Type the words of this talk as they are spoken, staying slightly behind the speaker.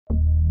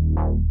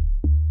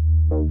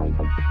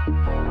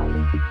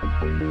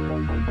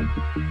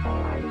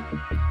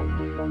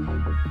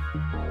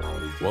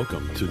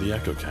Welcome to the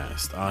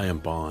EchoCast. I am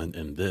Bond,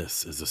 and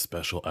this is a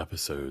special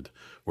episode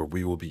where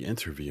we will be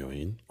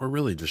interviewing, or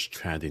really just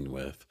chatting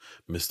with,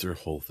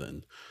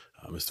 MrHulthen.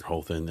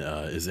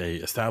 MrHulthen is a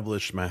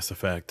established Mass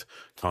Effect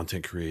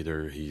content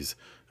creator. He's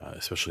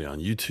especially on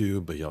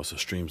YouTube, but he also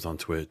streams on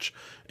Twitch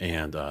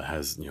and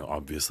has,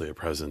 obviously a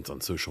presence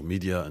on social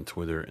media and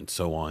Twitter and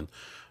so on.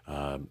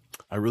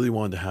 I really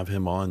wanted to have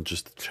him on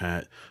just to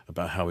chat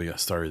about how he got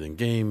started in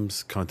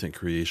games, content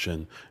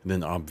creation, and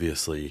then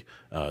obviously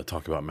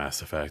talk about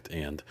Mass Effect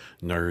and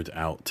nerd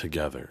out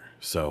together.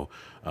 So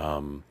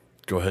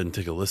go ahead and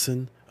take a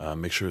listen.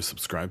 Make sure to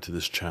subscribe to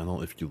this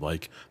channel if you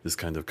like this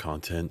kind of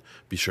content.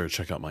 Be sure to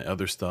check out my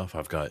other stuff.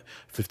 I've got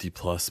 50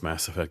 plus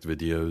Mass Effect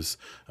videos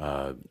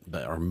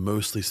that are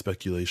mostly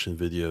speculation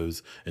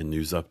videos and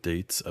news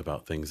updates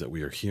about things that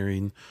we are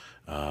hearing.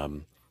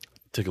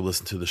 Take a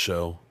listen to the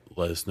show.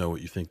 Let us know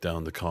what you think down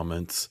in the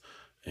comments,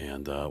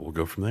 and we'll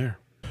go from there.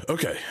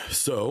 Okay,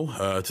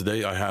 so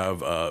today I have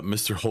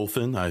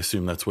MrHulthen. I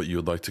assume that's what you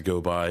would like to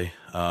go by.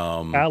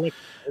 Alex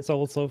is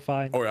also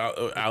fine. Or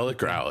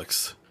Alec or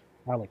Alex?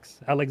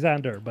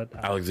 Alexander, but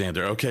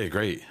Alexander. Okay,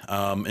 great.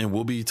 And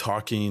we'll be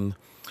talking.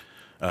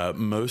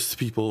 Most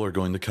people are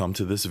going to come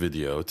to this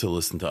video to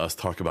listen to us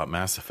talk about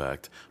Mass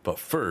Effect, but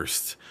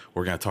first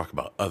we're going to talk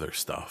about other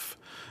stuff.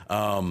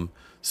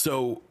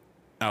 So,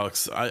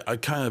 Alex,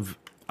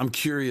 I'm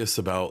curious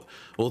about.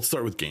 Well, let's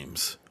start with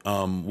games.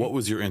 What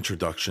was your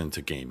introduction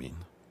to gaming?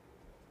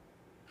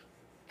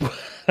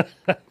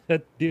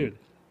 Dude.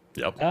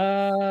 Yep.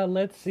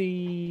 Let's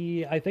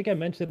see. I think I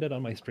mentioned it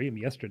on my stream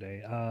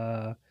yesterday.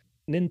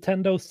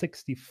 Nintendo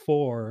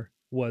 64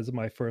 was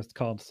my first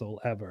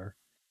console ever.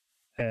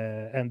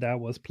 And that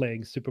was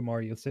playing Super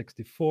Mario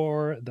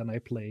 64. Then I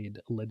played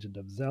Legend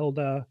of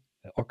Zelda,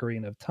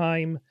 Ocarina of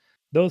Time.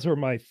 Those were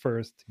my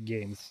first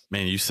games.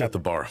 Man, you set the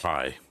bar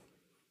high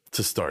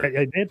to start.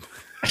 I did.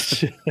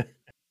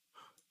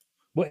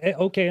 Well,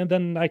 okay, and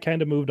then I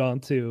kind of moved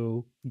on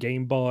to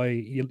Game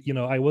Boy.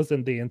 I was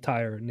in the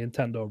entire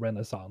Nintendo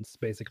Renaissance,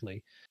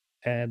 basically.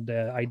 And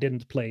I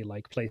didn't play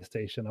like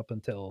PlayStation up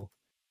until,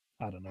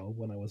 I don't know,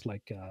 when I was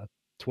like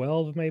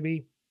 12,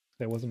 maybe.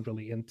 I wasn't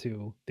really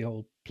into the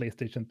whole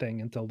PlayStation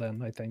thing until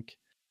then, I think.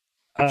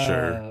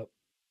 Sure.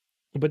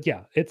 But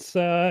yeah, it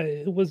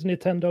was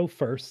Nintendo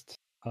first.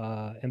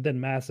 And then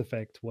Mass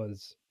Effect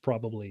was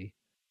probably,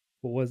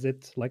 what was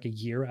it, like a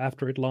year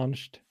after it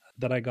launched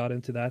that I got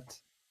into that.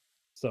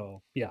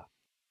 So yeah,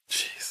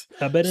 Jeez,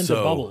 I've been in the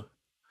bubble.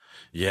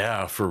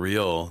 Yeah, for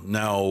real.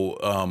 Now,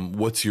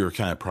 what's your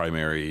kind of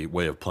primary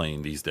way of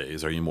playing these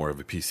days? Are you more of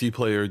a PC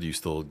player? Do you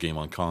still game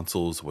on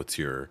consoles? What's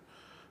your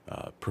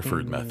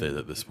preferred method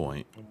at this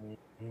point?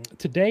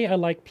 Today, I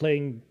like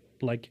playing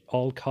like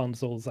all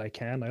consoles I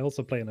can. I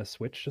also play on a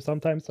Switch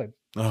sometimes. I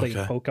play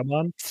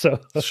Pokemon, so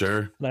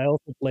sure. And I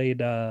also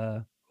played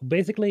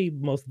basically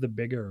most of the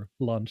bigger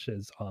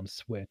launches on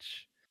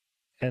Switch,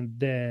 and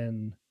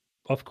then,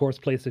 of course,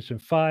 PlayStation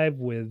 5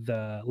 with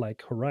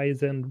like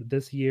Horizon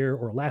this year,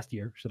 or last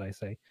year, should I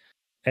say.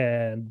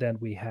 And then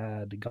we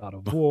had God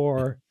of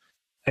War.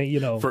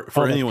 And,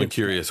 for anyone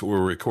curious, we're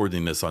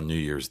recording this on New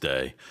Year's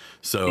Day.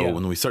 So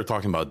when we start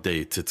talking about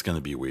dates, it's going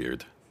to be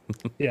weird.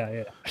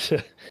 Yeah.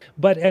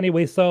 But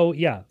anyway, so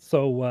yeah.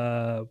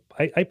 So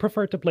I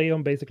prefer to play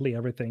on basically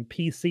everything.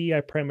 PC,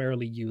 I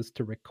primarily use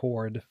to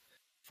record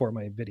for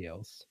my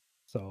videos.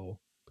 So,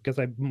 because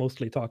I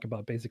mostly talk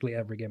about basically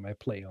every game I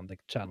play on the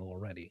channel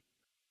already.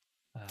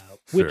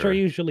 Which are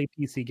usually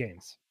PC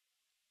games.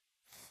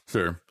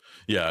 Sure.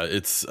 Yeah,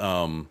 it's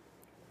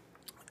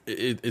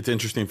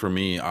interesting for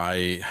me.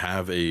 I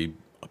have a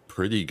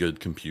pretty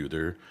good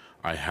computer.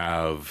 I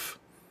have,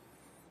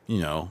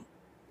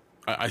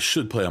 I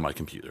should play on my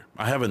computer.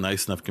 I have a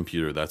nice enough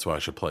computer. That's what I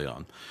should play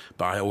on.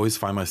 But I always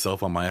find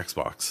myself on my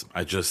Xbox.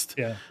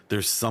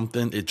 There's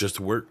something, it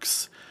just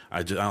works.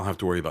 I don't have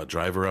to worry about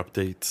driver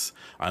updates.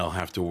 I don't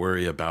have to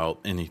worry about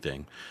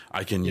anything.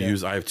 I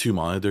have two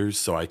monitors,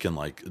 so I can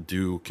like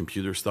do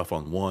computer stuff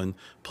on one,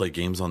 play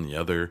games on the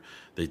other.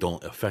 They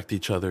don't affect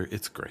each other.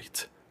 It's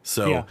great.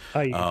 So,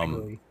 I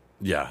agree.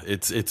 Yeah,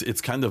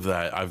 it's kind of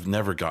that. I've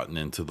never gotten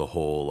into the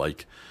whole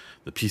like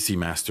the PC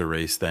Master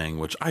Race thing,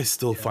 which I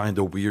still find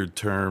a weird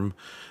term.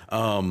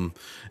 And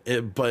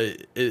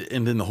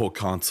then the whole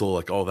console,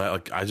 like all that,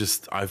 like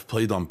I've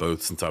played on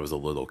both since I was a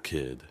little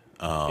kid.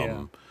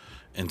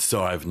 And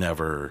so I've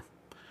never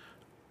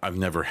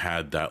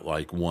had that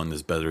like one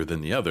is better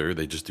than the other.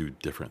 They just do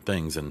different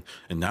things. And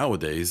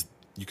nowadays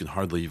you can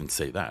hardly even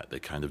say that. They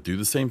kind of do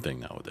the same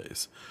thing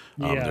nowadays.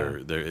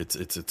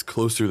 It's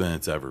closer than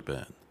it's ever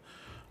been.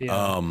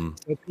 Yeah.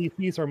 So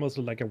PCs are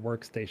mostly like a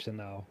workstation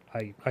now.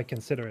 I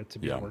consider it to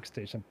be a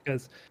workstation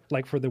because,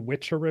 like, for the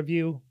Witcher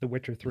review, The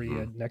Witcher 3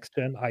 and Next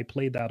Gen, I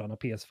played that on a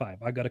PS5.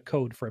 I got a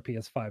code for a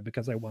PS5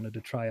 because I wanted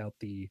to try out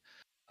the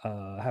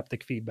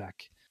haptic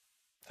feedback.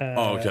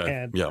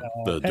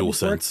 The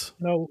DualSense.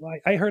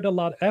 I heard a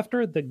lot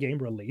after the game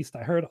released.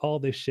 I heard all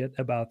this shit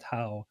about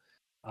how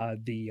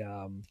the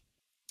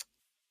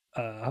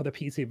how the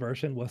PC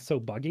version was so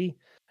buggy,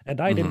 and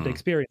I didn't Hmm.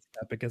 experience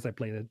that because I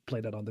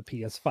played it on the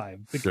PS5,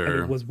 and it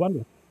Sure. was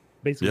wonderful.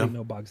 Basically, Yeah.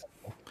 no bugs at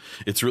all.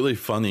 It's really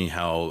funny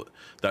how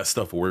that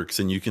stuff works,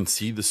 and you can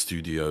see the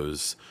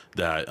studios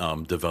that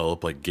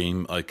develop like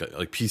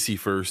like PC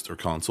first or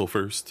console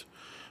first,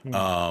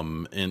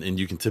 Mm, and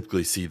you can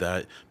typically see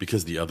that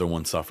because the other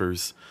one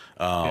suffers.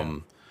 yeah.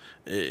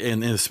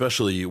 And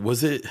especially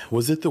was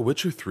it the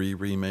Witcher 3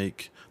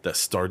 remake that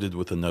started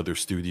with another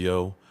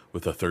studio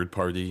with a third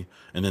party,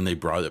 and then they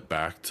brought it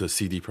back to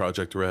CD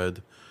Projekt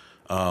Red.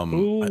 I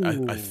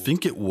Ooh,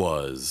 think it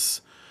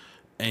was.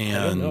 I don't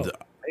And know.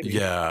 Maybe.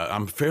 yeah,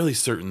 I'm fairly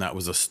certain that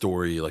was a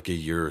story like a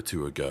year or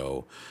two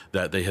ago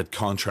that they had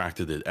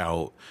contracted it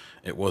out.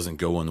 It wasn't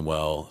going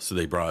well, so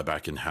they brought it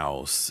back in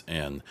house.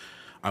 And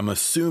I'm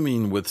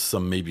assuming with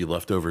some maybe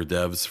leftover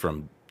devs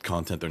from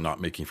content they're not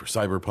making for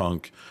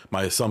Cyberpunk,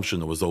 my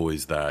assumption was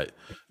always that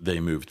they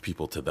moved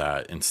people to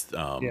that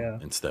Yeah.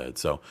 instead.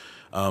 So,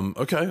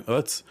 okay,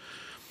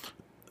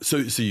 so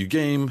you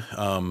game.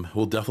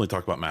 We'll definitely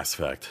talk about Mass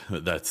Effect.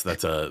 That's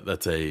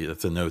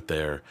a note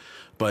there.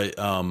 But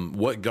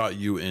what got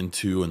you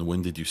into and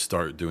when did you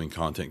start doing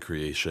content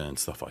creation and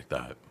stuff like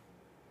that?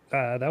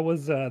 That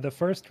was the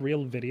first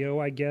real video,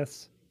 I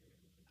guess.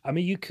 I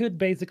mean, you could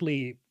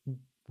basically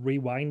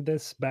rewind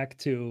this back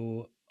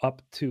to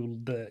up to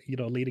the,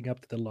 leading up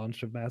to the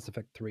launch of Mass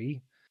Effect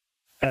 3.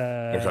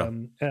 Okay.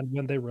 And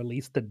when they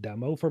released the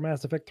demo for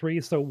Mass Effect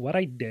 3, so what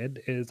I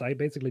did is I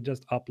basically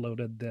just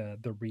uploaded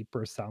the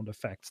Reaper sound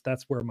effects.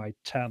 That's where my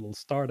channel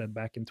started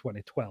back in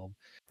 2012.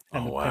 Oh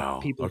And wow.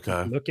 people kept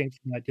Okay. looking for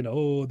that,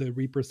 oh, the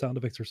Reaper sound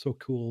effects are so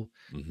cool.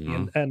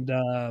 Mm-hmm.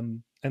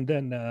 And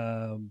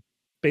then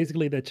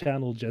basically the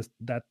channel just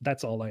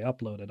that's all I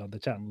uploaded on the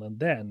channel. And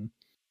then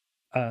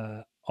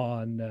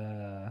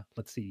on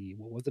let's see,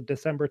 what was it,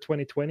 December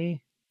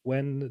 2020,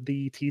 when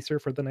the teaser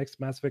for the next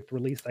Mass Effect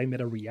released, I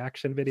made a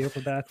reaction video for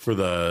that. For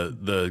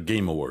the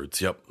Game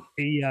Awards. Yep.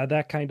 Yeah,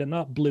 that kind of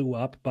not blew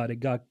up, but it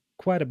got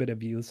quite a bit of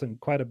views and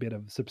quite a bit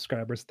of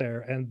subscribers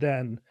there. And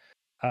then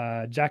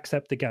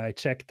Jacksepticeye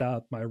checked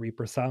out my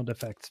Reaper sound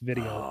effects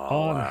video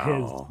Oh on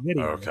his wow.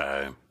 video,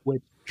 Okay.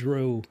 which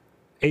drew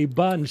a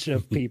bunch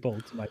of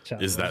people to my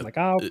channel. Is I was that like,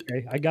 oh,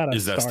 okay, I gotta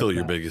is that start still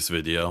your that. biggest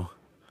video?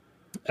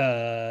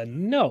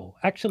 No,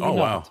 actually Oh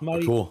wow. not.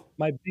 My Cool.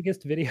 my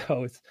biggest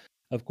video is,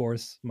 of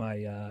course,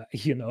 my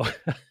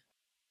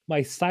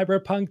my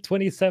Cyberpunk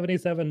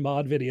 2077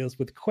 mod videos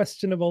with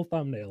questionable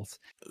thumbnails.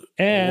 Well,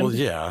 And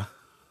yeah.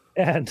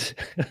 and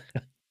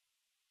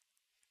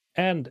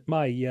and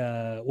my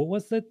what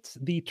was it?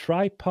 The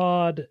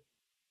tripods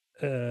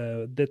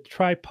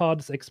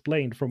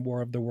explained from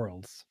War of the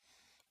Worlds.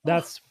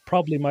 That's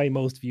probably my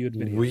most viewed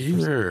video for some.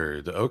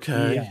 Weird. Yeah.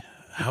 Okay. I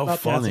How thought Mass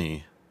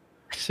funny.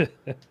 Effect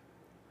like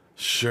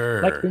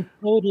Sure. in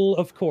total,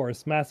 of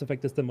course, Mass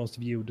Effect is the most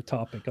viewed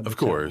topic on the Of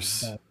channel.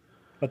 course.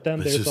 But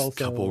then It's there's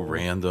just a couple also,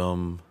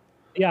 random.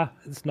 yeah,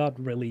 it's not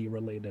really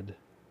related.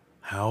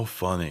 How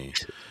funny.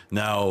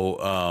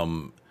 Now,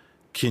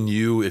 can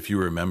you, if you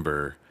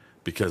remember,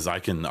 because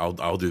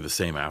I'll do the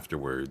same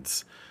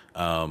afterwards.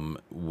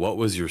 What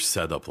was your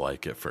setup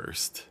like at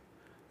first?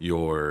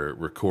 Your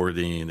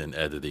recording and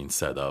editing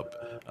setup,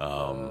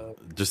 Uh,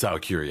 just out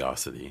of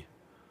curiosity.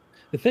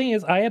 the thing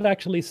is, I had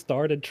actually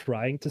started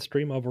trying to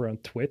stream over on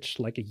Twitch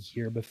like a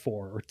year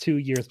before or 2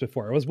 years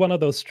before. I was one of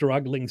those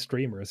struggling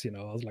streamers, I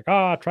was like,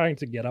 trying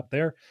to get up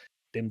there.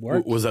 Didn't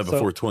work. Was that So,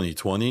 before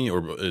 2020 or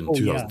in oh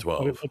yeah,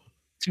 2012? like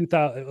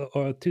 2000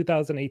 or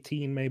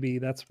 2018 maybe.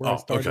 That's where I Oh,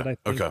 okay, started, I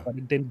think, okay. but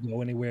it didn't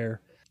go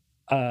anywhere.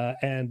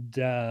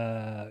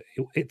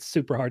 It's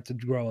super hard to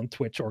grow on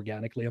Twitch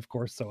organically, of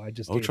course. So I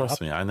just Oh, gave trust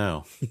up. me, I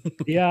know.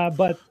 Yeah,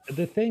 but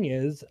the thing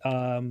is,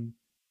 I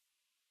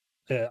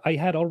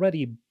had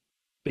already,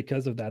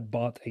 because of that,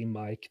 bought a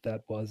mic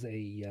that was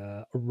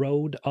a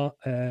Rode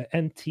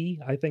NT,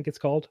 I think it's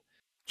called.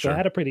 So I Sure.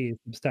 had a pretty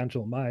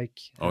substantial mic,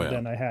 Oh and yeah.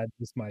 then I had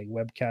just my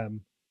webcam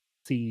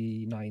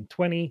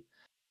C920.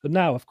 But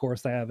now, of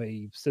course, I have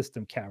a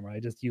system camera. I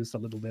just use a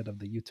little bit of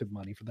the YouTube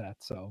money for that.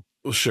 So,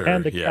 Well, and sure. the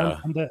and, Yeah.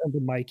 and the and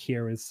the mic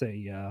here is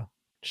a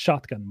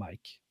shotgun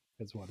mic,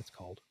 is what it's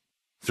called.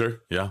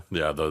 Sure. Yeah.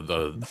 Yeah. The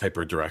Mm.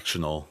 hyper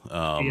directional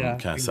Yeah,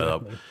 kind of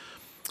setup. exactly.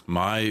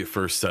 My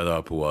first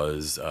setup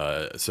was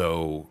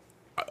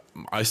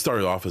I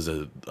started off as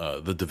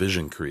the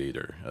Division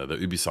creator, the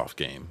Ubisoft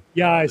game,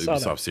 Yeah, I the saw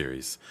that. Ubisoft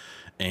series,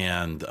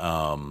 and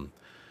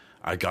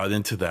I got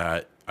into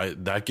that.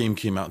 That game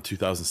came out in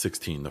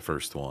 2016, the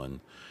first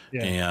one,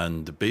 Yeah,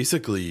 and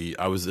basically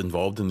I was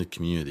involved in the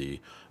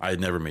community. I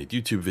had never made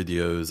YouTube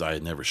videos. I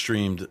had never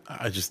streamed.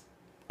 I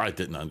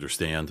didn't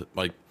understand.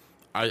 Like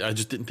I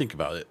just didn't think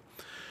about it.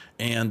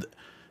 And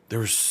there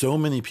were so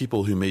many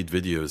people who made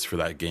videos for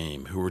that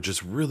game who were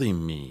just really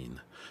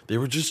mean. They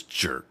were just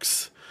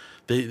jerks.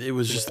 But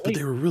really.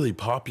 they were really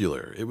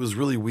popular. It was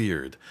really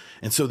weird.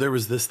 And so there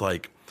was this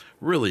like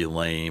really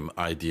lame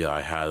idea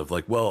I had of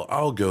like, well,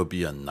 I'll go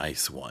be a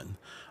nice one.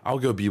 I'll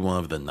go be one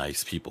of the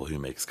nice people who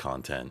makes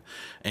content.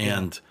 Yeah.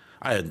 And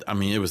I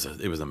mean, it was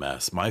a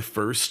mess. My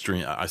first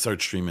stream, I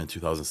started streaming in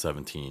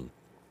 2017,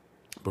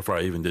 before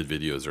I even did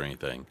videos or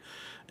anything.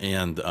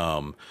 And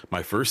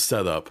my first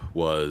setup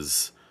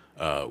was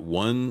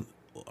one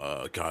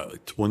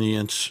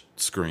 20-inch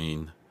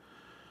screen,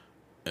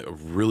 a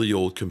really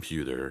old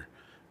computer,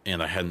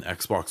 and I had an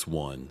Xbox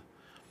One.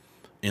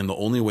 And the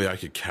only way I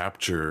could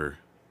capture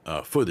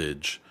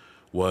footage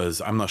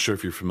was, I'm not sure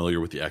if you're familiar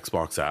with the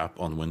Xbox app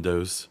on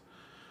Windows,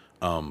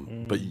 but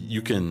No.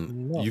 you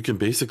can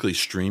basically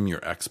stream your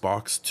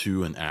Xbox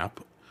to an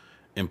app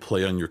and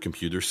play on your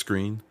computer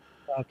screen.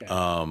 Okay.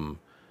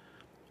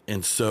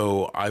 And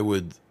so I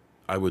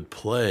would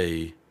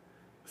play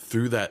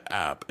through that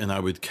app and I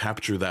would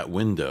capture that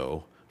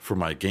window for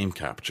my game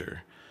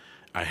capture.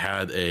 I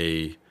had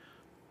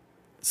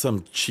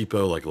some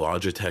cheapo like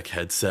Logitech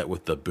headset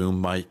with the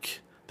boom mic.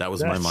 That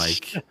was my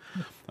That's mic.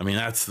 I mean,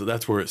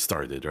 that's where it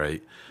started,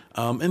 right?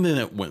 And then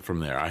it went from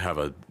there. I have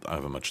a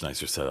much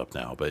nicer setup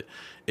now, but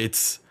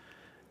it's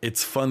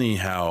funny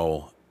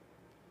how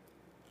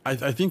I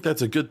think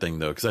that's a good thing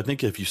though, because I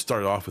think if you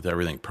start off with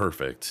everything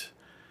perfect,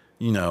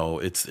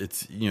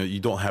 it's you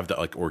don't have that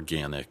like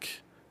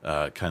organic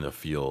kind of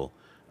feel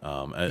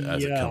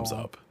as it yeah. comes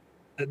up.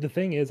 The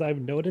thing is,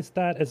 I've noticed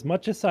that as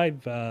much as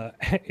I've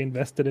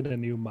invested in a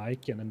new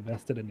mic and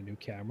invested in a new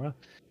camera,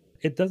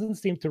 it doesn't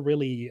seem to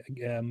really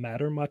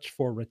matter much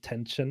for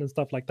retention and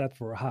stuff like that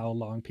for how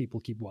long people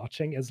keep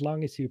watching, as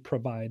long as you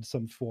provide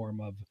some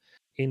form of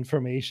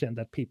information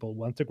that people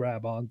want to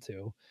grab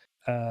onto.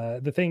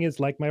 The thing is,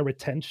 like, my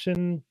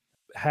retention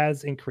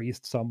has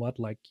increased somewhat,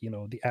 like,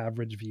 the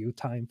average view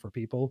time for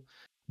people,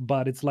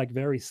 but it's like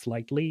very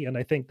slightly. And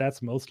I think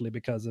that's mostly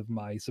because of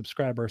my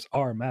subscribers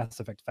are Mass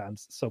Effect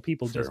fans. So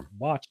people just Sure,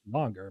 watch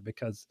longer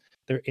because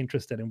they're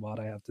interested in what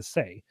I have to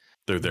say.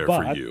 they're there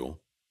for But you.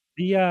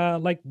 yeah,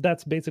 like,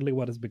 that's basically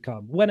what it's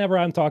become. Whenever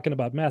I'm talking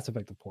about Mass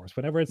Effect, of course.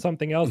 Whenever it's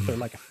something else, they're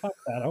like, "Fuck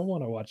that, I don't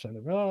wanna watch it."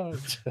 Oh,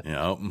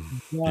 Yep,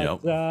 yep.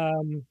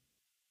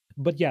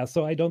 but, yeah,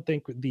 so I don't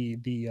think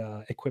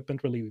the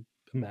equipment really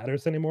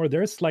matters anymore.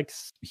 There's, like,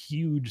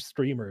 huge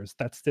streamers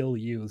that still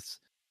use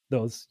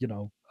those,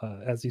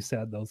 as you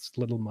said, those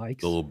little The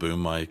mics. little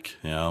boom mic.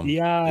 Yeah,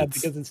 Yeah, it's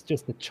because it's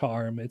just a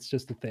charm, it's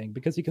just a thing,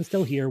 because you can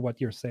still hear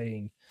what you're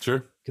saying,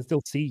 sure, can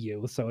still see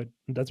you, so it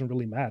doesn't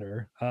really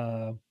matter.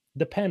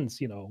 Depends,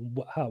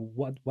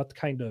 what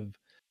kind of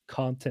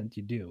content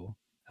you do.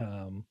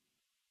 Um,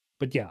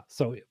 but yeah,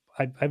 so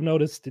I've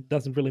noticed it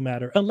doesn't really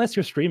matter unless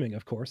you're streaming,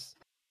 of course.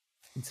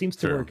 It seems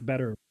to sure. work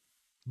better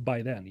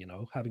by then,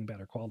 having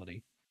better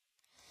quality.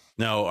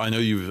 Now I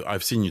know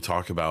I've seen you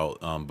talk about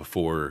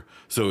before.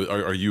 So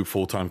are you a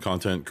full-time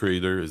content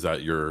creator? Is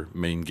that your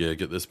main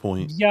gig at this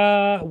point?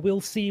 Yeah,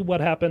 we'll see what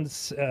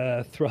happens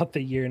throughout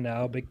the year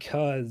now,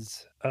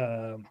 because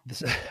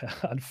this,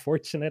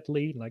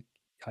 unfortunately, like,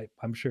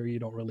 I'm sure you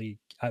don't really,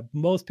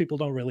 most people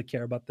don't really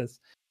care about this,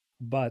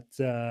 but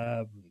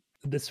the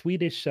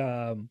Swedish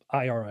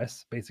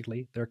IRS,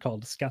 basically, they're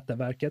called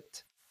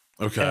Skatteverket.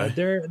 Okay, it's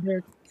They're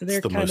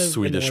the kind most of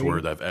Swedish annoying.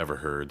 word I've ever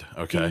heard.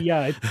 Okay,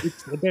 Yeah,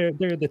 it's they're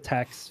the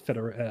tax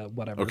federal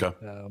whatever, okay,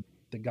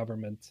 the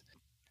government.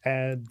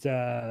 And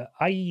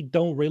I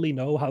don't really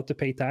know how to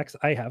pay tax.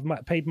 I have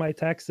paid my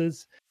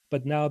taxes,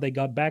 but now they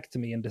got back to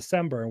me in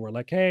December and were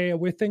like, "Hey,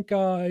 we think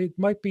it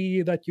might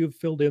be that you've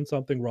filled in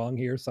something wrong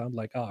here." So I'm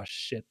like, "Oh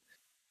shit."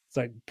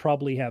 So I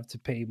probably have to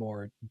pay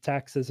more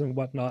taxes and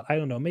whatnot. I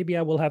don't know. Maybe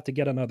I will have to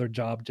get another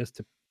job just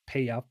to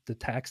pay out the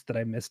tax that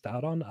I missed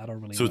out on. I don't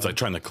really so it's like know.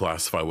 trying to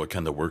classify what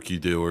kind of work you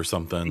do or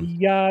something.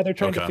 Yeah, they're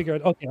trying to Okay, figure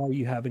out, okay, are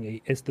you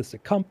having is this a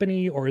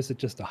company or is it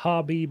just a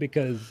hobby?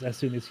 Because as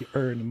soon as you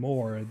earn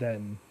more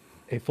than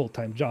a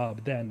full-time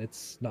job, then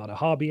it's not a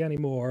hobby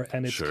anymore.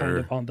 And it's kind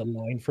of sure. on the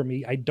line for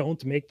me. I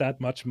don't make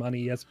that much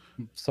money as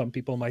some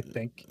people might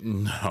think.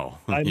 No,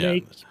 I yeah,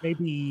 make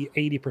maybe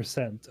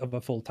 80% of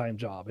a full-time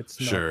job. It's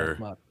not that sure,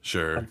 much,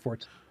 sure.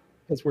 unfortunately,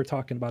 because we're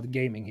talking about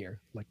gaming here.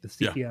 Like, the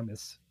Yeah, CPM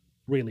is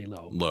really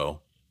low. low.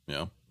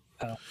 Yeah.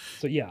 Uh,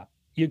 so yeah,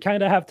 you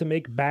kind of have to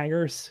make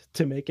bangers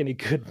to make any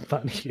good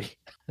money.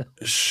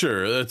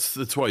 Sure,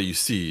 that's why you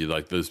see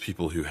like those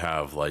people who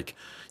have like,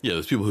 yeah,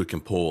 those people who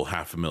can pull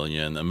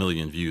 500,000, a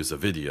million views a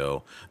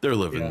video. They're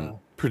living Yeah.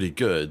 pretty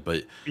good,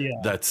 but Yeah.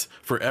 that's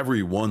for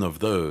every one of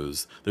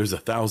those, there's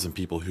 1,000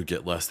 people who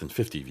get less than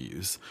 50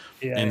 views.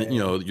 Yeah, And yeah,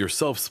 yeah,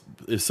 yourself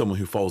is someone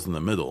who falls in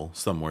the middle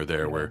somewhere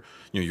there, yeah, where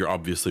you're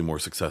obviously more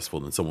successful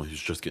than someone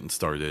who's just getting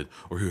started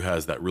or who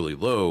has that really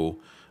low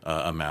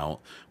amount,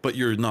 but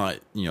you're not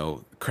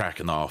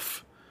cracking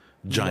off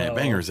giant no.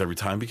 bangers every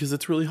time because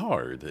it's really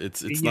hard.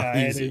 It's not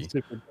Yeah, it is easy.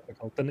 super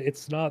difficult, and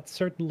it's not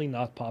certainly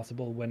not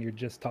possible when you're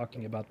just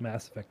talking about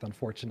Mass Effect,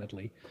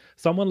 unfortunately.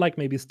 Someone like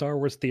maybe Star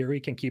Wars Theory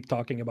can keep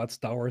talking about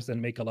Star Wars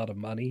and make a lot of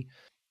money,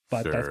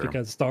 but that's Sure,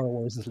 because Star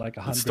Wars is like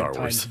it's 100 Star times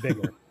Wars.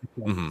 bigger. It's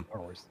like Hmm.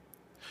 Star Wars.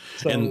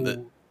 And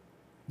So,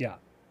 yeah.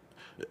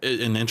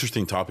 an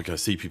interesting topic I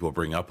see people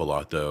bring up a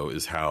lot though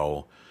is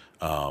how,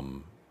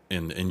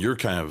 and you're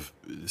kind of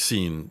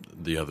seeing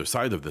the other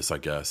side of this, I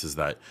guess, is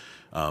that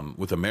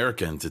with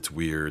Americans, it's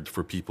weird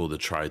for people to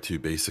try to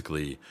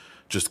basically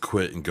just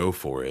quit and go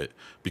for it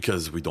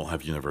because we don't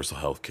have universal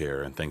health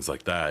care and things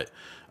like that.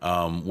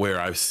 Where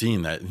I've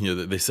seen that,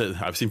 they said,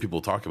 I've seen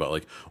people talk about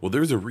like, well,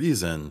 there's a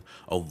reason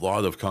a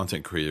lot of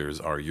content creators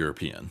are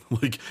European.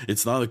 Like,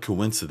 it's not a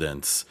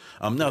coincidence.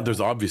 Now Yeah. there's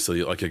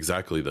obviously like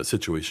exactly the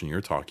situation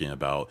you're talking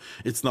about.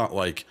 It's not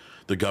like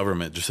the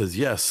government just says,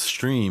 yes,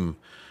 stream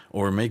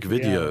or make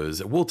Yeah.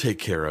 videos. We'll take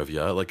care of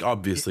you. Like,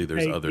 obviously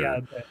there's Yeah,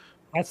 other,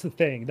 that's the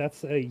thing.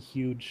 That's a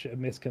huge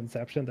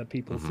misconception that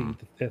people hmm seem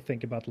to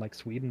think about, like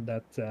Sweden,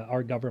 that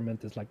our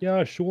government is like,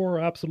 yeah, sure,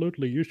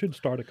 absolutely, you should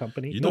start a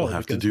company. you don't No,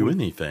 have to because do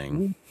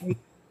anything. we pay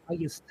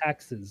highest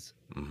taxes.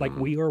 Like, Hmm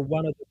we are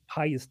one of the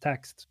highest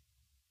taxed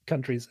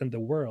countries in the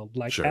world.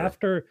 Like, Sure.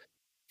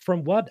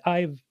 from what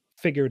I've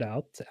figured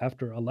out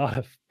after a lot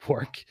of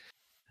work,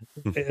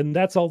 and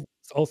that's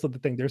also the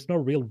thing. There's no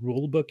real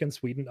rule book in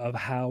Sweden of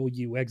how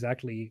you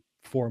exactly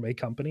form a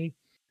company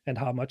and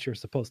how much you're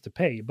supposed to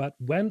pay. But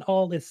when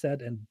all is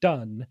said and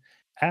done,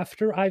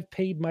 after I've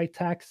paid my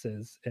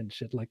taxes and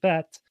shit like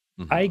that,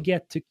 I hmm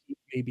get to keep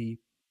maybe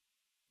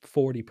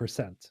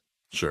 40%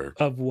 Sure.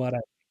 of what I,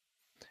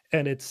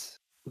 and it's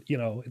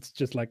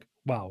just like,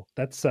 wow,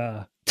 that's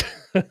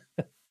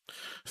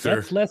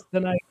Sure. that's less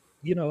than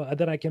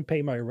than I can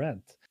pay my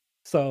rent.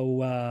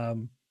 So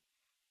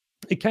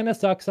it kind of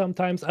sucks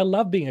sometimes. I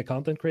love being a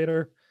content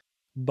creator,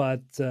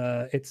 but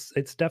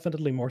it's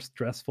definitely more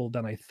stressful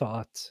than I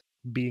thought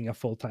being a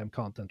full-time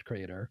content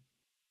creator.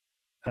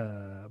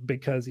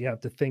 Because you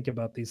have to think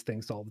about these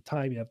things all the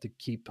time. You have to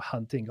keep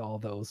hunting all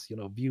those,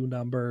 view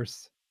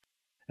numbers.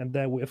 And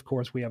then of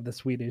course we have the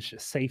Swedish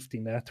safety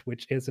net,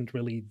 which isn't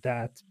really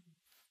that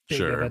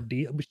big of a Sure.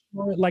 deal.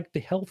 Sure, like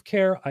the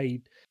healthcare,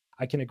 I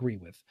can agree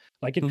with.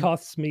 Like, it Hmm.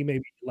 costs me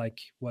maybe, like,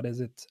 what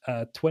is it,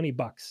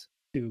 $20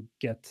 to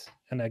get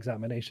an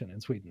examination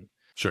in Sweden.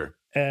 Sure.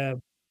 Uh,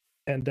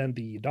 and then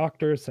the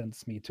doctor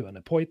sends me to an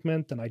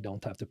appointment and I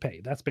don't have to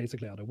pay. That's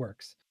basically how it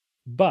works.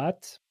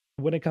 But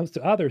when it comes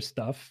to other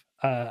stuff,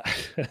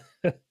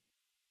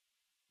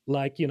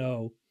 like,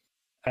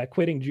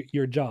 quitting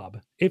your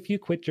job, if you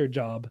quit your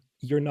job,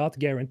 you're not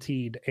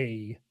guaranteed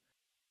a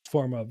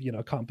form of,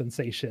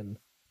 compensation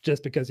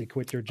just because you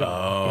quit your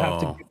job. You have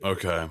to Oh,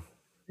 okay.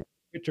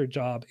 quit your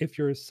job if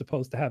you're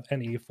supposed to have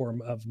any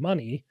form of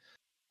money,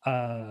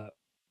 uh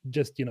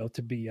just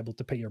to be able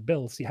to pay your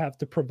bills. You have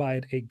to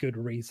provide a good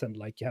reason,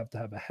 like you have to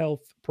have a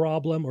health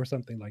problem or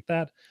something like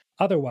that.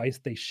 Otherwise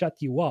they shut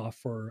you off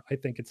for, I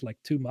think it's like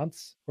 2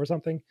 months or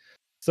something.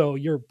 So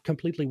you're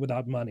completely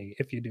without money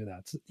if you do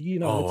that.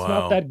 Oh, It's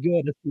not wow. that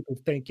good as people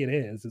think it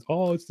is.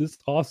 It's this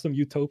awesome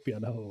utopia.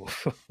 No.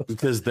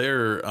 Because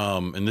they're,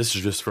 and this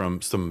is just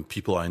from some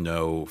people I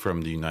know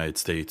from the United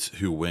States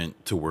who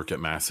went to work at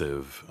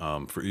Massive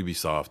for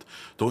Ubisoft.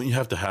 Don't you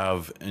have to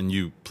have, and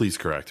you please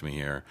correct me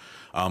here,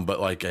 but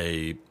like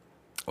a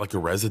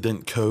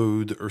resident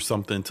code or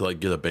something to like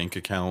get a bank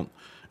account,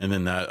 and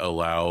then that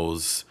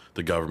allows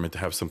the government to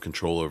have some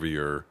control over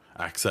your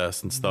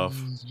access and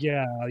stuff.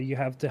 Yeah, you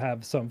have to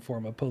have some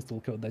form of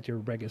postal code that you're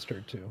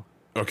registered to,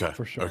 Okay.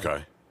 for sure.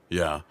 Okay.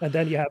 Yeah. And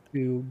then you have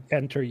to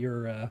enter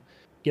your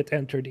get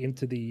entered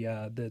into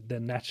the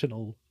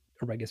national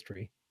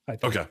registry, I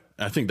Okay, think.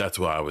 I think that's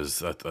what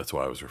that's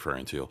what I was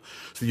referring to.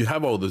 So you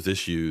have all those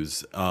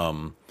issues,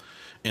 and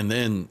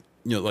then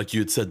like you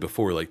had said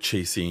before, like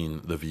chasing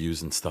the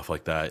views and stuff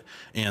like that.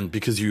 And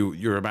because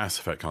you're a Mass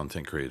Effect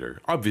content creator,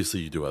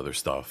 obviously you do other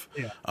stuff,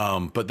 Yeah,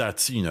 but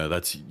that's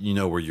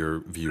where your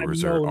I'm viewers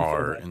known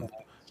for are, that and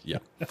yeah.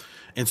 now.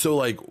 And so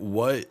like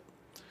what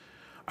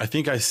I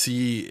think I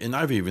see, and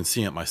I've even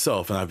seen it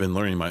myself, and I've been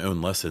learning my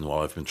own lesson while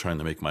I've been trying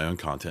to make my own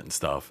content and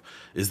stuff,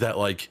 is that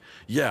like,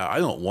 yeah, I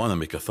don't want to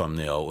make a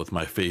thumbnail with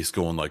my face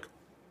going like,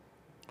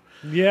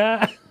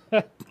 Yeah.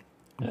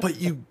 but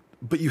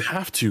you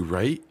have to,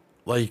 right?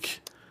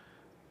 Like,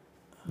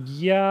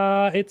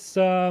 Yeah,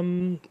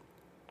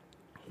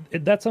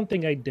 that's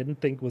something I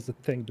didn't think was a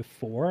thing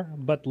before,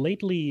 but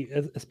lately,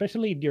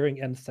 especially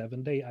during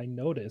N7 day, I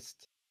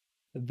noticed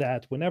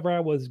that whenever I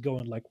was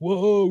going like,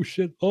 "Whoa,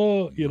 shit,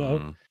 oh,"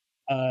 mhm,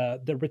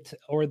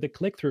 the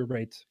click-through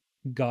rate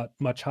got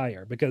much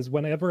higher, because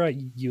whenever I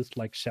used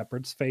like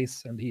Shepard's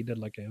face and he did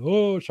like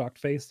a shocked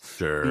face,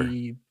 sure,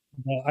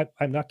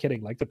 I'm not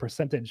kidding, like the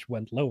percentage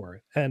went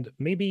lower, and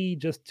maybe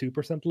just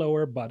 2%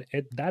 lower, but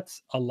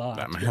that's a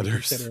that lot when you matters.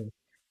 consider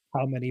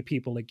how many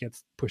people it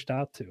gets pushed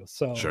out to.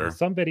 So Sure.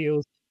 some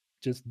videos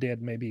just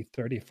did maybe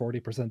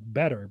 30-40%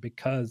 better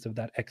because of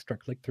that extra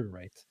click-through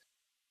rate.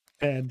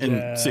 And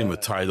And same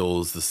with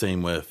titles, the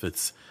same with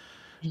it's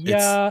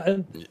yeah,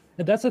 and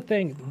that's the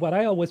thing. What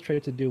I always try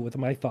to do with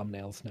my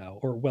thumbnails now,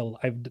 or well,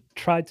 I've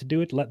tried to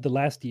do it the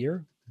last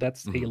year.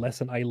 That's a mhm,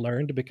 lesson I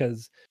learned,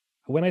 because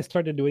when I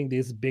started doing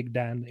these Big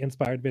Dan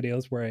inspired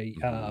videos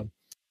mhm,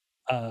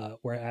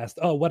 where I asked,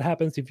 "Oh, what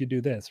happens if you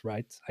do this?"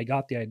 Right? I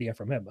got the idea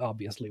from him.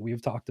 Obviously,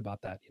 we've talked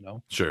about that.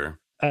 sure.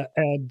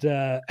 And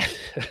the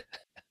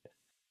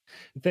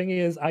thing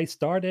is, I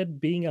started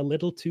being a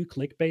little too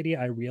clickbaity.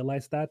 I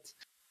realized that,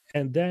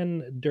 And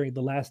then during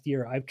the last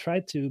year, I've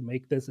tried to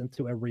make this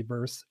into a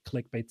reverse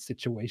clickbait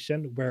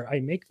situation where I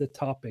make the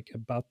topic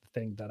about the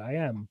thing that I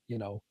am,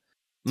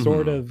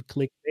 sort Mm-hmm. of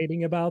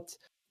clickbaiting about,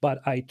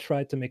 but I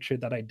try to make sure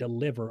that I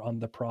deliver on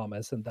the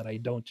promise and that I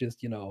don't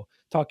just,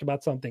 talk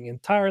about something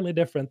entirely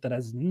different that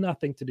has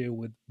nothing to do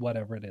with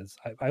whatever it is.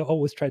 I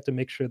always try to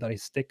make sure that I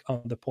stick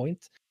on the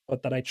point,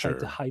 but that I try to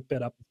Sure. hype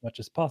it up as much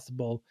as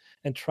possible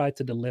and try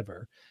to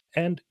deliver.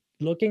 And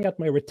looking at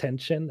my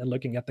retention and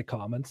looking at the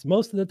comments,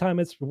 most of the time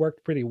it's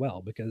worked pretty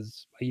well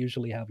because I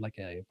usually have like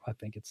I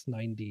think it's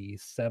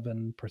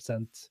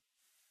 97%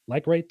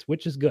 like rate,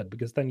 which is good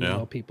because then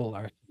Yeah. people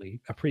are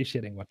actually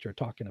appreciating what you're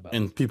talking about.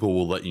 And people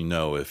will let you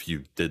know if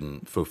you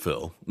didn't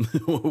fulfill.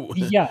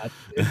 Yeah,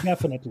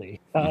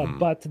 definitely. Hmm.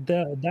 But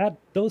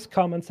those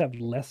comments have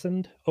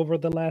lessened over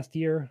the last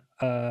year.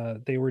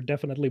 They were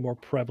definitely more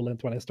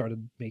prevalent when I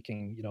started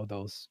making,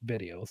 those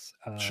videos.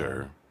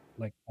 Sure.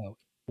 Like,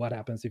 what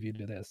happens if you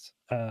do this?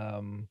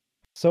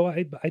 So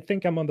I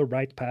think I'm on the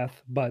right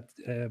path, but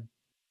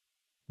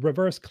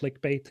reverse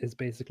clickbait is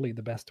basically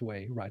the best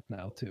way right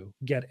now to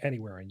get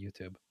anywhere on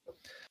YouTube.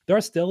 There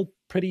are still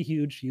pretty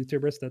huge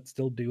YouTubers that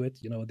still do it.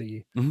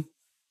 Hmm.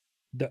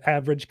 The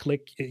average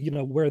click,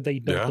 where they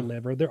don't Yeah.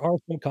 deliver. There are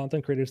some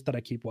content creators that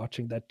I keep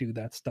watching that do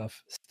that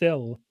stuff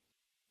still,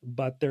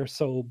 but they're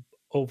so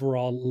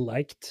overall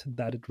liked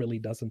that it really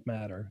doesn't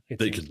matter, it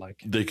They seems could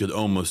like. they could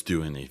almost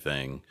do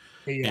anything,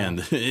 Yeah. and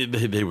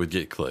they would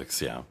get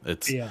clicks. Yeah,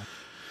 it's. Yeah.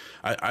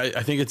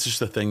 I think it's just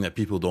a thing that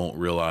people don't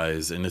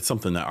realize, and it's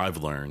something that I've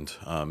learned,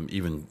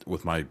 even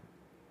with my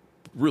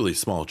really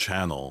small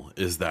channel,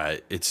 is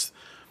that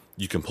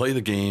you can play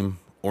the game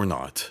or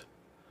not.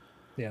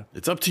 Yeah.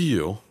 It's up to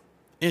you,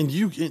 and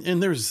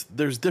there's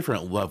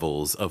different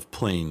levels of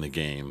playing the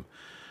game,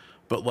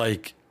 but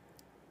like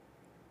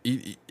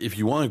if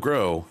you want to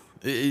grow,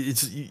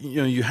 it's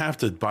you have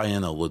to buy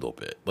in a little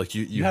bit. Like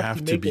you You have to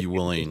have to make be it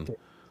willing. interesting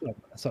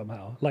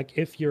somehow. Like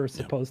if you're Yeah,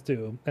 supposed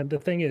to, and the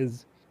thing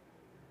is,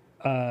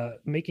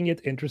 making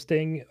it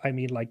interesting, I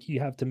mean, like you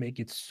have to make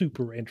it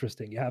super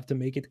interesting. You have to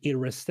make it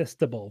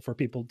irresistible for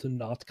people to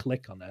not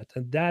click on it.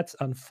 And that's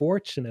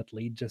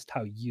unfortunately just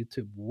how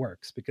YouTube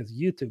works because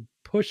YouTube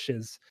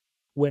pushes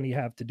when you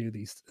have to do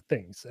these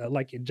things.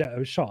 Like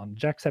Sean,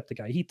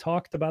 Jacksepticeye, he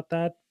talked about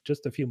that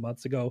just a few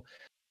months ago.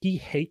 He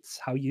hates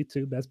how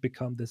YouTube has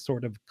become this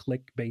sort of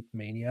clickbait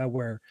mania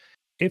where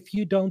if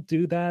you don't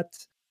do that,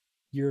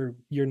 you're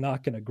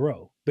not going to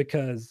grow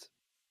because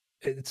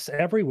it's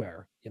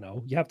everywhere.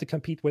 You have to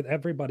compete with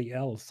everybody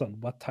else on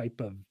what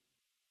type of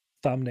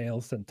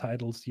thumbnails and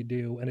titles you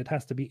do, and it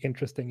has to be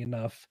interesting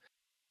enough.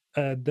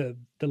 The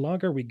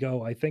longer we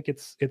go, I think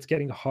it's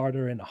getting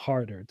harder and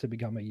harder to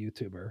become a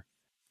YouTuber,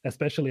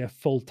 especially a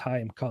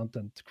full-time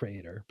content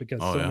creator,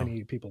 because oh so yeah,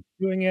 many people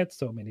are doing it,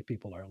 so many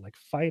people are like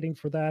fighting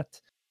for that.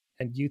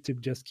 And YouTube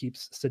just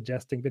keeps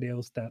suggesting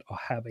videos that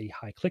have a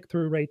high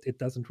click-through rate. It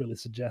doesn't really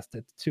suggest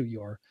it to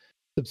your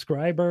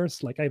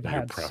subscribers. Like I've your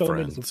had so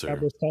many preference or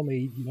subscribers tell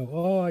me,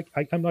 oh,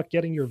 I'm not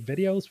getting your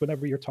videos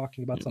whenever you're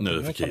talking about something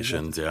else. I want to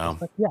notifications. see this. Yeah.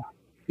 Like, yeah,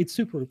 it's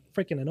super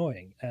freaking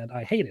annoying, and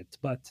I hate it.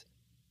 But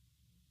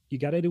you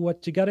got to do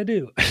what you got to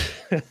do.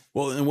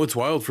 Well, and what's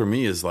wild for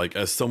me is like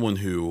as someone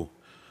who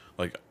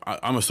like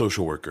I'm a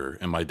social worker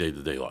in my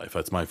day-to-day life.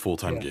 That's my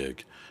full-time Yeah,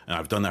 gig, and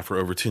I've done that for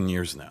over 10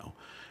 years now.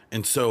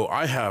 And so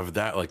I have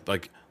that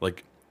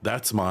like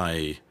that's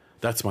my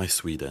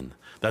Sweden.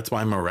 That's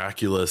my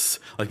miraculous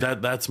like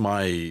that's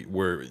my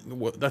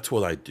that's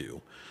what I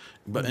do.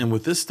 But mm, and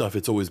with this stuff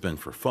it's always been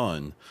for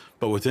fun.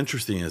 But what's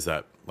interesting is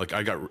that like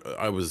I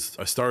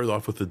started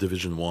off with the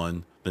Division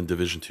 1, then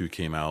Division 2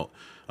 came out.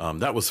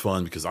 That was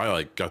fun because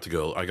I got to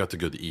go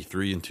to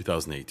E3 in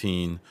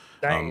 2018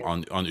 damn,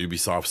 on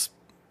Ubisoft's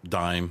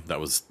dime. That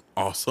was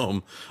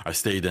awesome. I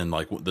stayed in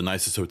like the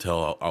nicest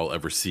hotel I'll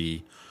ever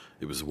see.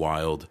 It was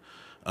wild.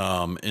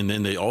 And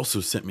then they also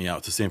sent me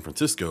out to San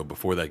Francisco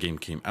before that game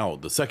came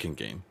out, the second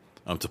game,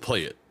 to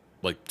play it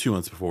like 2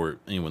 months before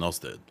anyone else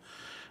did. And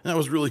that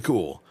was really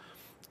cool.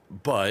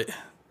 But,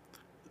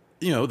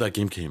 that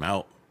game came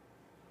out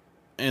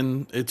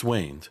and it's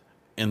waned.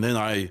 And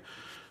then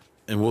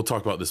and we'll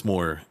talk about this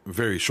more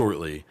very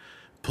shortly,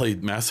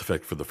 played Mass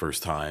Effect for the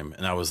first time.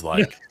 And I was yeah,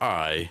 like,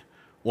 I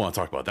want to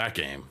talk about that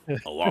game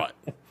a lot.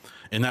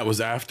 And that was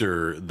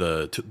after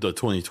the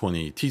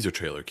 2020 teaser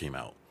trailer came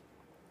out.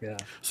 yeah,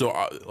 So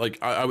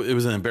it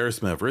was an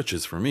embarrassment of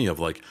riches for me of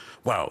like,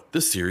 wow,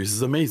 this series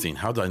is amazing.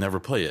 How did I never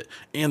play it?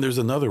 And there's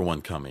another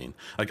one coming.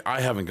 Like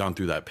I haven't gone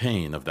through that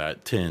pain of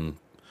that 10+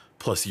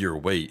 year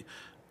wait.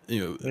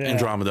 yeah,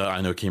 Andromeda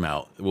I know came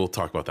out. We'll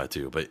talk about that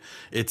too. But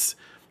it's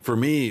for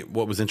me,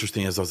 what was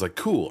interesting is I was like,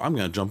 cool, I'm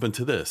going to jump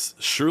into this.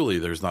 Surely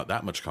there's not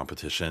that much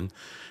competition.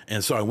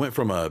 And so I went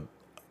from an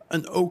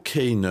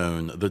okay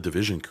known The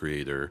Division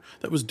creator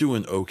that was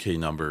doing okay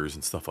numbers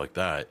and stuff like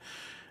that.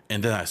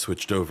 And then I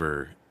switched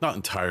over, not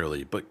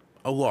entirely, but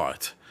a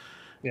lot.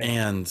 yeah,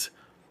 And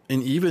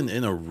even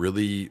in a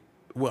really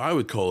what I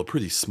would call a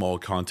pretty small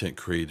content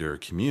creator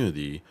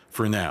community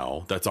for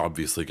now, that's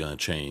obviously going to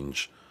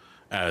change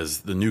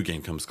as the new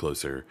game comes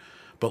closer.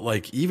 but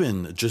like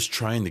even just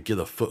trying to get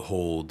a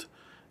foothold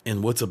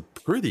in what's a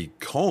pretty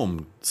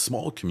calm,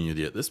 small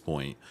community at this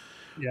point,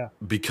 Yeah.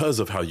 because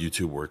of how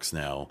YouTube works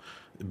now,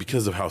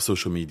 because of how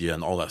social media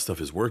and all that stuff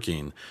is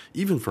working,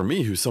 even for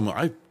me, who's someone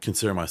I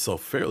consider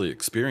myself fairly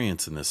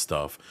experienced in this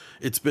stuff,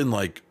 it's been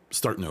like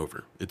starting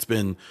over. It's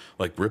been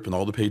like ripping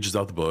all the pages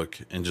out the book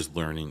and just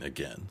learning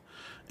again.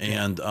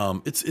 Yeah.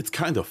 And it's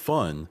kind of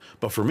fun,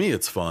 but for me,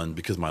 it's fun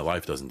because my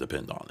life doesn't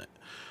depend on it.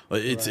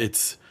 Like Right.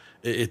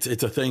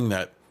 it's a thing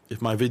that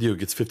if my video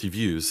gets 50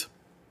 views,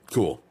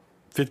 cool.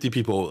 50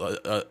 people,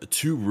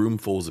 2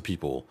 roomfuls of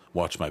people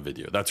watch my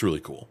video. That's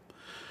really cool.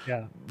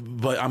 Yeah.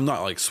 But I'm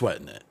not like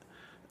sweating it.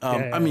 Yeah. I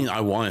Yeah. mean,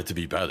 I want it to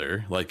be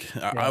better. Like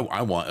Yeah.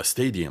 I want a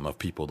stadium of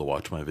people to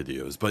watch my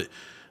videos, but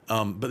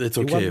it's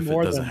You okay want if it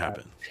more doesn't than that.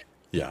 happen.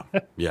 Yeah,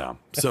 yeah.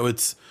 So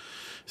it's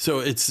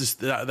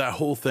just that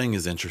whole thing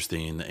is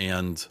interesting,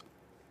 and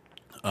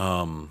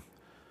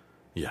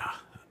yeah.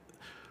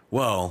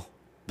 Well,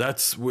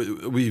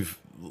 we've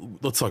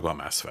let's talk about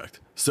Mass Effect.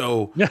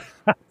 So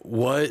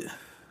what?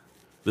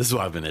 This is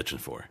what I've been itching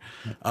for.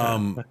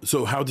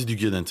 So how did you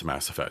get into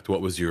Mass Effect?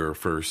 What was your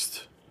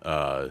first?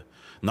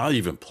 Not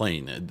even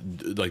playing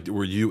it. Like,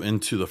 were you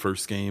into the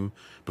first game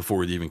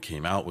before it even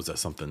came out? Was that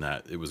something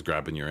that it was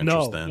grabbing your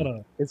interest No, no, in?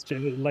 no. It's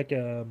just like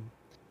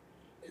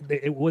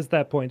it was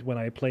that point when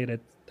I played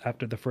it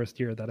after the first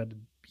year that it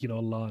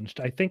launched.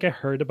 I think I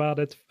heard about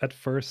it at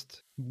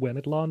first when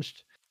it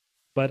launched,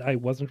 but I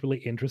wasn't really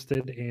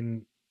interested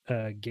in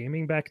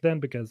gaming back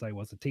then because I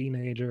was a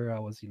teenager. I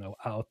was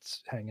out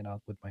hanging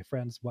out with my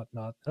friends,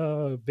 whatnot.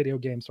 Video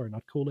games are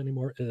not cool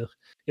anymore. Ugh,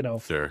 you know.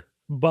 Sure.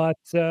 But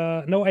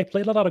no, I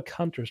played a lot of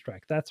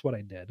Counter-Strike. That's what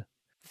I did,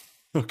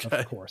 of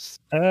Okay. course.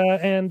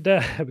 And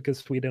because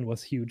Sweden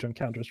was huge on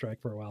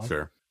Counter-Strike for a while.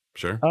 Sure.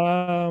 Sure.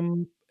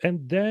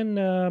 And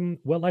then,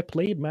 well, I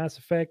played Mass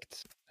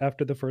Effect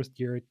after the first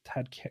year it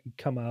had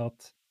come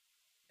out,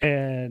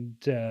 and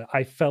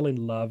I fell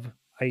in love.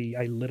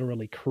 I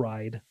literally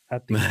cried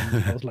at the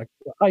end. I was like,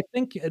 I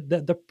think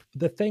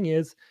the thing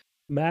is,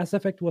 Mass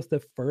Effect was the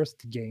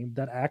first game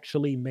that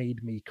actually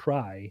made me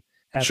cry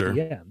at Sure.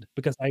 the end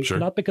because I Sure.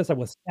 not because I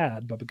was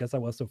sad, but because I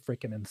was so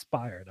freaking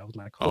inspired. I was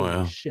like, Oh holy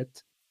yeah.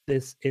 shit,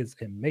 this is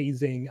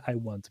amazing. I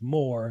want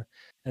more.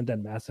 And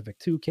then Mass Effect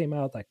 2 came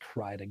out, I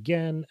cried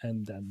again.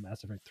 And then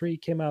Mass Effect 3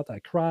 came out, I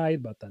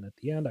cried. But then at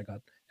the end, I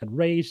got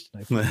enraged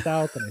and I flipped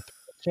out and I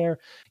threw a chair.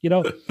 You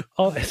know,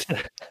 all,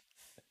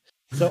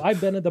 so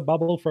I've been in the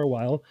bubble for a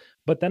while.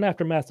 But then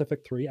after Mass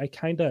Effect 3,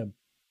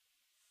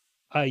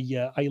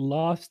 I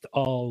lost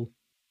all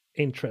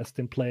interest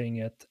in playing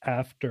it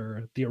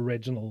after the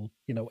original,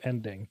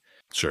 ending.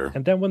 Sure.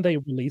 And then when they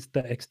released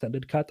the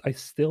extended cut, I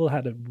still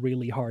had a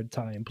really hard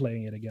time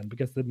playing it again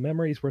because the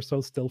memories were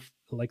still so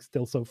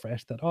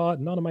fresh that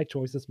none of my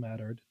choices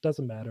mattered. It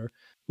doesn't matter.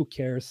 Who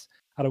cares?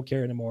 I don't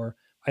care anymore.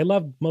 I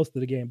loved most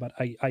of the game, but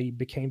I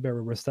became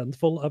very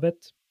resentful of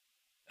it.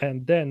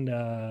 And then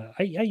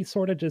I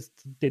sort of just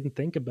didn't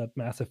think about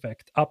Mass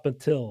Effect up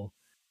until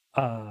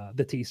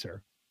the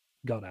teaser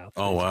got out.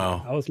 Oh Basically,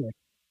 wow. I was like,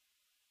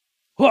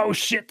 "Whoa,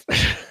 shit!"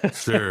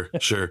 Sure.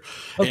 Sure.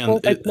 Of And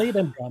course, I played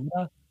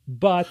Andromeda,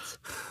 but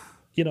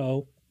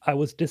I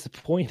was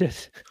disappointed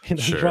in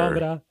sure.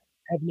 Andromeda,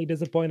 heavily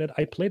disappointed.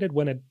 I played it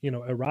when it,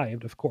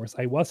 arrived, of course.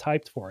 I was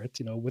hyped for it,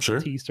 with the Sure.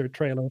 teaser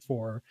trailer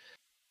for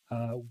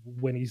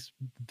when he's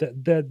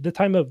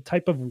the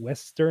type of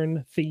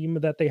Western theme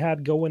that they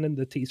had going in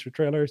the teaser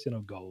trailers,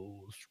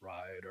 Ghost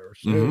Rider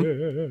Mm-hmm.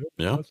 sails.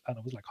 Yeah. And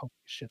I was like, holy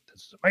shit,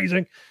 this is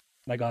amazing.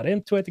 And I got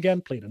into it again,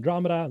 played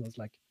Andromeda, and I was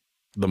like,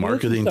 The this is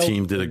marketing so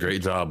team did a cool.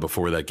 great job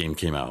before that game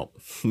came out.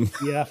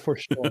 Yeah, for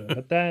sure.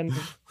 But then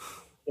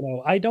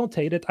I don't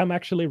hate it. I'm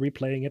actually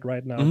replaying it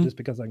right now Hmm. just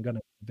because I'm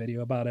gonna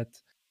video about it.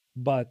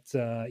 But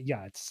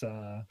yeah,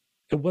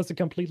 it was a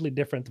completely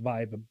different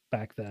vibe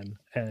back then.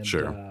 And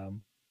Sure.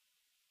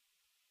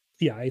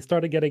 yeah, I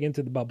started getting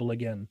into the bubble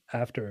again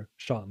after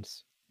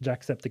Sean's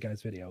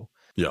Jacksepticeye's video.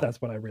 Yeah. That's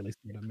when I really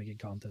started making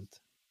content.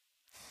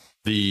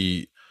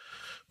 The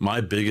My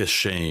biggest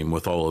shame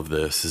with all of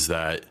this is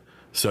that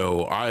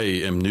so I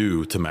am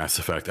new to Mass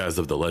Effect as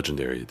of the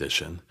Legendary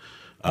Edition.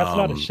 That's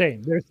not a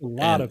shame. There's a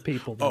lot And of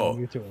people that are oh,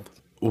 new to it.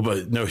 well,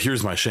 but no,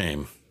 here's my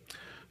shame.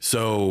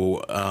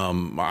 So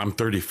I'm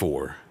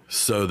 34.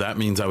 So that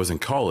means I was in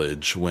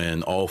college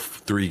when all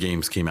 3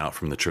 games came out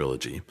from the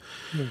trilogy.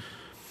 Mm.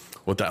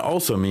 What that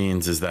also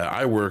means is that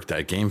I worked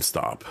at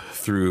GameStop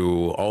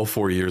through all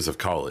 4 years of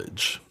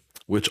college,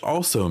 which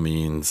also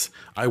means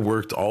I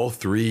worked all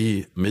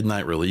 3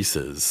 midnight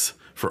releases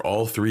for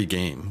all 3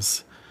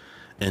 games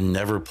and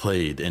never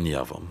played any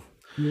of them.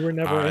 You were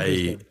never I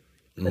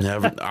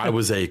interested. I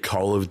was a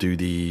Call of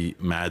Duty,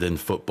 Madden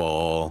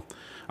football.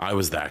 I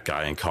was that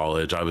guy in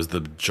college. I was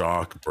the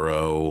jock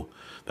bro.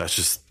 That's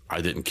just,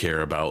 I didn't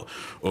care about,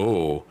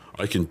 oh,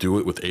 I can do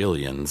it with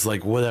aliens.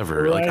 Like,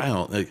 whatever. Like, Right. I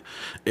don't, like,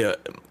 yeah.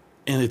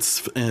 And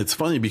it's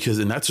funny because,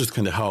 and that's just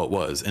kind of how it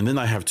was. And then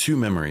I have 2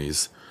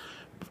 memories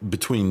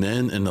between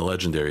then and the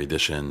Legendary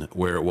Edition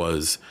where it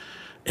was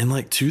in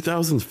like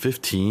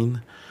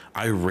 2015.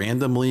 I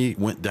randomly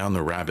went down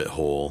the rabbit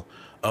hole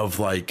of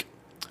like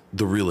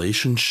the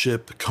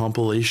relationship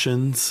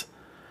compilations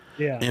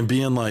Yeah. and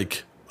being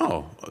like,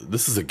 oh,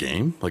 this is a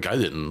game. Like I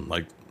didn't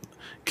like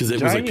because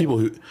it was like Giant.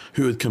 people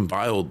who had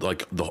compiled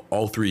like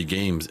all three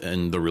games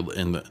and the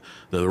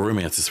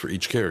romances for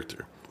each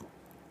character.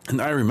 And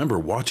I remember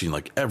watching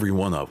like every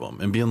one of them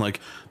and being like,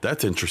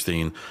 that's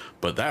interesting,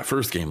 but that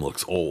first game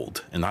looks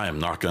old and I am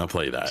not going to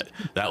play that.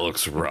 That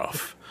looks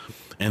rough.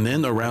 And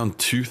then Yeah. around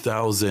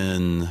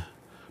 2000,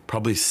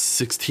 probably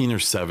 16 or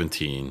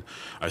 17,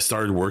 I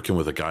started working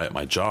with a guy at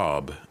my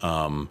job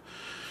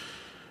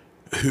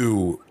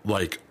who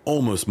like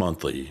almost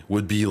monthly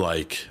would be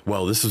like,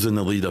 well, this was in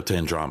the lead up to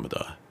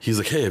Andromeda. He's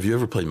like, hey, have you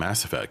ever played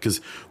Mass Effect? Because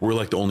we're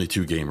like the only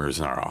two gamers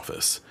in our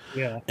office.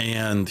 Yeah.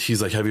 And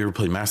he's like, have you ever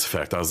played Mass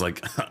Effect? I was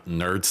like,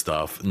 nerd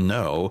stuff.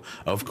 No,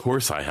 of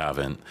course I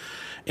haven't.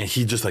 And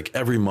he just like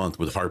every month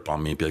would harp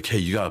on me and be like, hey,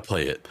 you got to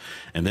play it.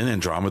 And then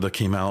Andromeda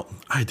came out.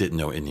 I didn't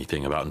know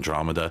anything about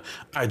Andromeda.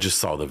 I just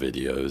saw the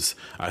videos.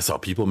 I saw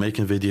people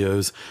making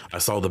videos. I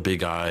saw the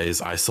big eyes.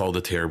 I saw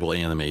the terrible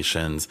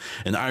animations.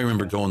 And I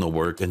remember Yeah. going to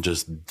work and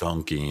just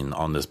dunking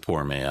on this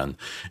poor man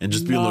and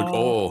just being like,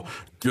 oh, No.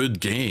 good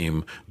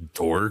game,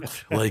 dork.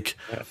 Like,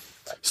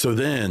 so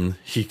then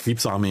he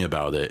keeps on me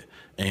about it,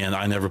 and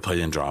I never played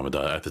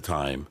Andromeda at the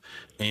time.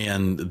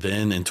 And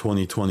then in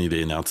 2020,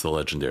 they announced the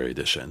Legendary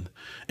Edition.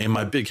 And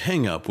my Yeah. big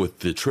hang up with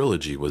the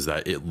trilogy was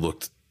that it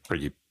looked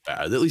pretty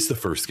bad, at least the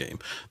first game.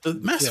 The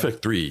Mass Yeah.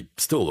 Effect 3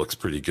 still looks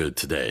pretty good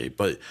today,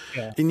 but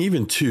Yeah. and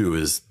even 2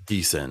 is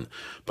decent,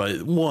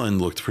 but 1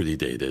 looked pretty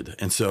dated.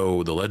 And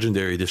so the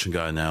Legendary Edition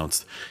got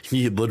announced.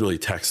 He literally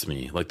texted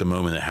me like the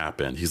moment it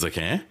happened. He's like,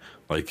 eh?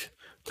 Like,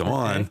 come Okay.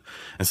 on.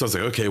 And so I was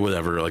like, okay,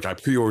 whatever. Like I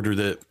pre-ordered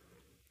it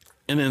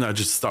and then I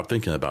just stopped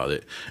thinking about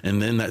it.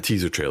 And then that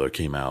teaser trailer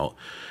came out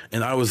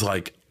and I was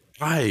like,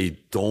 I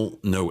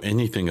don't know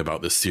anything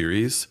about this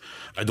series.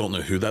 I don't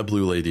know who that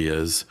blue lady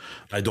is.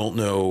 I don't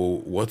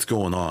know what's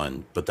going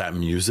on, but that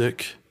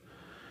music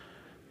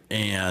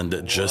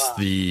and just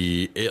Wow.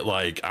 it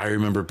like, I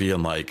remember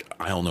being like,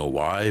 I don't know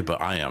why,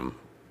 but I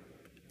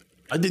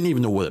didn't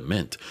even know what it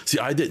meant. See,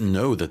 I didn't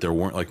know that there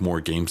weren't like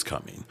more games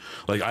coming.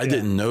 Like I Yeah.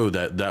 didn't know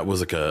that that was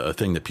like a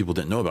thing that people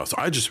didn't know about. So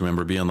I just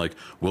remember being like,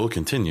 "Will it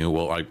continue?"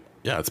 Well,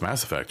 yeah, it's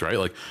Mass Effect, right?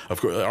 Like,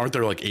 of course, aren't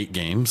there like 8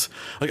 games?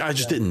 Like I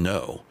just Yeah. didn't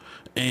know.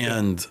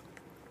 Yeah.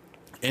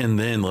 And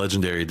then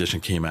Legendary Edition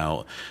came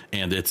out,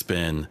 and it's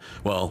been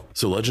well.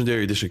 So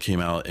Legendary Edition came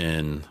out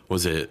in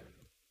was it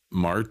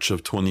March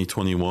of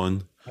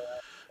 2021,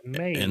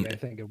 May, and I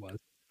think it was.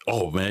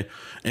 oh man,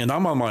 and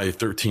I'm on my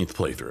 13th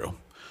playthrough.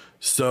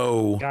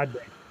 So God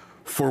damn.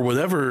 for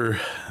whatever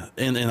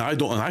and I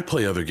don't and I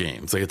play other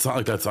games like it's not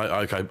like that's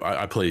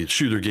I play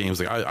shooter games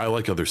like I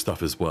like other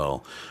stuff as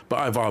well but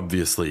I've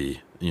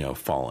obviously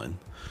fallen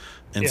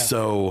and Yeah.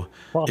 so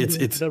Falling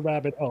into it's the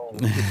rabbit hole.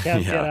 You can't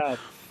get yeah out.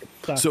 It's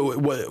stuck. so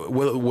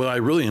what I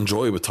really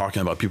enjoy with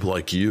talking about people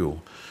like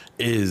you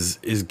is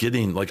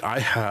getting like I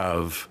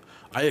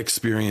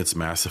experience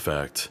Mass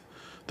Effect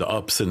the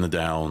ups and the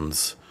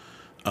downs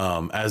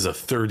as a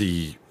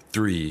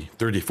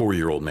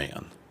 34-year-old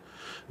man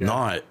Yeah.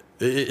 not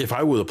if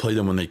I would have played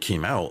them when they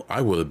came out,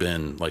 I would have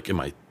been like in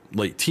my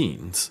late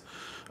teens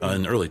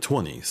and early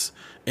 20s.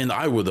 And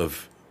I would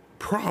have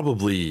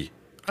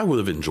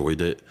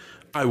enjoyed it.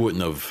 I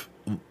wouldn't have,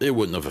 it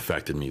wouldn't have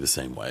affected me the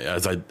same way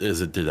as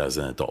it did as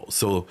an adult.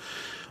 So,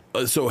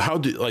 so how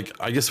do, like,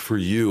 I guess for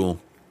you,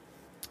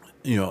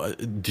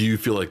 do you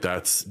feel like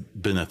that's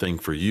been a thing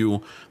for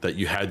you that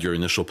you had your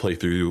initial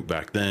playthrough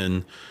back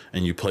then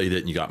and you played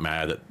it and you got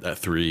mad at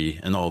 3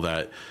 and all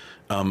that?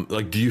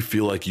 Like, do you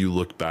feel like you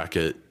look back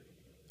at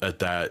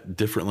that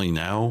differently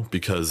now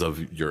because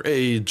of your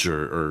age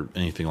or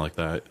anything like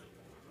that?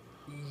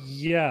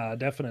 Yeah,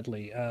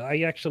 definitely. I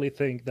actually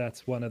think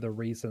that's one of the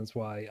reasons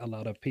why a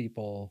lot of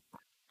people.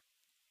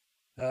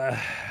 Uh,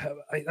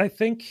 I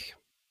think.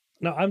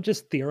 No, I'm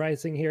just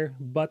theorizing here,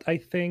 but I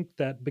think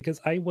that because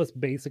I was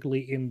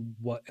basically in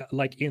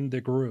like in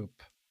the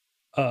group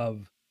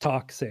of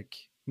toxic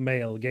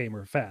male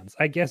gamer fans.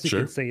 I guess you can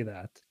Sure, say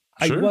that.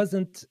 I sure.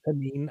 wasn't a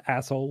mean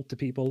asshole to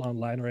people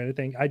online or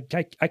anything. I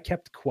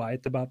kept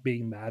quiet about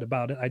being mad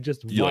about it. I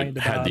just You like whined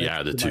had about the it to my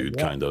attitude,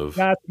 kind of.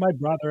 yeah, to my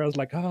brother. I was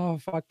like, "Oh,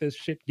 fuck this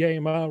shit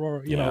game,"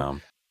 or Yeah,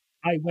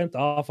 I went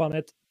off on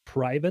it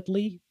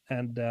privately,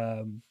 and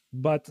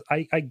but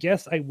I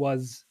guess I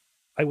was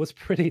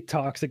pretty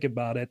toxic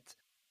about it,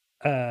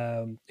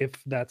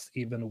 if that's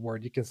even a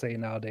word you can say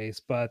nowadays.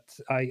 But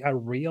I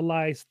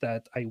realized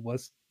that I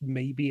was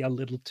maybe a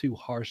little too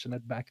harsh on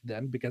it back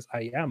then because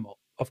I am,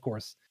 of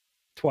course,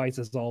 twice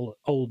as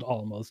old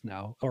almost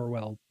now, or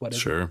well, what is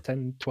it, sure.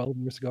 10, 12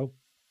 years ago?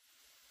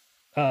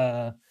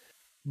 Uh,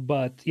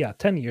 but yeah,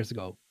 10 years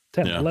ago,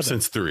 10, Yeah, 11.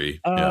 since 3.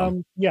 Yeah.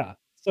 Yeah.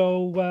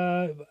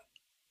 So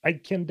I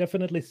can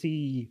definitely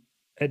see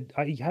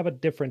I have a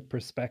different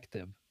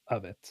perspective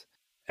of it.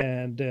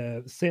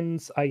 And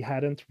since I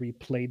hadn't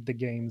replayed the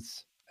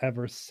games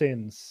ever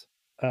since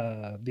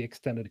the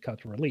extended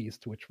cut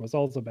released, which was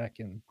also back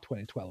in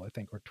 2012, I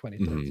think, or Hmm.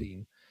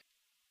 2013,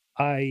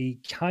 I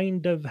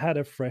kind of had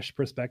a fresh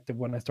perspective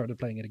when I started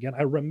playing it again.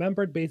 I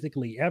remembered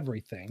basically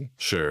everything,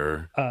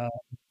 Sure. uh,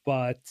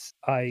 but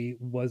I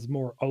was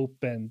more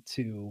open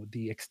to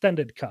the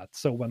extended cut.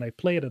 So when I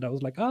played it, I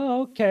was like,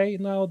 "Oh, okay,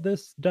 now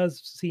this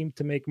does seem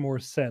to make more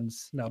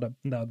sense now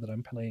that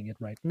I'm playing it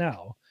right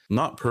now."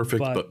 Not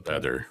perfect, But but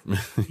better.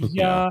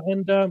 Yeah. yeah,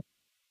 and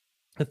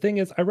the thing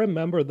is, I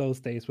remember those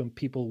days when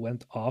people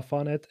went off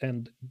on it,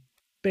 and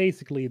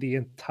basically the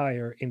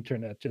entire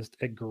internet just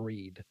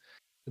agreed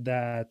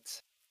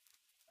that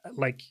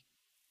like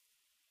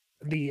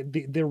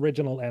the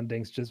original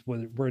endings just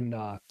were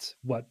not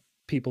what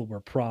people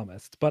were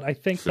promised. But I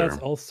think that's Sure.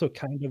 also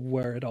kind of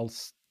where it all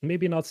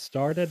maybe not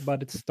started,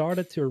 but it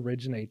started to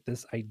originate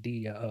this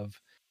idea of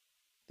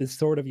this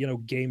sort of,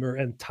 gamer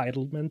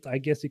entitlement, I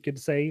guess you could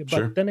say.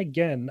 But Sure. then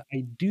again,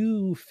 I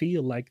do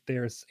feel like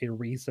there's a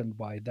reason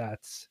why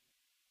that's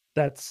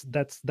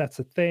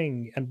a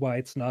thing, and why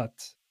it's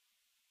not.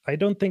 I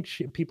don't think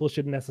people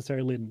should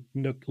necessarily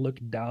look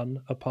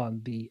down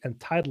upon the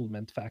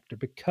entitlement factor,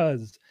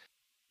 because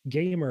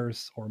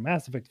gamers or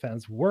Mass Effect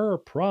fans were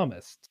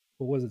promised,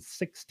 what was it,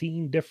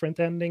 16 different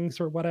endings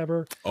or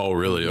whatever, Oh,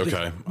 and really? we just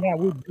Okay. yeah,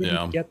 we didn't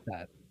Yeah. get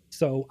that.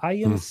 So I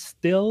am Hmm.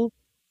 still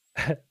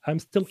I'm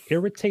still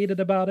irritated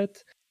about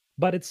it,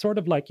 but it's sort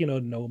of like,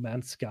 No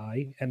Man's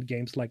Sky and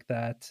games like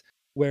that,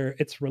 where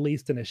it's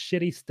released in a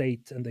shitty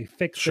state and they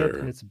fixed it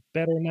and Sure. it's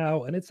better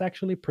now and it's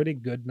actually pretty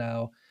good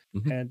now.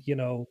 Mhm. And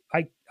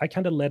I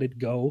kind of let it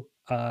go,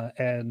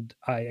 and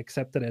I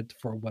accepted it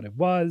for what it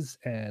was,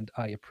 and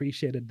I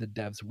appreciated the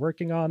devs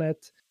working on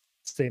it.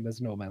 Same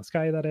as No Man's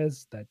Sky, that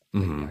is, that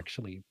they Mhm.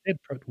 actually did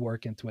put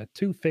work into it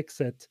to fix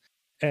it.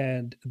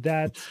 And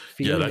that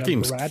Yeah, feeling that of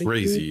game's gratitude,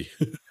 crazy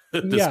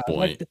at this yeah,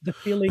 like point. the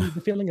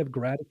feeling of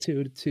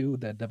gratitude to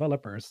the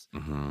developers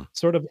Mhm.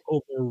 sort of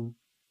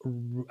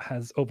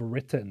has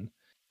overwritten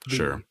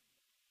Sure. the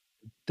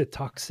the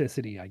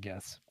toxicity, I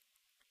guess.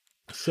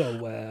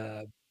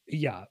 So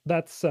yeah,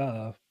 that's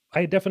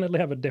I definitely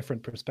have a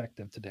different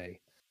perspective today.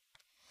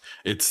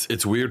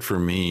 It's weird for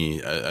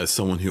me as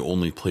someone who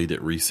only played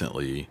it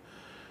recently.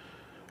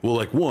 Well,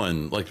 like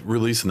one, like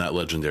releasing that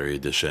legendary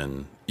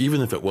edition,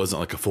 even if it wasn't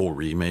like a full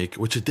remake,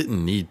 which it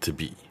didn't need to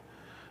be.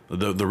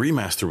 The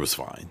remaster was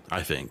fine,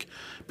 I think,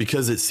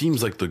 because it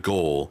seems like the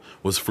goal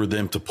was for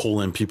them to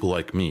pull in people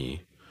like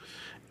me,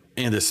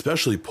 and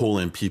especially pull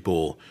in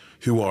people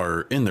who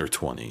are in their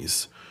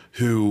 20s,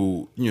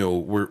 who,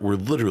 were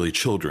literally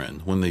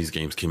children when these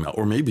games came out,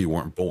 or maybe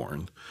weren't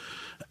born.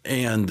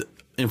 and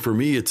and for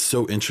me, it's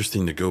so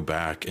interesting to go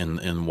back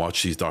and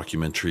watch these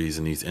documentaries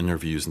and these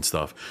interviews and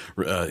stuff,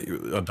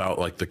 about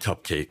like the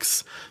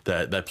cupcakes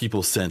that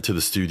people sent to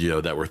the studio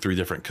that were three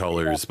different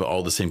Yeah, colors but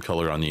all the same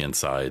color on the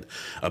inside,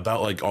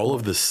 about like all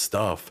of right. this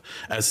stuff.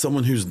 As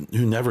someone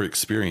who never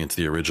experienced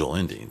the original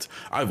endings,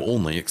 I've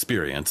only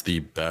experienced the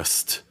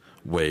best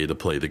way to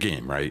play the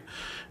game, right?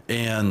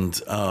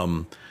 And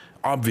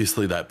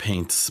obviously that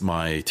paints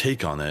my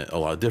take on it a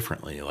lot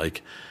differently.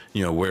 Like,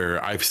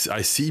 where I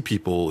see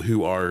people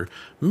who are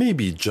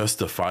maybe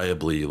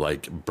justifiably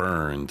like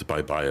burned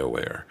by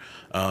BioWare,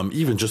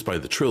 even just by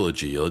the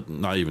trilogy,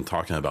 not even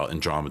talking about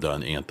Andromeda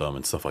and Anthem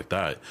and stuff like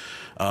that.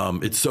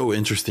 It's so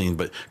interesting,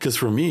 but because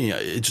for me,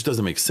 it just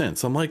doesn't make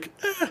sense. I'm like,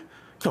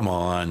 come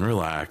on,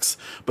 relax.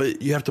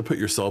 But you have to put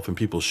yourself in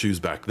people's shoes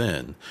back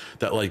then.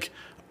 That like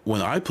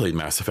when I played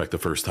Mass Effect the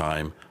first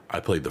time, I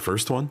played the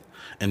first one,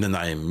 and then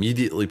I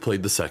immediately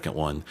played the second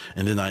one,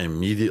 and then I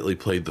immediately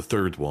played the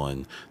third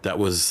one that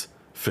was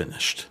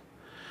finished.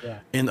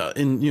 Yeah, And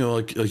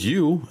like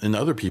you and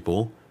other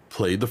people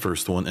played the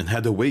first one and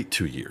had to wait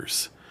 2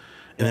 years,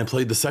 and then yeah,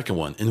 played the second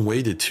one and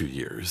waited 2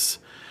 years,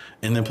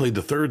 and then right. played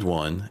the third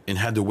one and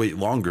had to wait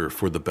longer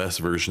for the best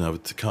version of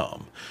it to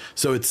come.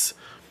 So it's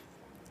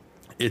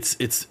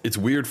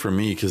weird for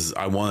me because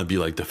I want to be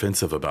like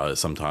defensive about it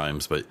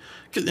sometimes, but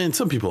and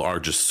some people are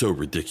just so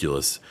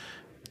ridiculous.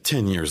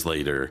 10 years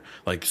later,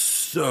 like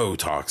so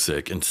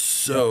toxic and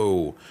Yeah,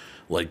 so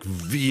like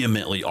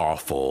vehemently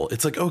awful.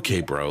 It's like,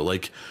 okay, yeah, bro,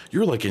 like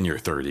you're like in your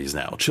 30s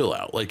now. Chill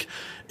out. Like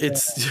yeah.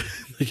 it's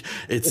like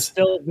There's it's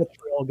still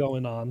vitriol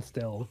going on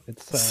still.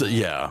 It's so,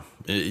 yeah.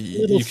 a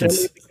little You can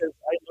silly because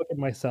I look at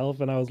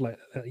myself and I was like,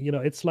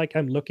 it's like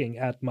I'm looking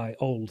at my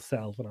old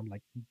self and I'm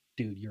like,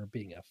 dude, you're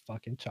being a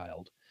fucking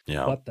child.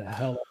 yeah, What the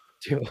hell are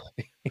you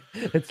doing?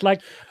 It's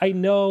like I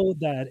know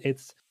that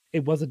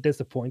it was a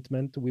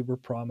disappointment. We were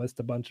promised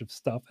a bunch of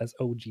stuff as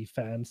OG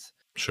fans,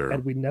 sure,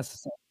 and we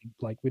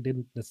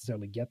didn't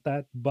necessarily get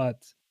that,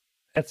 but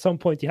at some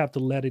point you have to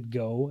let it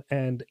go.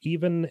 And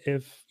even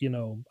if,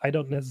 I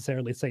don't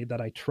necessarily say that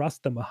I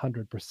trust them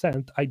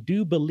 100%, I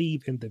do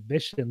believe in the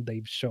vision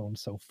they've shown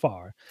so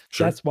far.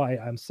 sure, That's why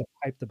I'm so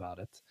hyped about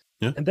it.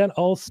 yeah, And then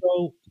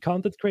also,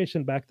 content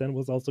creation back then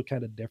was also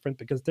kind of different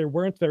because there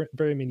weren't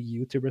very many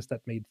YouTubers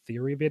that made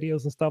theory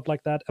videos and stuff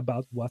like that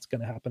about what's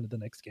going to happen in the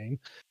next game.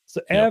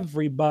 So yep,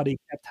 everybody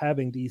kept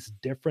having these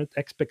different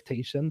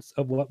expectations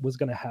of what was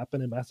going to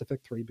happen in Mass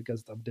Effect 3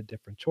 because of the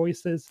different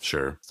choices.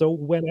 sure, So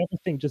when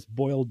everything just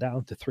boiled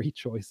down to three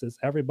choices,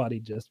 everybody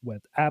just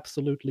went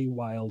absolutely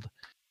wild.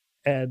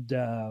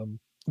 And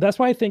that's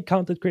why I think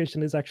content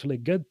creation is actually a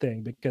good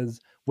thing, because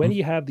when Mm,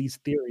 you have these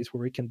theories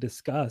where we can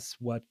discuss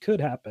what could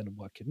happen,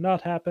 what could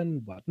not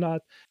happen, what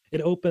not,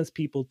 it opens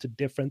people to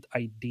different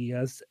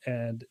ideas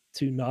and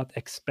to not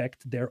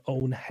expect their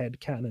own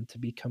headcanon to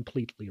be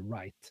completely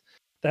right.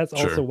 That's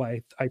also sure.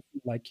 why I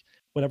feel like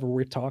whenever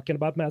we're talking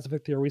about Mass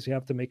Effect theories, we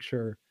have to make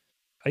sure.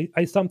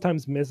 I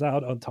sometimes miss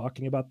out on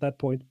talking about that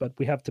point, but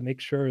we have to make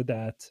sure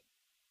that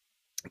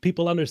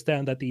people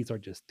understand that these are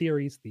just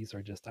theories, these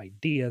are just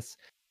ideas.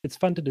 It's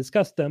fun to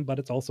discuss them, but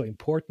it's also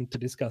important to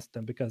discuss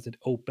them because it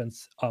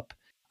opens up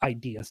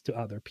ideas to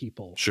other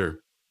people. Sure.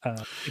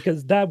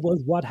 Because that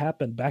was what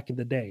happened back in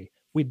the day.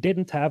 We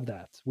didn't have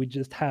that. We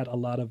just had a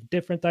lot of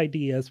different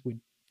ideas. We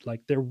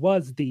like there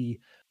was the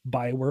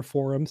Bioware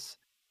forums,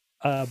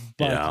 but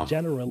Yeah.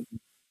 generally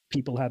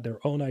people had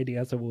their own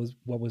ideas of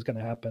what was going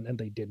to happen, and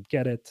they didn't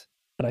get it.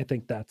 And I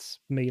think that's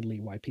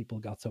mainly why people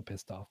got so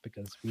pissed off,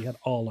 because we had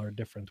all our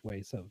different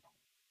ways of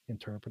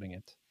interpreting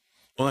it.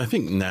 Well, I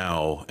think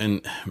now,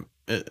 and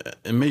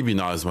maybe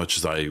not as much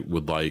as I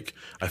would like,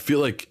 I feel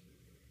like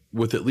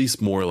with at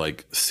least more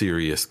like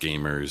serious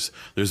gamers,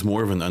 there's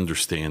more of an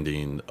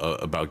understanding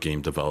about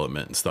game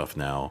development and stuff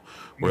now,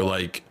 where Yeah.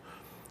 like,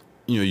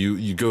 you know,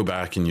 you go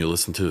back and you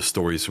listen to the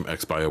stories from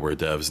ex BioWare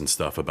devs and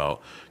stuff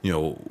about, you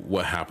know,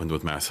 what happened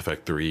with Mass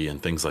Effect 3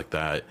 and things like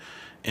that.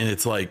 And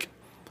it's like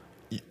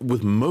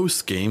with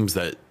most games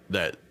that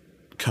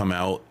come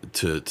out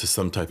to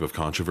some type of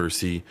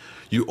controversy,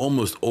 you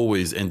almost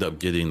always end up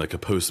getting like a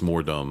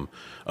post-mortem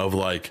of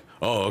like,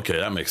 oh, okay,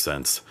 that makes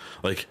sense.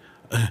 Like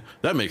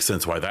that makes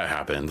sense why that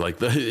happened. Like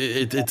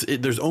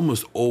there's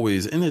almost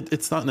always, and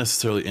it's not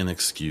necessarily an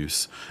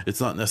excuse. It's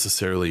not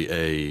necessarily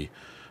a,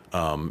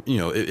 you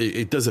know,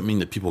 it doesn't mean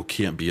that people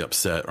can't be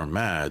upset or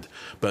mad.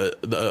 But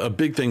a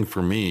big thing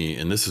for me,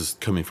 and this is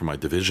coming from my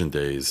Division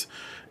days,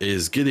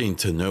 is getting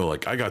to know,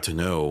 like I got to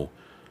know,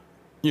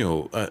 you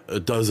know, a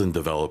dozen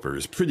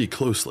developers pretty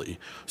closely.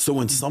 So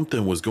when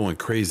something was going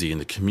crazy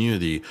and the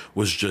community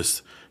was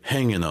just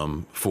hanging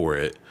them for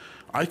it,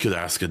 I could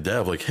ask a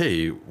dev like,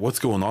 hey, what's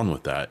going on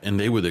with that? And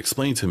they would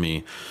explain to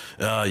me,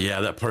 yeah,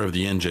 that part of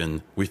the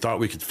engine, we thought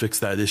we could fix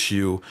that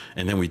issue.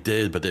 And then we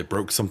did, but it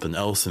broke something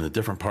else in a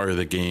different part of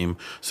the game.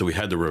 So we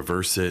had to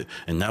reverse it.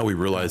 And now we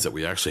realize that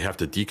we actually have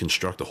to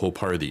deconstruct the whole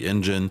part of the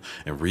engine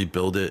and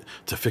rebuild it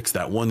to fix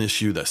that one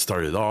issue that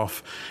started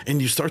off. And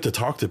you start to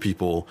talk to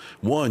people.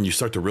 One, you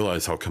start to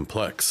realize how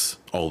complex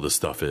all this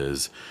stuff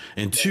is.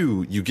 And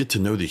two, you get to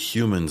know the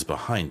humans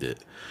behind it.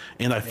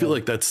 And I feel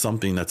like that's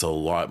something that's a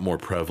lot more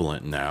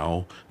prevalent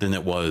now than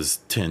it was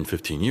 10,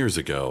 15 years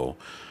ago.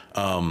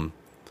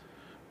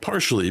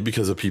 Partially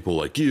because of people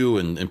like you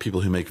and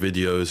people who make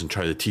videos and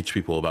try to teach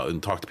people about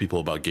and talk to people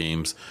about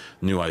games,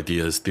 new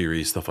ideas,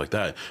 theories, stuff like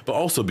that. But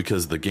also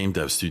because the game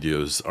dev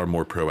studios are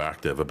more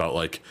proactive about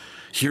like,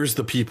 here's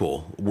the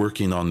people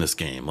working on this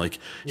game. Like,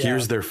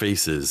 here's their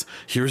faces.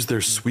 Here's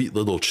their sweet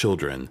little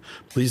children.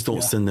 Please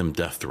don't send them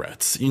death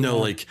threats. You know,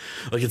 like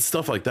it's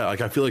stuff like that.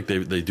 Like, I feel like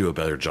they do a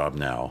better job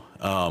now.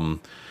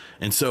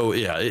 And so,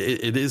 yeah,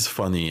 it is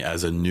funny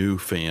as a new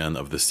fan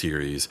of the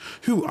series,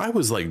 who I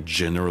was like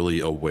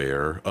generally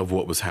aware of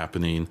what was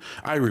happening.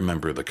 I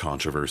remember the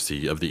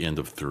controversy of the end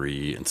of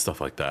 3 and stuff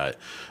like that.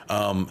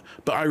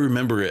 But I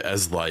remember it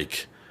as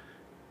like,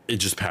 it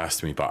just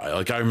passed me by.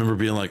 Like I remember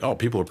being like, oh,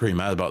 people are pretty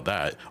mad about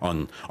that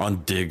on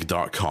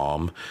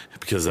dig.com,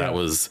 because that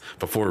was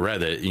before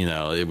Reddit, you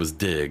know, it was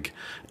Dig.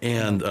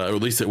 And or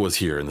at least it was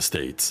here in the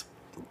States.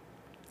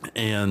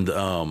 And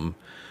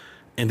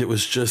it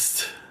was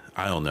just,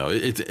 I don't know.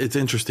 It's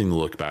interesting to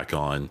look back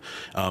on.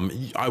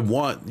 I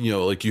want, you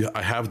know, like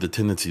I have the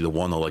tendency to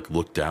want to like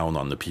look down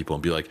on the people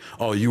and be like,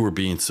 oh, you were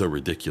being so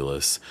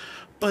ridiculous.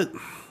 But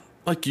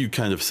like you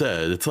kind of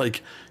said, it's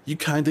like you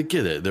kind of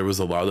get it. There was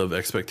a lot of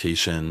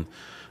expectation.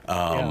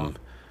 And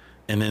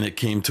then it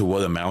came to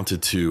what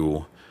amounted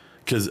to,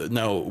 because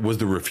now was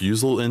the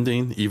refusal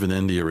ending even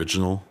in the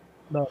original?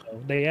 No,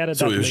 they added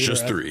So that it was later.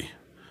 just 3.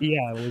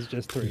 Yeah, it was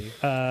just 3.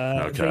 They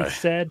Okay.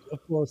 said, of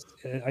course,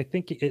 I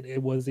think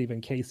it was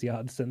even Casey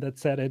Hudson that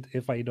said it,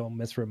 if I don't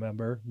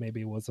misremember.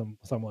 Maybe it was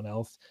someone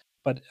else.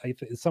 But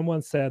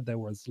someone said there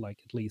was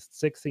like at least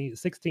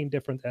 16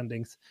 different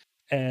endings.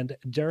 And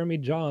Jeremy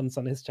Johns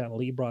on his channel,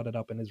 he brought it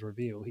up in his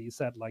review. He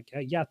said, like,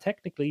 yeah,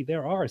 technically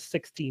there are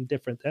 16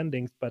 different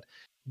endings, but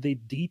the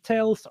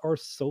details are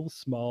so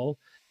small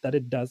that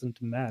it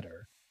doesn't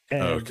matter.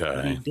 And we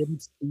Okay.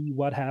 didn't see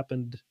what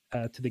happened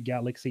to the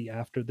galaxy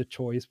after the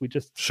choice. We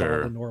just saw the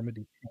Sure.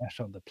 Normandy crash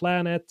on the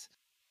planet.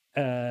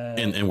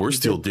 And we're We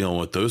still did. dealing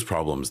with those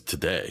problems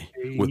today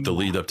with the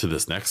lead up to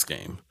this next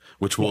game,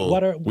 which Yeah, will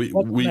what's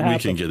going to we can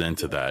happen? get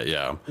into that.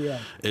 Yeah. Yeah,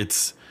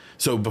 It's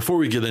so before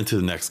we get into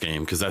the next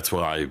game, because that's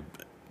what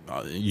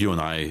you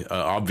and I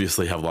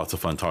obviously have lots of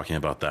fun talking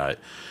about that.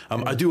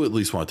 I do at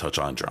least want to touch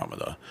on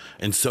Andromeda.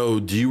 And so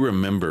do you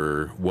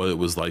remember what it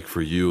was like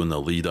for you in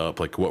the lead up?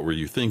 Like, what were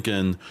you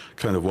thinking?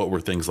 Kind of what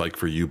were things like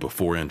for you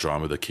before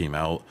Andromeda came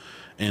out?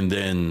 And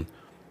then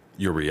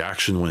your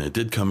reaction when it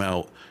did come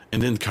out?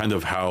 And then kind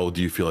of how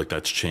do you feel like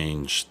that's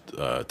changed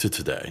to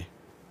today?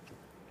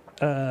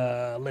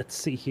 Let's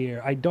see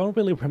here. I don't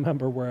really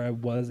remember where I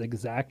was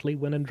exactly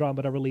when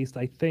Andromeda released.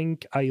 I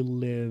think I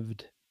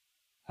lived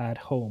at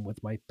home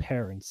with my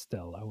parents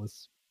still. I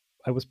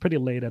was pretty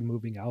late at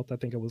moving out. I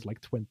think I was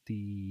like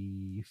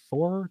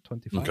 24,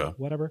 25, Okay.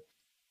 whatever.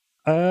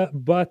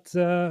 But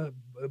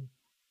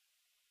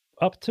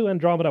up to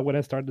Andromeda, when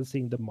I started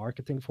seeing the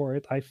marketing for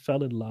it, I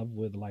fell in love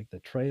with like the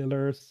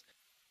trailers,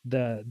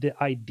 the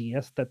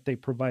ideas that they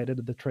provided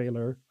in the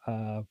trailer.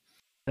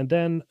 And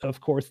then,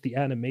 of course, the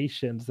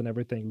animations and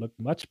everything looked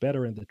much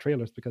better in the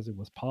trailers because it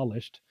was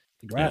polished.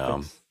 The Yeah.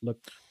 graphics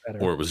looked Or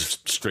better. it was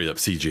straight up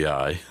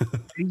CGI.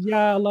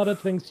 Yeah, a lot of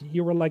things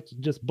you were like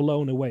just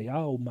blown away.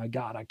 Oh my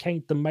god, I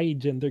can't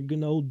imagine they're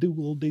gonna do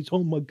all this.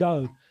 Oh my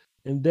god.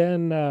 And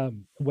then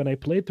when I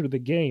played through the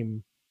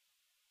game,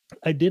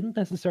 I didn't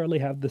necessarily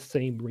have the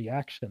same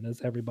reaction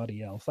as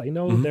everybody else. I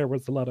know Mhm. there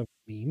was a lot of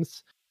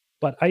memes,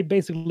 but I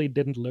basically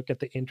didn't look at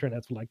the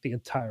internet for like the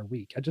entire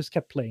week. I just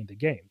kept playing the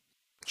game.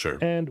 Sure.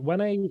 And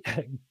when I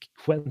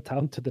went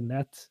down to the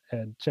net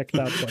and checked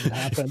out what had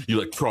happened, You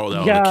like crawled out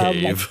of the yeah,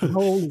 I'm like, cave.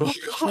 holy Oh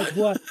shit,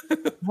 what?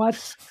 god.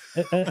 What?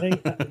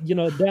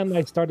 Then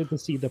I started to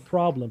see the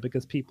problem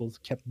because people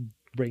kept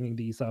bringing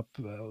these up,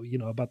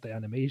 about the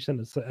animation,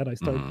 and I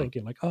started Mhm.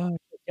 thinking like, oh,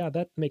 yeah,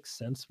 that makes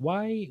sense.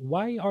 Why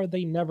are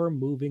they never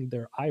moving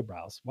their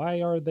eyebrows?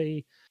 Why are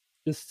they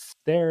just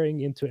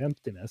staring into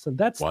emptiness? And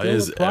that's Why still a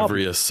is problem.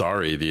 every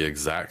Asari the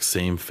exact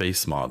same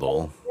face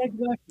model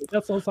Exactly.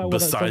 That's also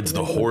besides something I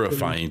the wanted to.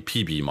 horrifying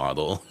PB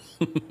model?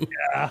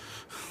 Yeah.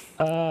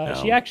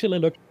 She Yeah. actually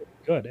looked pretty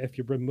good if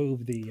you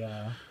remove The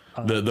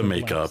the black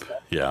makeup.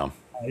 stuff. Yeah.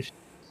 She's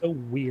so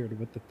weird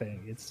with the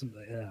thing. It's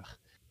ugh.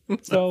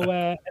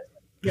 So,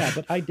 yeah,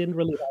 but I didn't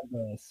really have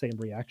the same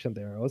reaction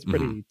there. I was Hmm.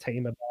 pretty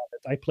tame about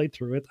it. I played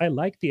through it. I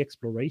liked the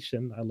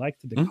exploration. I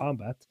liked the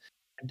combat.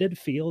 I did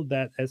feel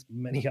that, as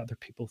many other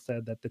people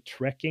said, that the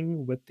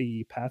trekking with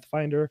the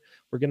Pathfinder,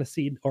 we're gonna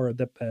see, or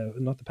the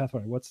not the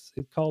Pathfinder. What's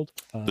it called?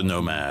 The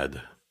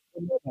Nomad.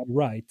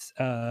 Right.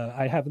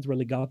 I haven't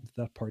really gotten to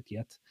that part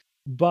yet,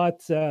 but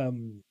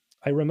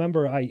I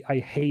remember I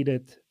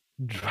hated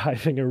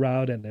driving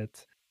around in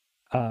it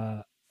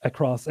uh,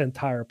 across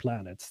entire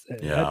planets.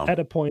 At, Yeah. at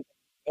a point,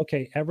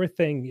 okay,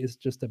 everything is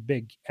just a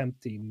big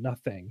empty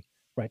nothing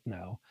right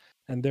now,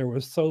 and there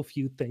were so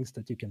few things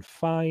that you can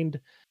find.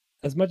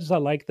 As much as I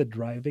like the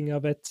driving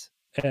of it,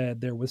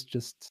 there was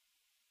just,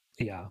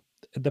 yeah,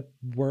 the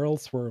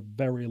worlds were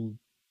very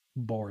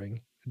boring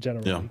Yeah.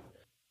 generally.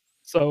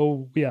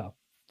 So yeah,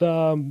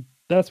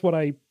 that's what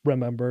I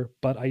remember,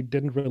 but I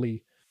didn't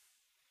really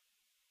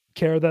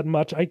care that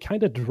much. I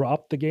kind of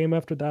dropped the game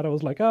after that. I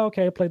was like, oh,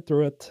 okay, I played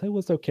through it. It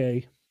was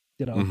okay.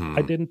 I Hmm.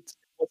 didn't. It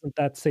wasn't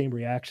that same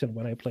reaction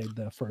when I played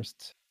the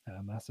first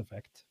Mass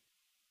Effect.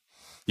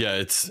 Yeah,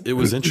 it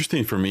was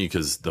interesting for me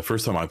because the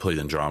first time I played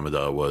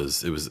Andromeda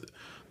was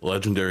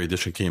Legendary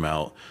Edition came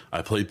out.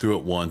 I played through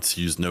it once,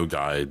 used no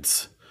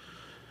guides,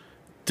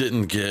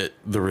 didn't get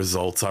the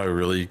results I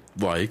really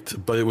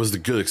liked, but it was a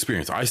good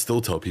experience. I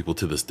still tell people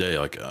to this day,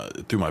 like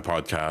through my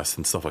podcast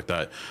and stuff like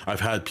that.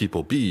 I've had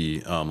people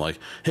be like,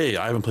 "Hey,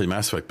 I haven't played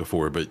Mass Effect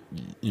before, but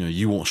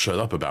you won't shut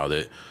up about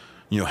it.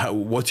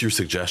 What's your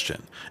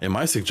suggestion?" And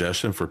my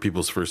suggestion for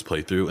people's first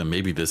playthrough, and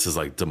maybe this is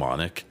like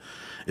demonic,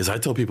 is I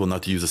tell people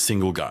not to use a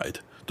single guide.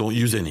 Don't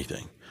use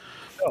anything.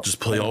 Oh, Just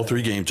play all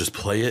three games. Just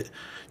play it.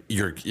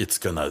 It's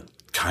gonna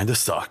kind of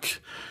suck.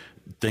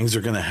 Things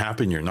are gonna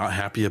happen you're not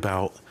happy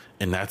about,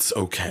 and that's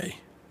okay.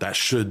 That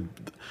should,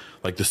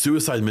 like, the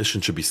suicide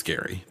mission should be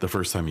scary the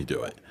first time you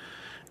do it,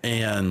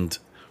 and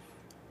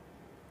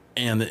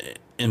and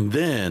and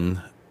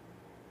then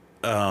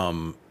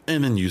and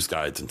then use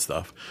guides and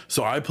stuff.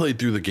 So I played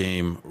through the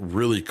game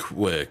really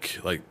quick,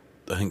 like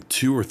I think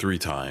 2 or 3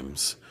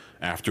 times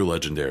after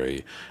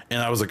Legendary,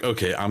 and I was like,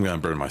 okay, I'm gonna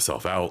burn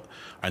myself out.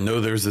 I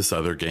know there's this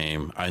other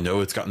game. I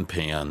know it's gotten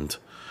panned,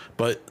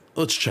 but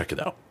let's check it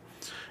out.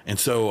 And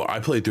so I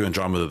played through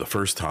Andromeda the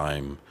first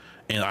time,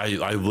 and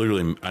I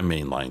literally I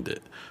mainlined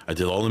it. I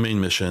did all the main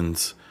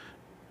missions.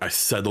 I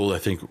settled. I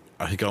think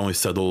I only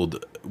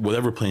settled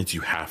whatever planets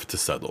you have to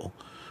settle.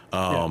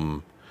 yeah,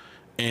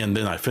 And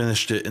then I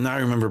finished it, and I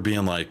remember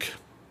being like,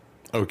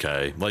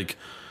 okay, like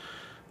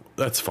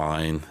that's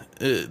fine.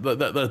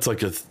 That's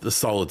like a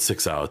solid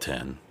 6 out of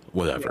 10, yeah,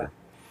 whatever.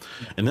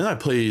 yeah, And then I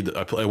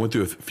went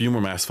through a few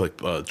more Mass Effect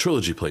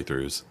trilogy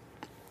playthroughs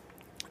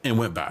and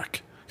went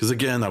back because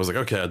again I was like,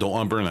 okay, I don't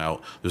want to burn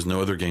out. There's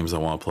no other games I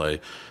want to play.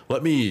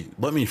 Let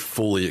me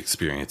fully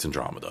experience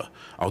Andromeda.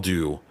 I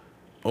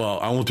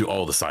won't do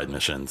all the side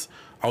missions.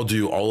 I'll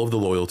do all of the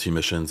loyalty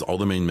missions, all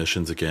the main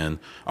missions again.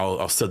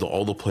 I'll settle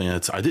all the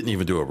planets. I didn't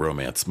even do a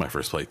romance my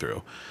first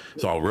playthrough,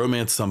 so I'll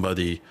romance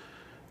somebody,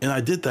 and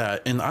I did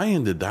that, and I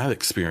ended that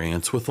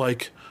experience with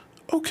like,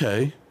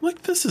 okay,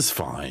 like this is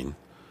fine,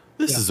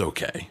 this yeah, is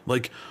okay.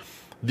 Like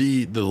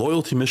the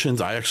loyalty missions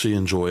I actually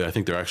enjoy. I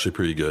think they're actually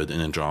pretty good in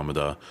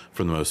Andromeda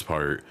for the most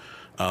part.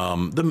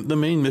 The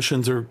main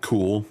missions are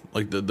cool.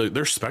 Like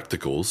they're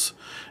spectacles.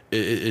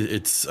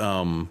 It's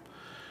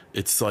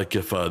It's like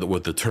if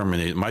with the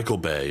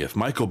Terminator, if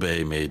Michael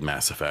Bay made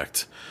Mass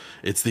Effect,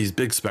 it's these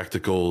big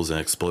spectacles and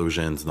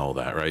explosions and all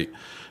that, right?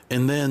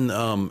 And then,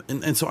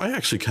 and so I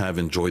actually kind of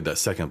enjoyed that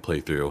second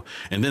playthrough.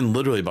 And then,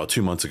 literally about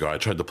 2 months ago, I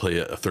tried to play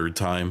it a third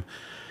time,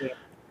 Yeah.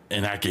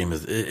 and that game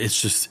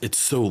it's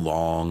so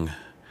long,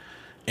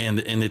 and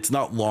it's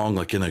not long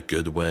like in a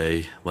good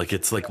way. Like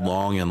it's like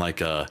long and like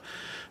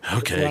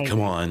okay, come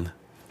Grindy. on.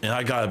 And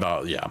I got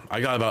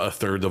about a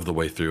third of the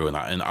way through, and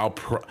and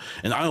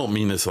I don't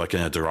mean this like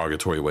in a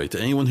derogatory way to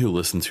anyone who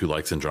listens who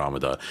likes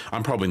Andromeda.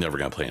 I'm probably never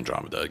gonna play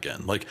Andromeda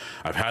again. Like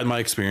I've had my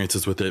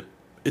experiences with it.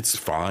 It's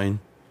fine,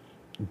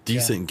 Yeah.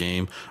 decent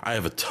game. I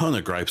have a ton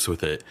of gripes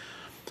with it.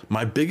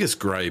 My biggest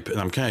gripe, and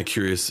I'm kind of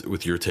curious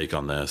with your take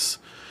on this,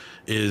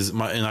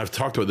 and I've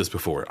talked about this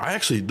before.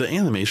 The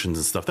animations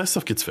and stuff, that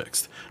stuff gets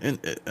fixed, and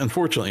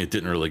unfortunately, it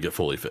didn't really get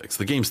fully fixed.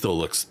 The game still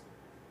looks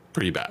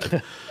pretty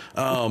bad.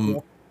 Yeah.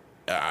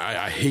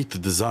 I hate the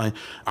design.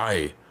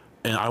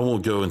 And I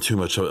won't go in too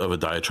much of a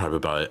diatribe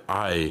about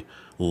it.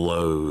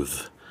 Loathe,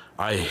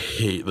 I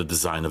hate the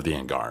design of the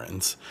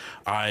Angarans.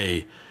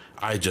 I,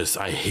 I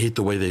hate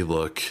the way they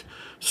look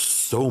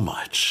so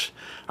much.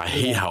 I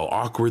hate Yeah. how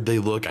awkward they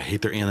look. I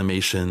hate their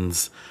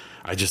animations.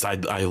 I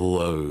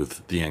loathe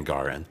the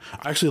Angaran.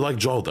 I actually like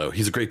Joel though.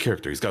 He's a great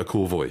character. He's got a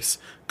cool voice,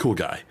 cool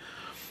guy.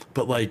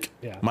 But like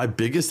Yeah. my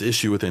biggest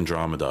issue with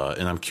Andromeda,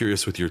 and I'm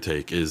curious with your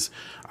take, is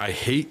I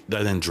hate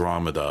that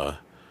Andromeda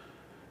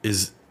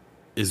is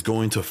is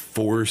going to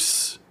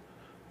force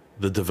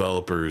the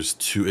developers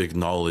to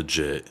acknowledge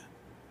it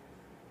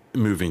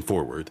moving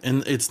forward.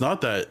 And it's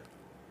not that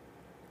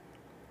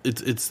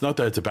it's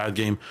a bad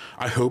game.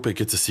 I hope it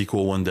gets a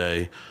sequel one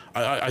day.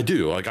 I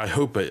do. Like I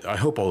hope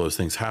all those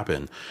things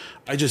happen.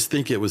 I just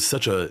think it was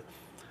such a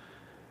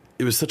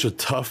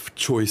tough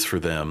choice for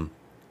them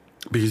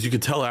because you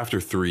could tell after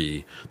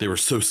 3 they were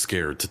so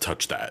scared to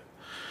touch that.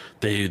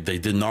 They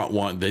did not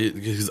want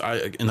because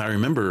I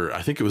remember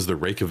I think it was the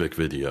Reykjavik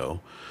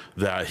video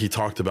that he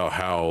talked about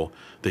how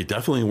they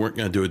definitely weren't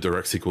going to do a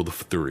direct sequel to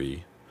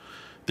 3.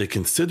 They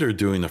considered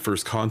doing the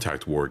First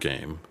Contact war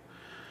game,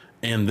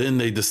 and then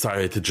they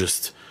decided to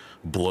just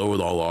blow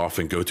it all off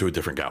and go to a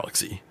different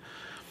galaxy.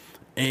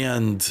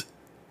 And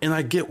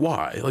I get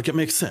why. Like it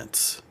makes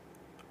sense.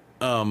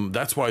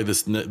 That's why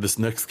this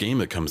next game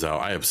that comes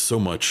out, I have so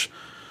much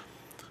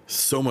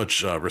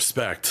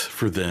respect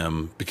for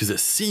them because it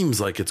seems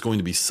like it's going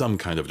to be some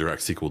kind of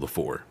direct sequel to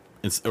 4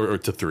 or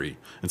to 3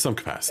 in some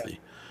capacity,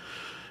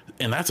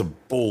 and that's a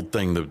bold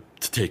thing to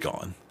take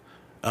on.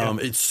 Yeah.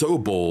 It's so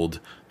bold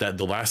that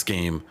the last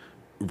game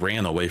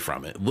ran away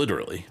from it,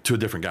 literally to a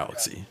different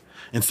galaxy.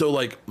 And so,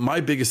 like, my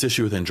biggest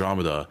issue with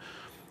Andromeda,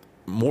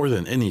 more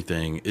than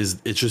anything,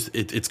 is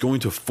it's going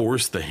to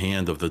force the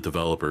hand of the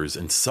developers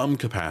in some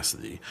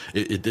capacity.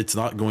 It's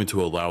not going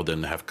to allow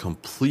them to have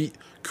complete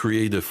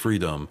creative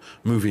freedom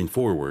moving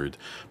forward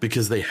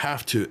because they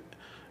have to,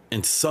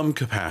 in some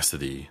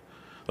capacity,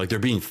 like they're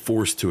being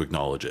forced to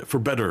acknowledge it for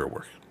better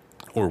or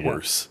Yeah.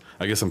 worse.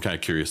 I guess I'm kind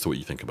of curious to what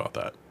you think about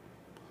that.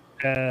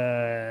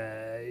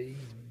 I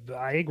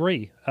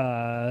agree.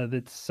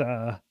 That's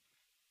I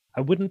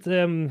wouldn't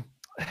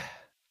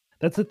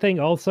that's the thing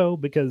also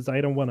because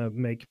I don't want to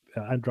make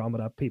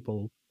Andromeda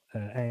people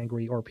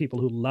angry or people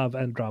who love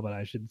Andromeda,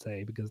 I should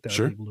say, because there are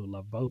Sure. people who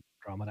love both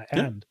Andromeda Yeah,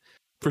 and the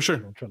for sure.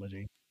 original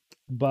trilogy.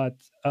 But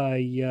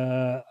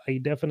I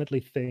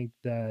definitely think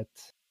that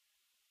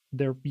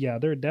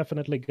they're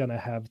definitely gonna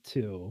have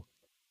to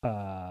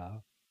uh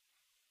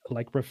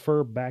like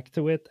refer back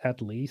to it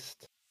at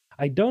least.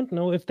 I don't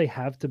know if they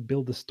have to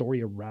build a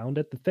story around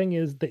it. The thing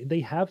is they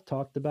have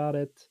talked about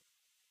it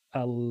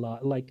a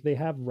lot. Like they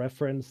have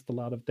referenced a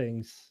lot of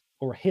things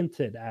or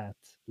hinted at,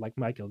 like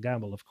Michael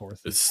Gamble, of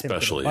course, has hinted a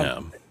Especially bunch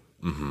of him.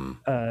 Mm-hmm.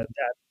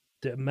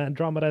 that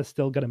Andromeda is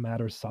still gonna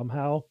matter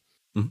somehow.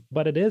 Mm-hmm.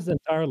 But it is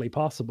entirely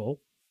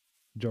possible,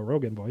 Joe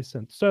Rogan voice,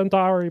 and it's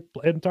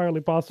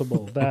entirely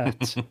possible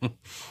that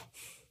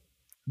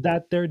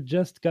they're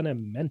just gonna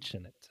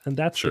mention it. And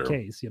that's the Sure.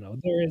 case,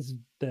 there is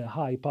the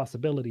high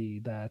possibility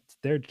that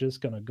they're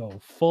just gonna go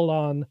full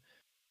on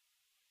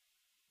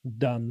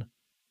done.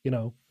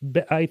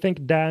 I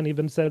think Dan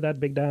even said that,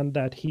 Big Dan,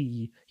 that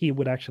he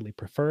would actually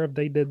prefer if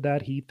they did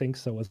that. He thinks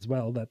so as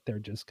well, that they're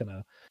just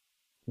gonna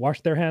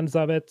wash their hands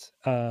of it,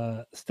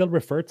 still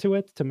refer to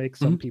it to make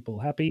some Mm-hmm. people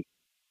happy,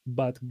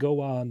 but go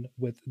on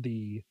with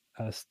the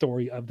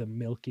story of the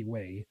Milky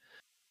Way.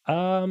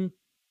 Um,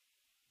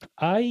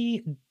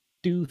 I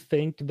do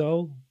think,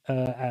 though,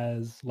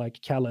 as like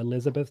Cal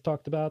Elizabeth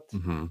talked about,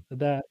 Mm-hmm.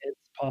 that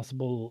it's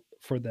possible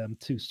for them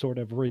to sort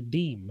of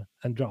redeem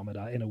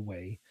Andromeda in a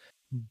way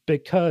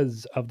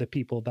because of the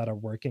people that are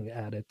working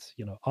at it,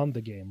 on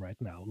the game right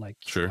now. Like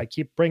I Sure.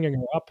 keep bringing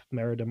her up,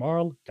 Mary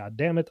DeMarle. God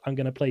damn it, I'm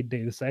gonna play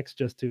Deus Ex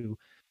just to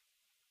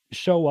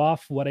show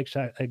off what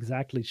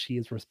exactly she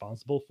is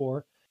responsible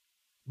for.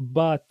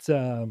 But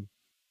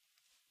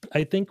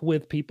I think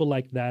with people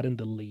like that in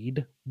the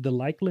lead, the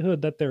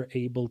likelihood that they're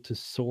able to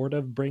sort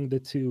of bring the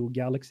two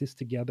galaxies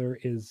together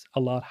is a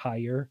lot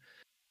higher.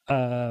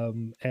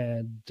 And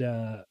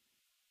I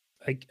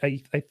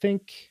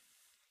think.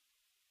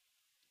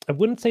 I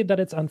wouldn't say that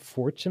it's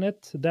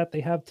unfortunate that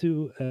they have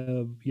to,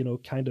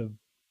 kind of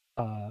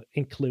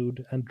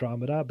include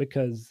Andromeda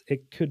because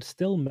it could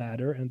still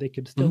matter and they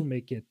could still Mhm.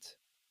 make it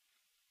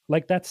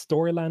like that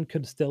storyline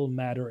could still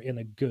matter in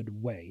a good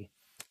way.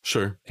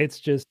 Sure. It's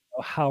just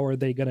how are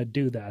they gonna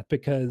do that?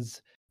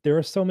 Because there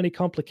are so many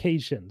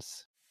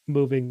complications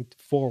moving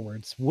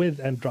forwards with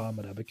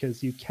Andromeda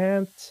because you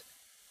can't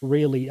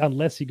really,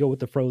 unless you go with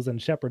the frozen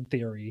Shepherd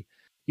theory,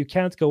 you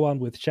can't go on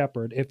with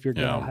Shepherd if you're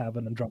gonna Yeah. have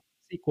an Andromeda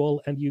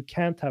sequel, and you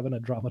can't have an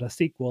Andromeda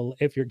sequel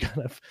if you're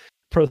gonna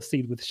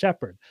proceed with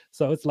Shepherd.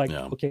 So it's like,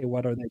 Yeah. okay,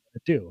 what are they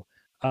gonna do?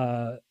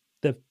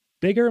 The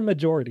bigger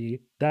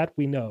majority that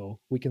we know,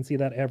 we can see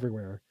that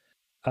everywhere,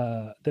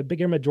 the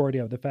bigger majority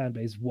of the fan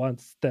base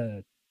wants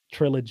the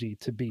trilogy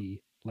to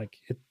be like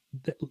it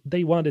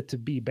they want it to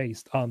be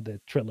based on the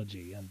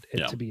trilogy and it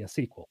Yeah. to be a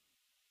sequel.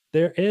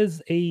 There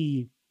is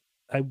a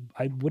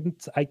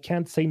I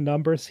can't say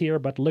numbers here,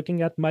 but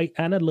looking at my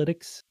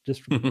analytics,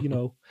 just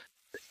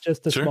it's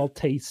just a Sure. small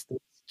taste.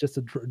 It's just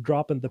a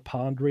drop in the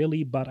pond,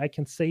 really. But I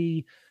can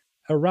say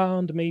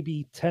around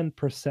maybe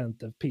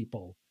 10% of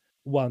people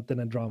want an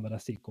Andromeda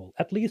sequel,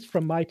 at least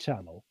from my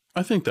channel.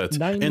 I think that's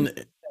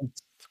 90%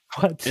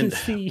 want to and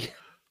see.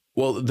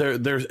 well,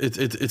 there's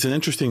it's an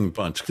interesting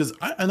bunch because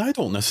I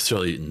don't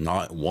necessarily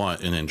not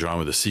want an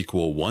Andromeda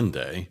sequel one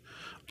day.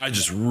 I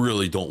just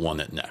really don't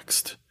want it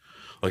next.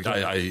 Like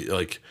Right.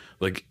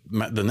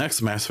 the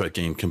next Mass Effect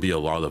game can be a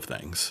lot of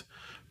things,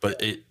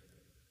 but it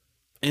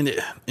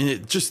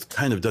just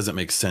kind of doesn't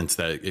make sense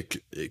that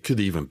it could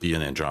even be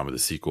an Andromeda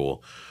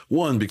sequel.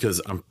 One, because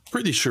I'm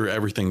pretty sure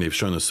everything they've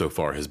shown us so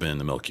far has been in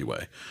the Milky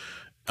Way.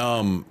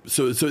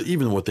 So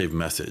even what they've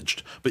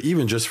messaged, but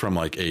even just from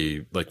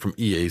from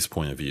EA's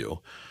point of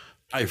view,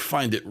 I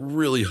find it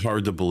really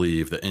hard to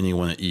believe that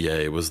anyone at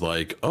EA was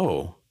like,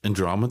 "Oh,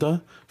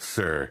 Andromeda,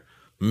 sure,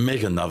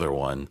 make another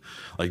one."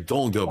 Like,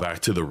 don't go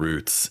back to the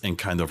roots and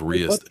kind of It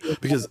was the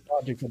because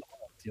project in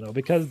the past,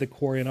 because the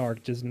Quarian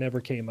arc just never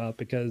came out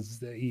because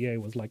the EA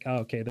was like, "Oh,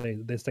 okay,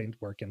 this ain't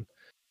working,"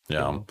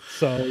 yeah,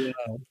 So,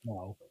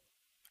 wow.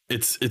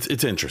 it's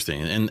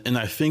interesting, and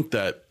I think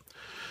that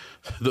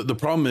the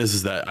problem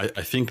is that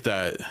I think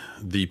that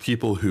the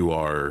people who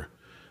are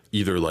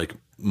either like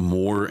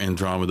more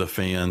Andromeda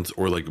fans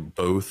or like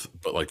both,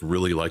 but like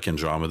really like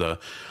Andromeda,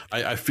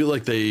 I feel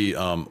like they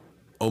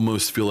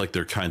almost feel like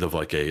they're kind of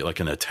like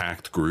an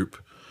attacked group,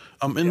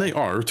 and Yeah, they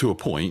are to a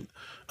point,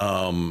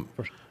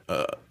 for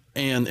sure.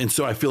 and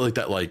so I feel like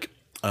that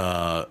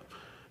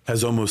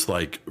has almost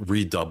like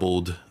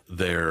redoubled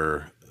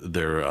their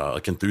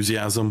like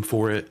enthusiasm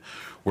for it,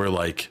 where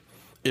like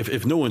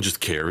if no one just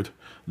cared,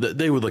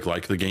 they would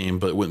like the game,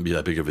 but it wouldn't be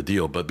that big of a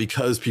deal. But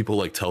because people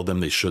like tell them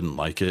they shouldn't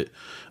like it,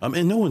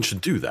 and no one should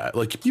do that.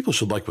 Like people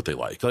should like what they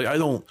like. Like I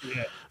don't.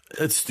 Yeah,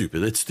 It's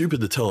stupid. It's stupid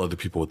to tell other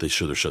people what they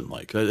should or shouldn't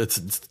like. It's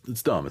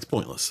dumb. It's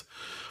pointless.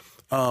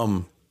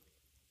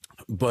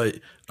 But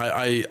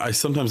I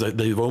sometimes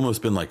they've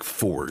almost been like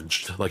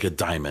forged like a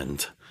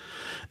diamond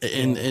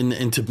and yeah,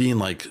 into being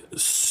like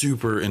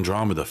super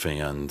Andromeda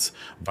fans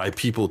by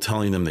people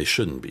telling them they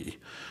shouldn't be.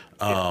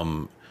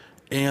 yeah,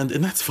 And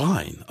that's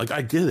fine. Like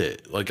I get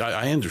it. Like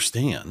I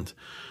understand.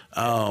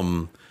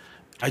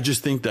 I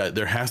just think that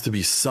there has to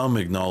be some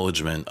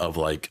acknowledgement of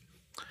like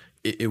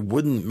it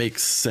wouldn't make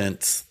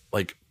sense,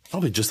 like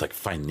probably just like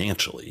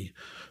financially,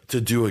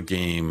 to do a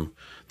game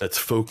that's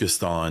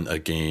focused on a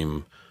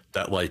game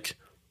that like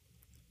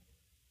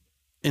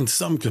in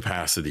some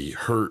capacity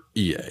hurt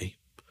EA.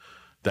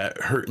 That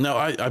hurt. Now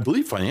I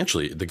believe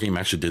financially the game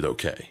actually did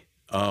okay.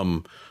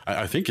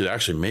 I think it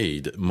actually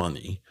made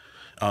money.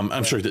 I'm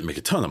right. sure it didn't make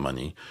a ton of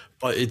money,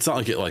 but it's not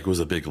like it like was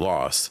a big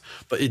loss.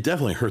 But it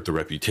definitely hurt the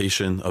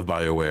reputation of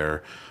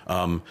BioWare,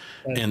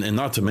 and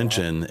not to Yeah,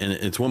 mention, and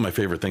it's one of my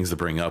favorite things to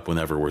bring up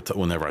whenever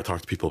whenever I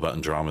talk to people about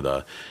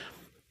Andromeda.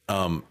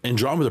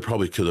 Andromeda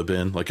probably could have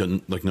been like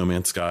No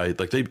Man's Sky.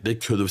 Like they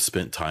could have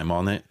spent time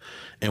on it.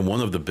 And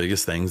one of the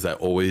biggest things that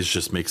always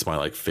just makes my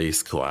like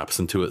face collapse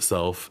into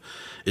itself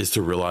is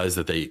to realize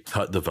that they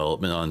cut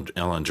development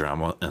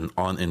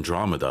on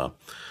Andromeda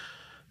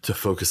to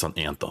focus on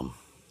Anthem,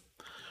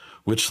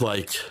 which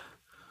like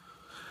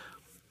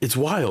it's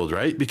wild,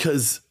 right?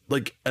 Because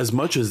like as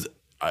much as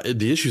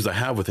the issues I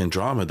have with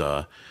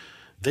Andromeda,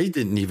 they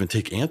didn't even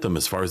take Anthem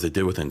as far as they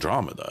did with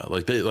Andromeda.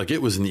 Like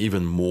it was an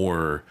even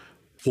more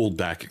pulled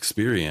back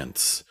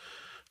experience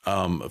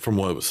from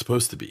what it was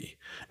supposed to be.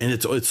 And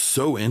it's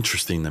so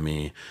interesting to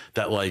me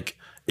that like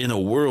in a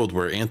world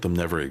where Anthem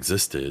never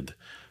existed,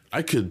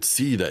 I could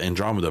see that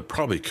Andromeda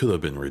probably could have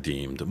been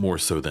redeemed more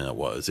so than it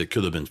was. It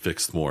could have been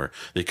fixed more.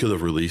 They could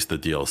have released the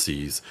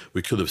DLCs.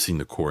 We could have seen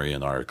the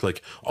Quarian arc,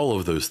 like all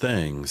of those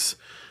things.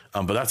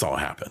 But that's all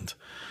happened.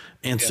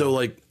 And yeah, so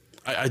like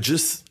I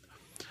just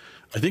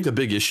I think a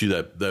big issue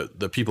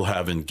that people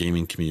have in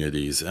gaming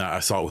communities, and I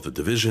saw it with the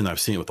Division, I've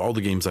seen it with all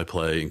the games I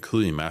play,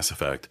 including Mass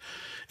Effect,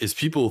 is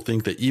people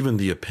think that even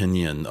the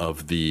opinion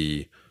of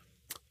the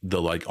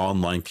like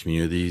online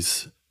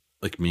communities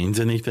like means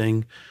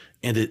anything,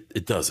 and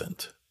it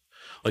doesn't.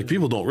 Like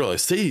people don't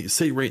realize.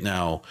 Say right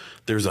now,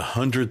 there's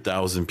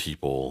 100,000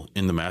 people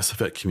in the Mass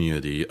Effect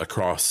community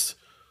across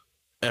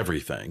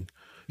everything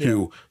Yeah,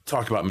 who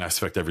talk about Mass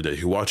Effect every day,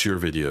 who watch your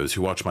videos,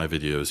 who watch my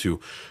videos, who,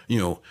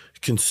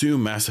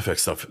 consume Mass Effect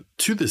stuff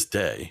to this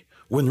day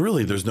when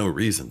really mhm, there's no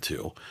reason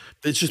to.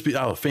 It's just be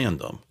out of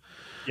fandom.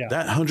 yeah,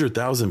 That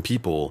 100,000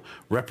 people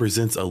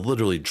represents a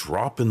literally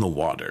drop in the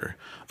water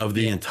of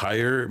the yeah,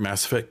 entire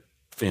Mass Effect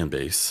fan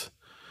base.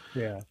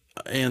 yeah,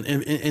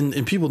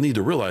 And people need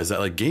to realize that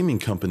like gaming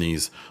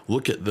companies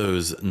look at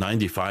those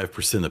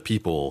 95% of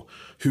people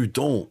who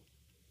don't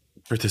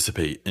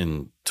participate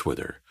in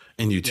Twitter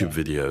and YouTube yeah,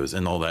 videos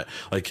and all that,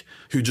 like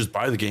who just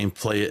buy the game,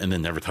 play it, and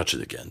then never touch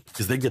it again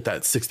because they get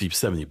that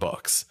 60-70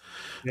 bucks.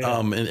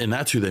 yeah, And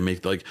that's who they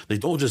make. Like they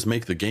don't just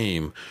make the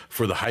game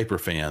for the hyper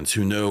fans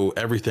who know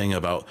everything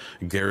about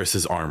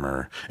Garrus's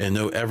armor and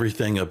know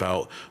everything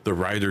about the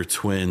Ryder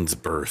twins'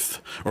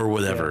 birth or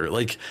yeah, whatever.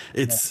 Like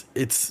yeah,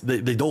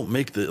 they don't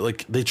make the,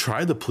 like they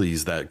try to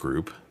please that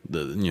group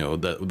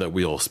that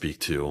we all speak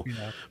to,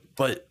 yeah,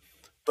 but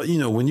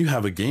when you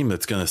have a game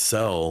that's going to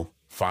sell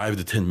 5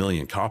 to 10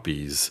 million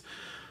copies,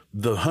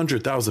 the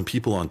 100,000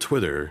 people on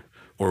Twitter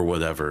or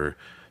whatever,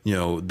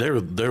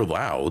 they're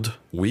loud.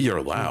 We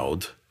are mm,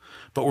 loud,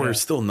 but we're yeah.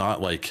 still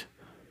not like,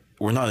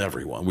 we're not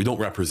everyone. We don't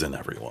represent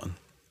everyone.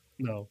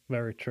 No,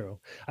 very true.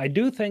 I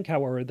do think,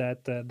 however,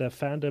 that the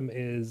fandom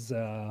is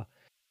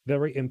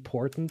very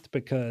important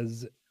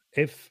because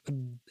if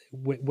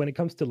when it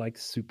comes to like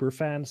super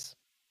fans,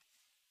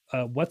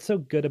 what's so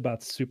good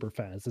about super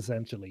fans,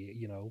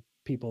 essentially,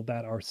 people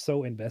that are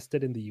so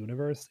invested in the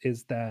universe,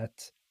 is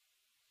that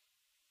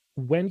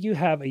when you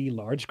have a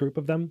large group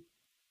of them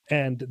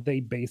and they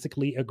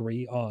basically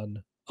agree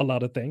on a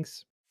lot of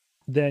things,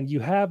 then you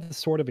have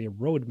sort of a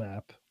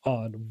roadmap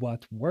on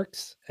what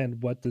works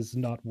and what does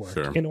not work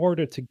Sure. in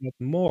order to get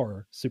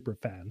more super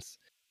fans.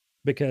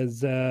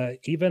 Because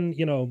even,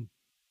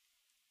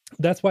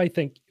 that's why I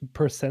think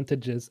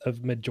percentages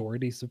of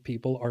majorities of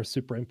people are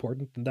super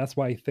important. And that's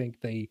why I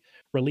think they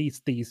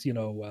release these,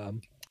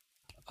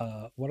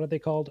 what are they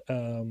called?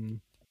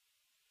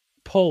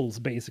 Polls,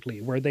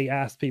 basically, where they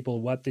ask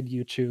people, what did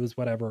you choose,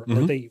 whatever, or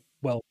Mm-hmm.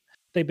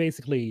 they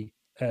basically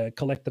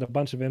collected a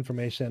bunch of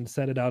information,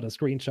 sent it out as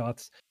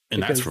screenshots,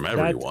 And that's because from that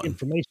everyone.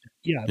 information,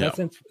 yeah, Yeah.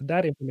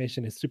 that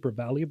information is super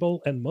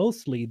valuable, and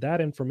mostly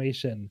that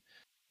information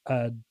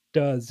uh,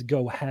 does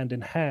go hand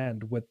in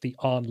hand with the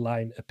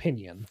online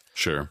opinion.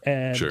 Sure.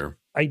 And Sure.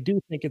 I do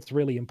think it's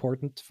really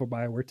important for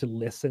Bioware to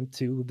listen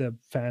to the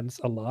fans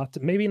a lot.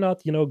 Maybe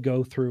not,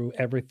 go through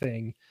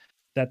everything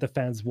that the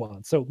fans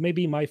want. So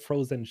maybe my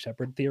Frozen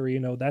Shepherd theory,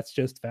 that's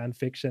just fan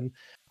fiction.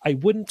 I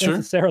wouldn't Sure.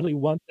 necessarily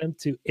want them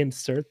to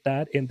insert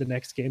that in the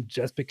next game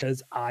just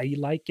because I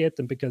like it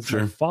and because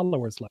my Sure.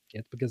 followers like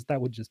it, because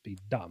that would just be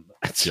dumb.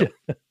 Yep.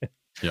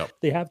 Yep.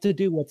 They have to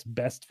do what's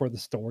best for the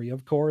story,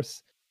 of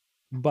course.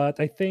 But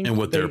I And think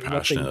what they're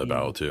what they passionate need,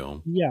 about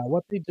too. yeah,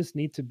 what they just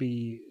need to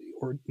be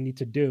or need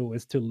to do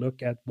is to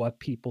look at what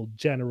people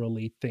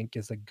generally think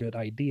is a good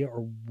idea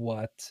or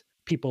what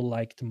people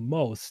liked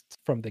most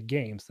from the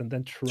games and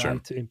then try Sure.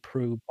 to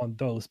improve on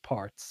those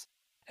parts.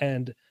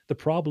 And the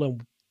problem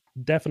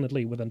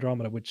definitely with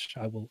Andromeda, which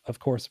I will of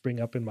course bring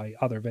up in my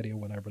other video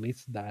when I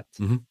release that,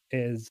 Mm-hmm.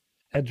 is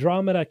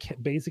Andromeda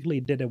basically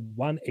did a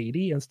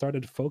 180 and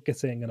started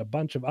focusing on a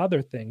bunch of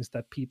other things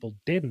that people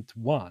didn't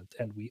want,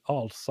 and we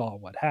all saw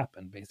what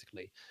happened.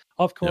 Basically,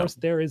 of Yeah. course,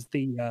 there is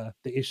the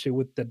issue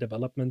with the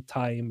development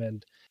time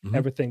and Mm-hmm.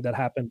 everything that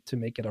happened to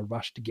make it a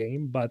rushed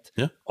game. But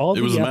Yeah. all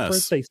It was the a effort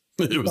mess. they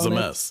spent It was a on it,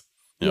 mess.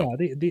 Yeah. yeah,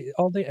 the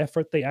all the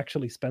effort they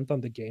actually spent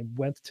on the game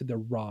went to the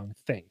wrong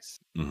things,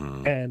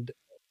 Mm-hmm. and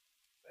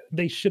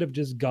they should have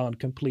just gone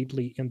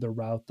completely in the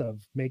route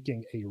of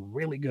making a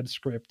really good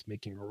script,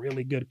 making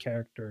really good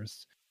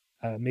characters,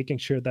 making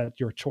sure that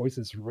your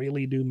choices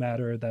really do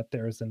matter, that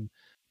there's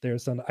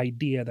an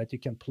idea that you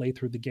can play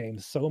through the game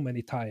so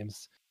many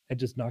times and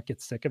just not get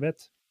sick of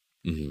it.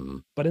 Mm-hmm.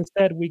 But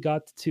instead, we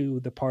got to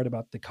the part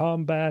about the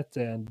combat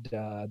and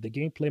the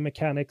gameplay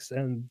mechanics,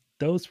 and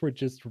those were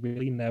just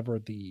really never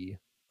the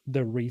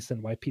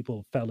reason why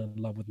people fell in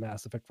love with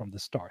Mass Effect from the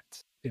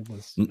start. It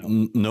was,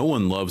 No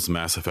one loves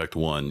Mass Effect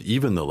 1,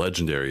 even the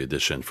Legendary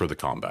Edition, for the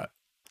combat.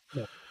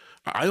 no,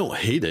 I don't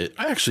hate it.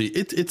 I actually,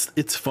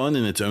 it's fun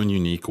in its own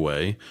unique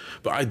way,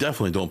 but I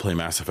definitely don't play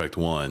Mass Effect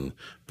 1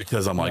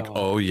 because I'm like, no,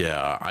 oh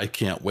yeah, I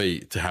can't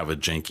wait to have a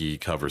janky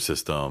cover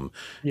system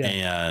yeah,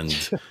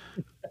 and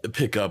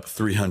pick up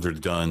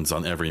 300 guns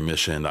on every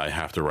mission I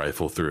have to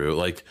rifle through.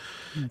 Like,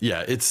 mm,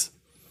 yeah, it's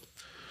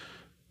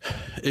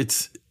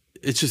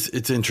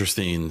it's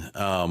interesting.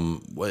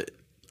 What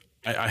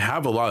I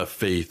have a lot of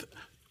faith.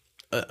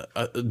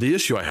 The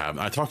issue I have,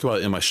 and I talk about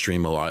it in my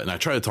stream a lot, and I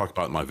try to talk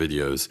about it in my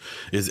videos,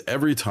 is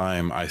every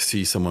time I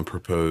see someone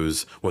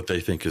propose what they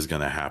think is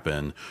going to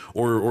happen,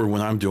 or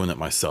when I'm doing it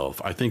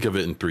myself, I think of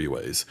it in three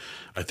ways.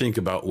 I think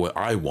about what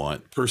I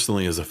want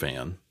personally as a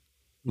fan,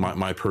 mm,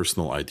 my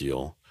personal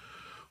ideal,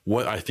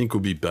 what I think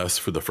would be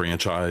best for the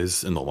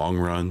franchise in the long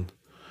run,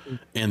 mm,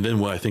 and then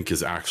what I think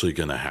is actually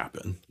going to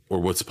happen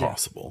or what's yeah,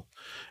 possible.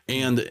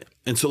 Mm.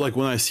 And so like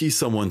when I see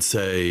someone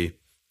say,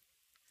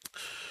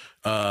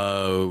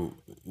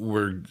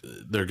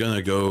 they're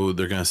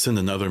gonna send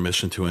another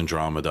mission to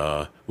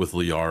Andromeda with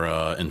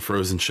Liara and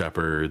Frozen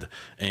Shepherd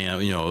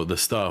and the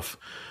stuff,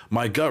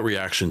 my gut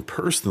reaction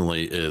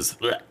personally is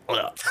like,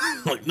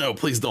 no,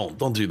 please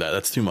don't do that,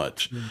 that's too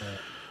much. Yeah.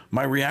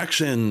 My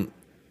reaction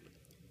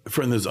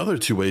from those other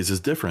two ways is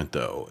different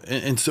though,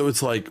 and so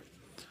it's like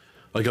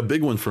a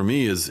big one for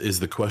me is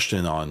the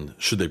question on,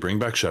 should they bring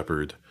back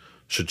Shepherd?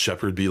 Should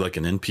Shepard be like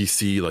an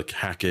NPC like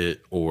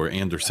Hackett or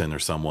Anderson or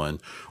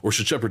someone, or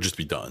should Shepard just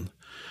be done?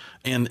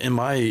 And in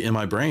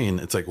my brain,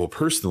 it's like, well,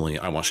 personally,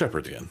 I want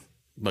Shepard again.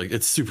 Like,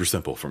 it's super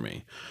simple for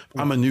me.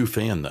 I'm a new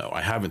fan though.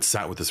 I haven't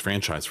sat with this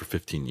franchise for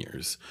 15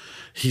 years.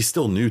 He's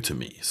still new to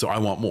me, so I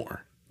want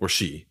more. Or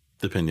she,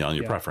 depending on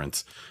your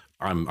preference.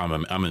 I'm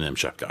an M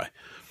Shep guy.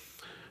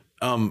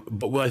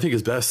 But what I think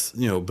is best,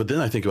 but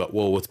then I think about,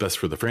 well, what's best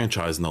for the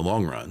franchise in the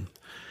long run?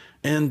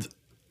 And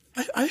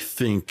I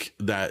think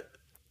that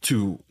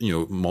to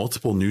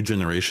multiple new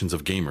generations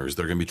of gamers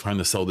they're going to be trying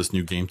to sell this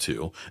new game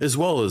to, as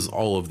well as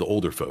all of the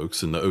older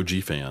folks and the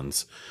OG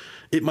fans,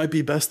 it might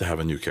be best to have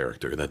a new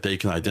character that they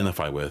can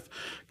identify with,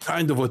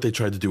 kind of what they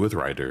tried to do with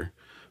Ryder,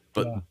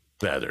 but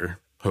better,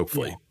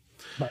 hopefully.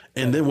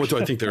 And then what do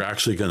I think they're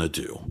actually going to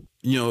do?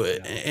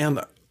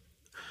 And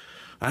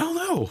I don't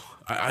know.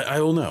 I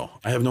don't know.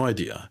 I have no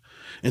idea.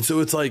 And so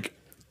it's like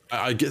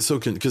I get so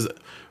because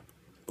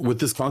with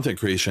this content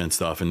creation and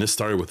stuff, and this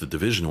started with the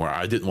Division, where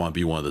I didn't want to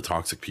be one of the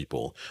toxic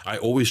people. I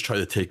always try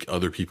to take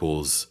other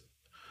people's,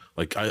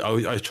 like,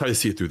 I try to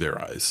see it through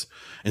their eyes.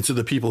 And so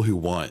the people who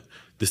want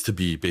this to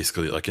be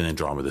basically like an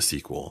Andromeda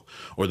sequel,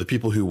 or the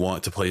people who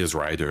want to play as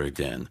Ryder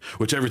again,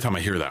 which every time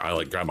I hear that, I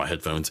like grab my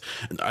headphones,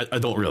 and I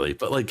don't really,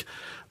 but like,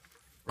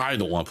 I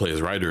don't want to play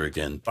as Ryder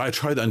again, but I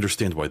try to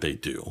understand why they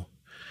do.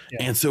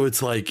 And so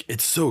it's like,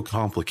 it's so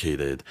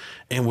complicated.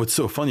 And what's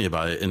so funny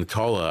about it, and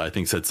Kala, I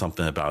think, said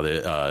something about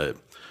it.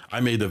 I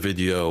made a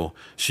video.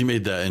 She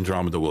made that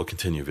Andromeda Will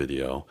Continue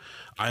video.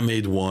 I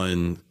made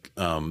one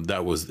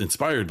that was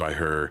inspired by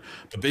her,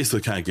 but basically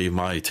kind of gave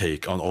my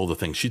take on all the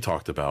things she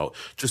talked about,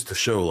 just to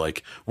show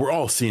like we're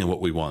all seeing what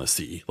we want to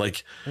see.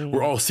 Like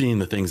we're all seeing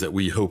the things that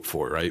we hope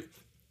for, right?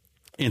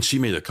 And she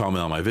made a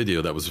comment on my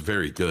video that was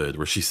very good,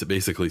 where she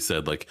basically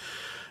said, like,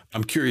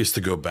 I'm curious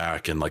to go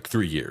back in like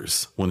 3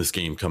 years when this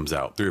game comes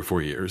out, 3 or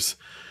 4 years,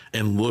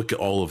 and look at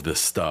all of this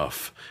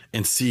stuff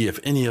and see if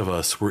any of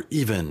us were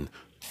even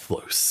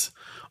close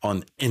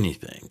on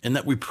anything, and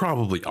that we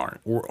probably aren't.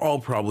 We're all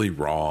probably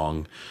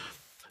wrong.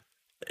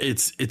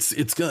 It's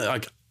gonna,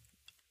 like,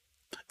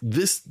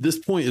 this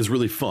point is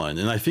really fun,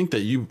 and I think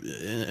that you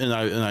and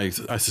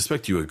I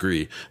suspect you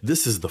agree.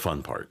 This is the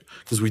fun part,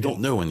 because we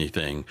don't know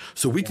anything,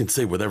 so we can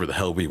say whatever the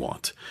hell we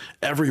want.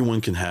 Everyone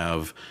can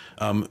have,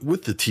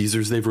 with the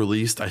teasers they've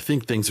released, I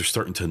think things are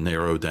starting to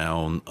narrow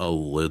down a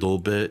little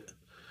bit,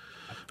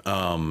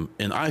 and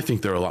I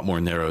think they're a lot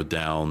more narrowed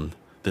down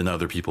than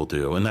other people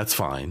do, and that's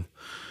fine,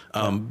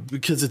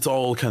 because it's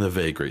all kind of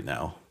vague right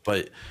now.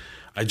 But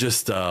I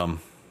just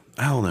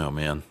I don't know,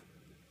 man.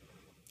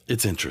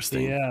 It's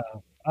interesting. Yeah.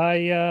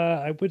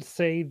 I would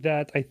say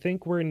that I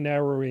think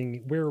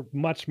we're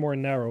much more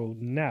narrow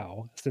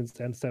now since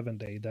N7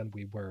 Day than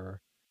we were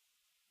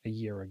a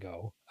year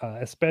ago.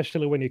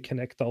 Especially when you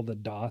connect all the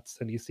dots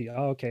and you see,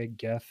 oh, okay,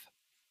 Geth,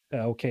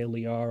 okay,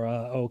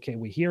 Liara, okay,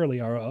 we hear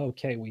Liara,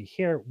 okay, we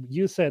hear.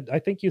 I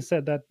think you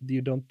said that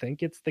you don't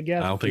think it's the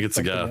Geth. I don't think it's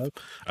a something Geth. else.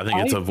 I think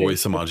it's a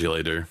voice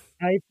modulator.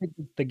 I think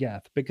it's the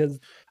Geth, because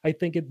I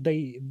think if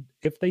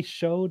they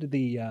showed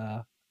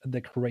the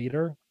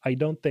creator, I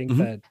don't think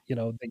that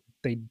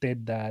they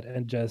did that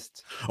and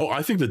just. Oh,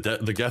 I think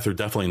the Geth are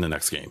definitely in the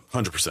next game,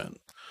 100%.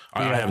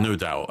 I have no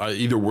doubt.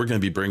 Either we're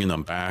going to be bringing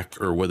them back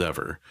or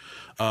whatever.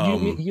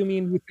 You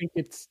mean you think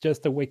it's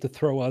just a way to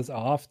throw us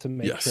off to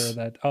make sure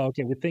that, oh,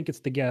 okay, we think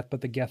it's the Geth,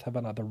 but the Geth have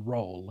another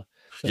role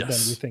than we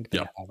think they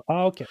have.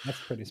 Oh, okay, that's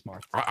pretty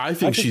smart. I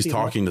think she's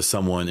talking to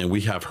someone, and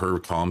we have her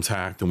comms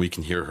hacked, and we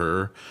can hear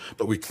her,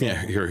 but we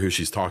can't hear who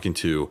she's talking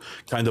to.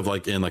 Kind of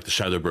like in like the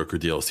Shadow Broker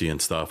DLC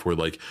and stuff, where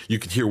like you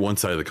can hear one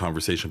side of the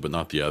conversation but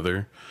not the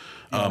other.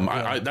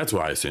 That's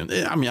what I assume.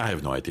 I mean, I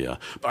have no idea,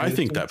 but I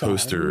think that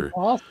poster.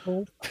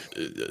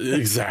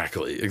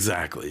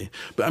 Exactly.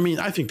 But I mean,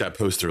 I think that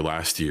poster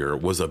last year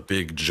was a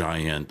big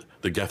giant.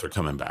 The Geth are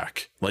coming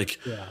back. Like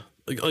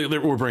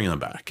we're bringing them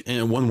back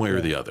in one way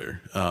or the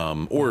other,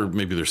 or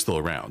maybe they're still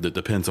around. It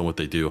depends on what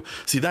they do.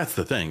 See, that's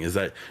the thing, is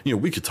that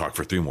we could talk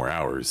for 3 more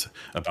hours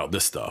about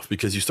this stuff,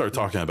 because you start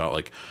talking about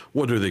like,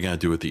 what are they going to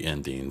do with the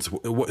endings?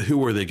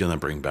 Who are they going to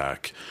bring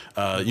back?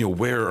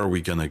 Where are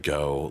we going to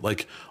go?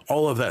 Like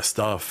all of that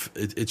stuff.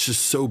 It's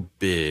just so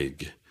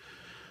big.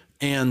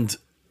 And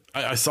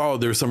I saw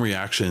there was some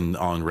reaction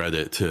on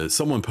Reddit to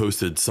someone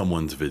posted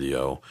someone's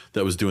video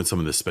that was doing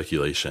some of this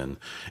speculation,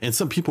 and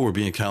some people were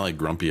being kind of like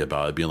grumpy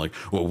about it, being like,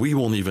 well, we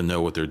won't even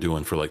know what they're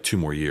doing for like 2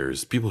 more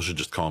years. People should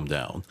just calm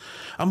down.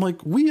 I'm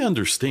like, we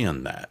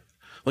understand that.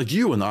 Like,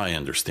 you and I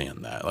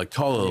understand that. Like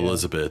Kala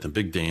Elizabeth and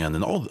Big Dan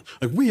and all,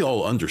 like, we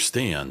all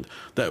understand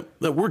that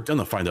we're going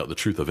to find out the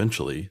truth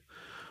eventually.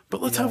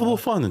 But let's have a little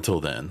Yeah. fun until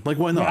then. Like,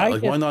 why Yeah, not? I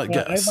Like, why get not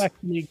guess? I've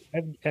actually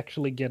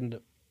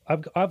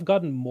I've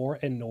gotten more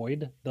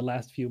annoyed the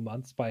last few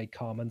months by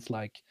comments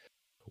like,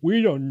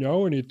 "We don't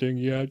know anything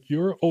yet.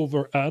 You're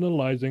over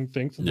analyzing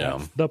things." Yeah.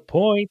 That's the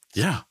point.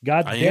 Yeah, I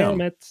God damn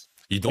am. it.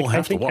 You Like, don't I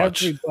have to think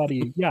watch.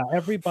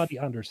 everybody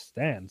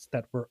understands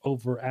that we're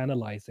over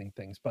analyzing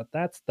things, but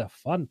that's the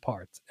fun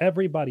part.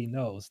 Everybody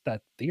knows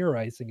that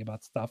theorizing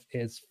about stuff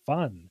is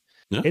fun.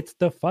 Yeah, It's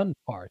the fun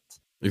part.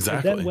 And then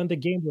exactly. when the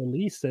game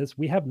releases,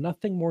 we have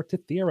nothing more to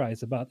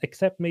theorize about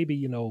except maybe,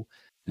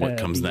 What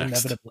comes the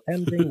next? inevitable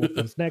ending, what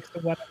comes next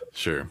or whatever.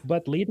 Sure.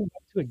 But leading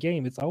up to a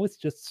game, it's always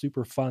just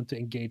super fun to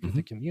engage with Hmm.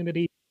 the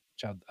community,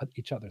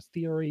 each other's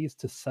theories,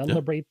 to Yeah.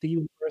 celebrate the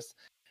universe,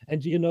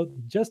 and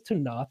just to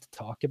not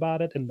talk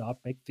about it and not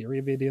make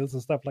theory videos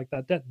and stuff like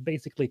that. That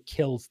basically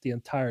kills the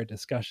entire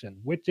discussion,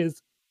 which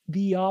is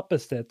the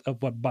opposite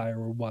of what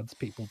BioWare wants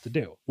people to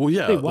do. Well, They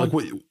yeah, like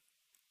want,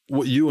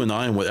 what you and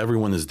I and what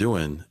everyone is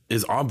doing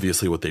is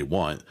obviously what they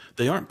want.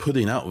 They aren't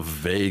putting out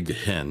vague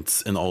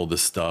hints and all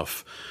this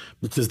stuff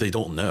because they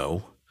don't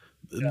know.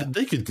 yeah,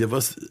 They could give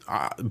us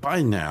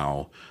by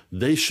now.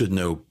 They should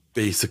know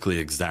basically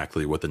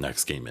exactly what the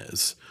next game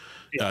is.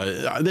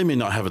 yeah, They may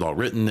not have it all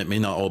written. It may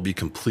not all be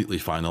completely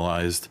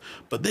finalized,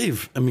 but I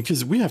mean,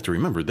 because we have to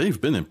remember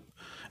they've been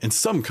in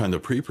some kind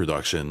of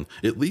pre-production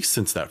at least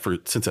since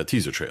that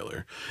teaser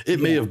trailer. It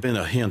may yeah. have been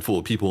a handful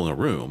of people in a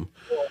room.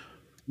 Well,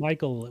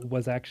 Michael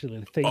was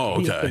actually Oh,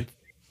 he's okay. been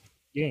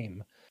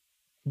game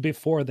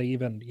before they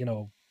even,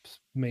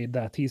 made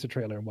that teaser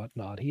trailer and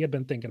whatnot. He had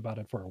been thinking about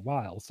it for a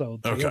while, so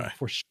they Okay. have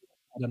for sure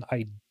had an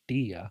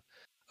idea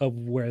of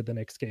where the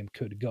next game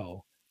could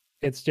go.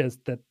 It's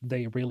just that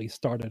they really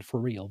started for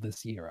real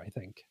this year, I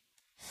think.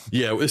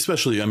 Yeah,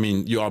 especially, I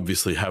mean, you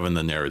obviously having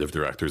the narrative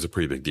director is a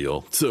pretty big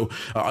deal. So,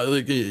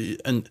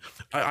 and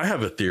I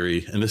have a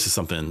theory, and this is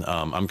something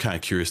I'm kind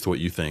of curious to what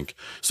you think.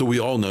 So, we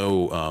all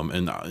know,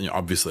 and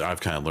obviously,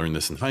 I've kind of learned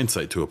this in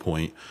hindsight to a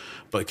point,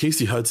 but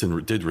Casey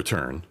Hudson did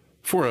return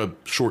for a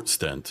short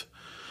stint.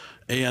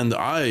 And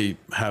I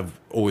have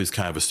always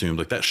kind of assumed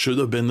like that should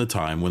have been the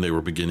time when they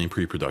were beginning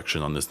pre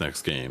production on this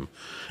next game.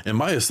 And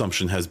my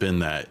assumption has been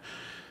that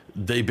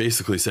they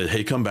basically said,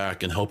 hey, come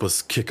back and help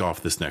us kick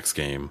off this next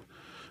game.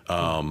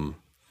 Mm,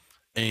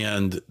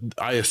 And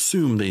I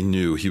assume they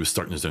knew he was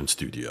starting his own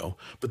studio,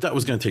 but that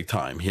was mm, going to take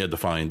time. He had to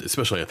find,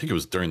 especially I think it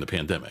was during the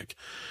pandemic.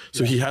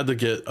 So yeah, he had to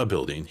get a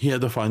building. He had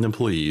to find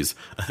employees,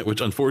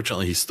 which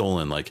unfortunately he's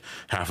stolen like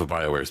half of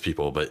BioWare's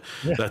people, but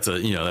yeah, that's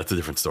a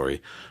different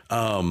story.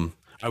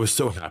 I was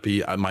so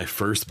happy. My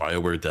first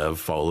BioWare dev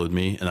followed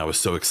me and I was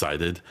so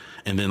excited.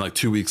 And then like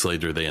 2 weeks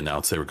later, they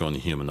announced they were going to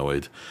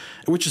humanoid,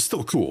 which is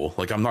still cool.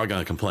 Like I'm not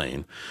going to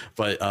complain,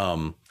 but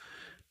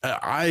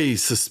I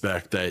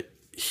suspect that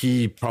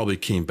he probably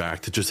came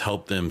back to just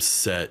help them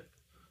set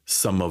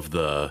some of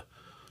the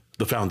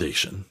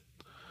foundation,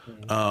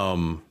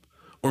 mm.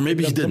 or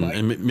maybe he The didn't,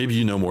 and maybe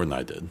you know more than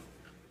I did.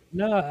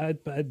 No,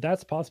 but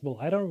that's possible.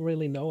 I don't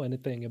really know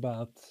anything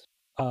about.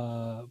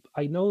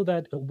 I know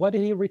that what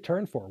did he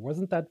return for?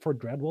 Wasn't that for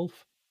Dreadwolf,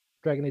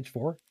 Dragon Age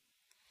 4?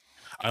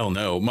 I don't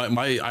know.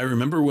 I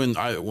remember when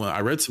I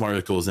read some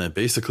articles and it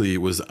basically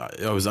was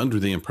I was under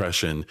the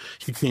impression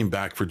he came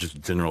back for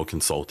just general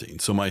consulting.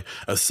 So my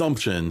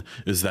assumption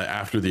is that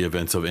after the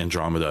events of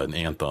Andromeda and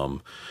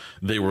Anthem,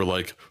 they were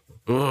like,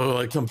 oh,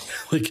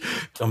 like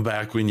come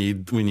back. We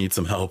need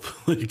some help.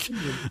 Like,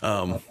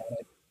 um,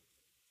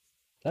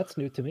 That's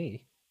new to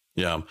me.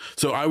 yeah.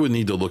 So I would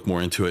need to look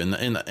more into it.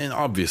 And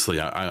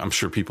obviously, I'm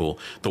sure people,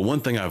 the one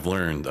thing I've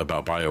learned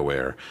about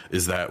BioWare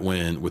is that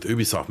with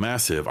Ubisoft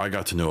Massive, I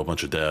got to know a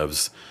bunch of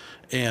devs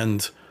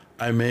and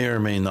I may or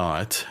may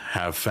not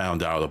have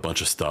found out a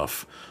bunch of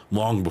stuff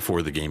long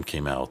before the game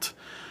came out.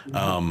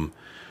 Mhm.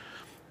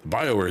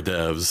 BioWare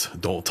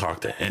devs don't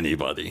talk to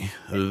anybody.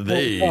 Don't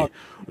talk.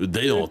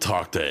 They don't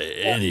talk to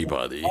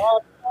anybody.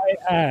 On my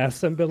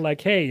ass and been like,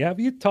 "Hey, have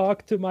you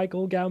talked to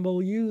Michael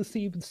Gamble? You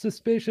seem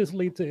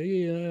suspiciously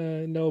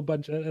to know a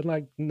bunch." And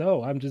like,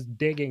 no, I'm just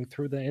digging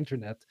through the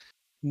internet.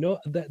 No,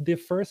 the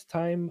first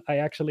time I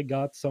actually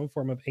got some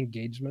form of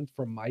engagement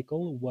from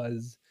Michael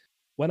was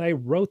when I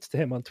wrote to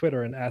him on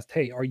Twitter and asked,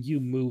 "Hey, are you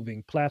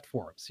moving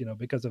platforms?"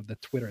 Because of the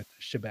Twitter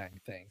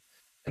shebang thing,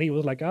 and he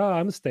was like, "Ah,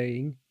 I'm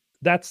staying."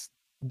 That's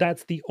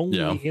that's the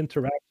Yeah. only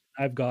interaction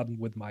I've gotten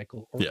with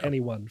Michael or Yeah.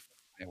 anyone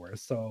from Bioware.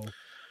 So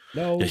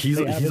Yeah, no, they he's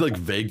haven't. like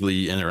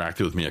vaguely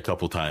interacted with me a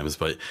couple times,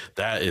 but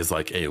that is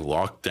like a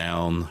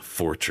lockdown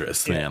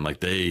fortress, Yeah, man.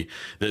 Like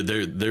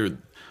they're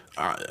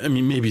I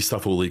mean, maybe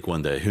stuff will leak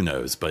one day. Who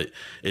knows? But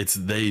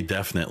they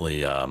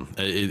definitely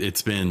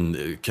it's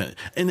been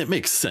and it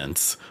makes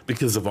sense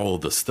because of all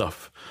of the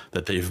stuff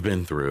that they've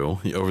been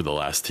through over the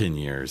last 10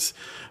 years.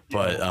 yeah.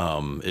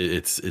 But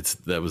it's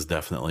that was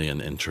definitely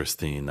an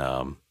interesting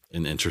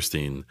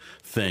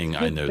thing I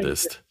Good thing they're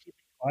noticed. keeping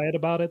quiet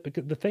about it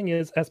because the thing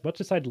is, as much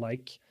as I'd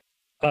like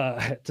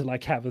to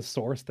like have a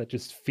source that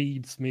just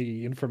feeds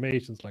me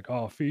information, it's like,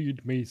 oh,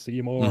 feed me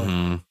Seymour.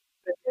 Hmm.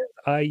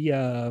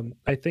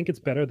 I think it's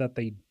better that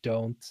they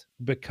don't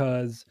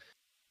because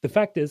The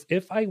fact is,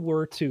 if I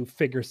were to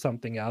figure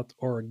something out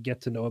or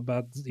get to know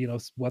about,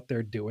 what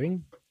they're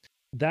doing,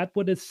 that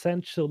would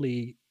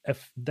essentially,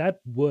 if that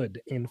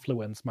would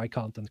influence my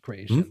content Mhm.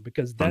 creation,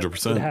 because then I would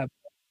 100%. have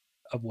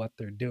of what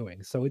they're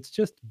doing. So it's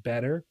just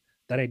better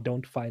that I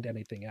don't find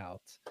anything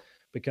out,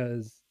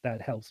 because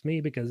that helps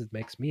me, because it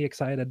makes me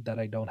excited that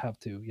I don't have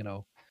to,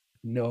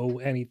 know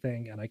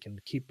anything, and I can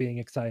keep being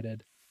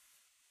excited.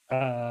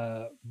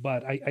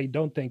 But I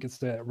don't think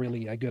it's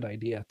really a good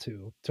idea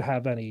to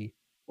have any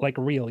like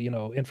real,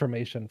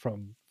 information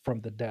from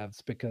the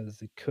devs,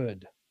 because it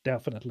could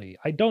definitely.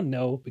 I don't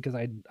know because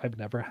I've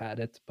never had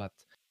it, but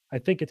I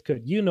think it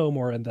could. You know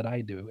more than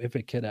I do if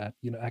it could,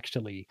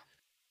 actually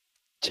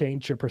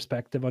change your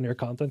perspective on your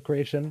content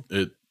creation.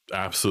 It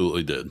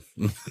absolutely did.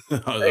 Yeah.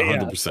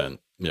 100%.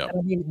 Yeah. And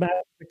I mean, Mass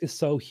Effect is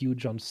so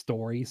huge on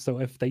story. So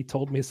if they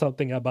told me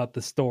something about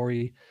the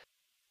story,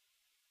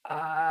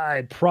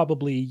 I'd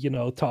probably,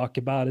 talk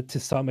about it to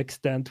some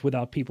extent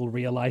without people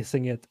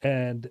realizing it.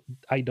 And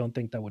I don't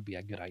think that would be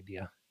a good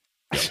idea.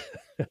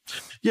 Yeah.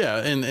 Yeah,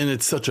 and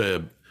it's such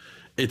a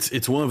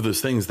it's one of those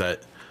things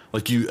that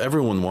like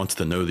everyone wants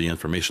to know the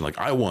information. Like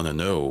I want to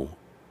know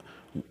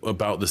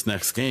about this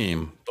next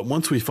game, but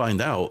once we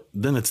find out,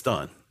 then it's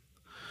done.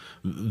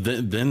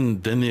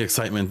 Then the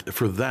excitement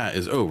for that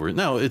is over.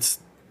 Now it's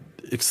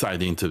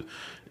exciting to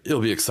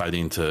it'll be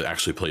exciting to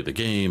actually play the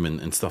game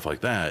and stuff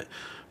like that.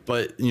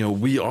 But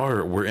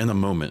we're in a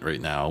moment right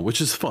now,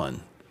 which is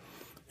fun.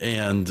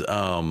 And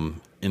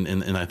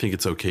I think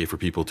it's okay for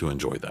people to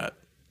enjoy that.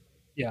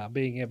 Yeah,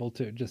 being able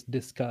to just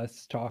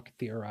discuss, talk,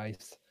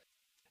 theorize.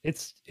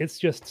 It's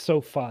just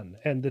so fun.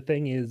 And the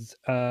thing is,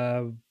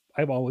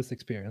 I've always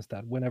experienced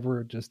that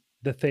whenever just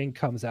the thing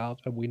comes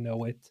out and we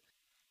know it,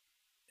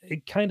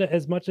 it kind of,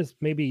 as much as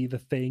maybe the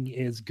thing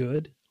is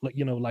good, like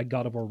like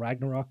God of War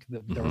Ragnarok,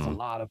 there was a Hmm.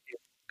 lot of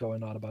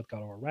going on about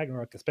God of War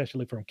Ragnarok,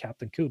 especially from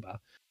Captain Kuba.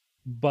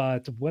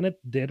 But when it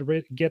did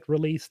get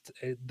released,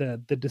 the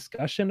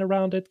discussion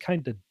around it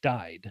kind of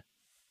died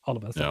all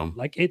of a Yeah. sudden.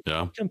 Like it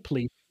Yeah.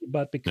 completely,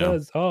 but Yeah.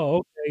 because, oh,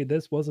 okay,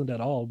 this wasn't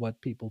at all what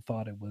people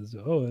thought it was.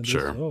 Oh, and this,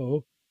 Sure.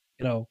 oh,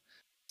 you know,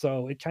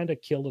 so it kind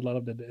of killed a lot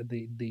of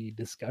the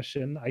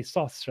discussion. I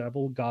saw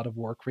several God of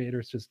War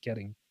creators just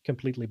getting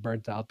completely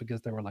burnt out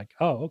because they were like,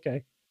 oh,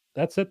 okay,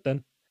 that's it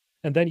then.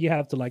 And then you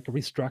have to like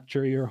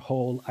restructure your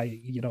whole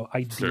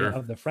idea Sure.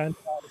 of the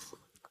franchise.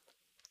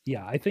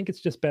 Yeah, I think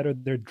it's just better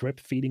they're drip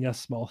feeding us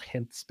small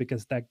hints,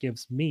 because that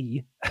gives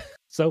me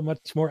so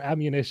much more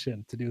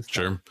ammunition to do stuff.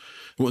 Sure.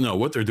 Well, no,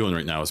 what they're doing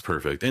right now is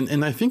perfect.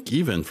 And I think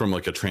even from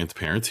like a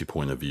transparency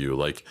point of view,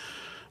 like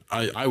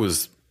I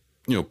was,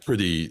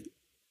 pretty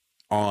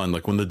on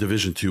like when the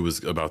Division 2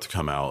 was about to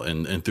come out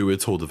and through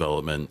its whole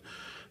development,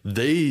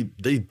 they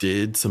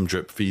did some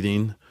drip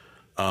feeding,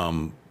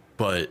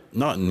 but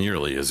not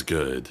nearly as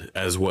good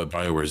as what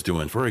BioWare is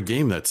doing for a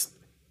game that's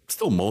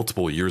still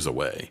multiple years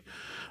away.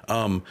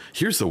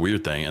 Here's the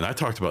weird thing, and I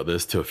talked about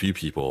this to a few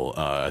people,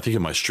 I think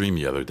in my stream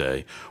the other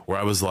day, where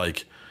I was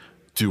like,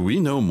 do we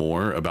know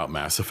more about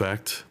Mass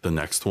Effect, the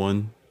next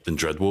one, than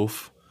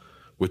Dreadwolf,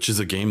 which is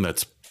a game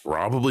that's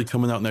probably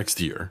coming out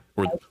next year,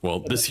 or well,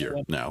 this year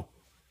now.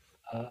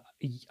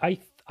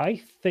 I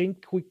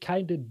think we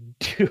kind of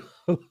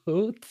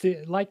do.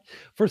 Like,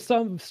 for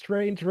some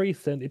strange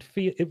reason,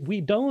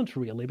 we don't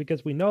really,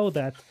 because we know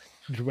that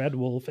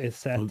Dreadwolf is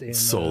set in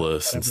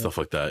Solus and whatever, stuff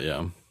like that.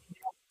 Yeah,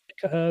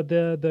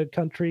 the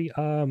country.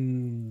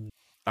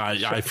 I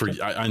Shit, I can't.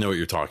 forget. I know what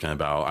you're talking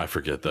about. I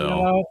forget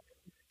though.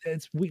 No,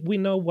 we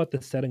know what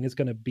the setting is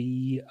going to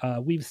be.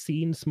 We've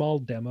seen small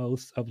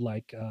demos of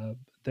like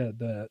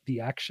the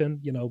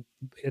action.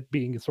 It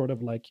being sort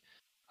of like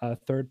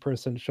third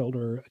person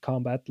shoulder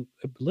combat,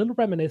 a little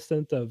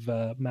reminiscent of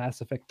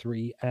Mass Effect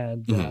 3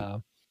 and Hmm.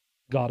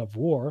 God of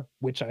War,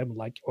 which I'm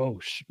like, oh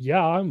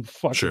yeah, I'm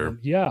Sure. fucking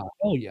yeah,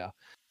 hell yeah.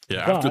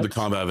 Yeah. After the But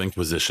Combat of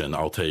Inquisition,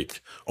 I'll take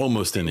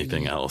almost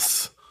anything yeah,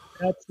 else.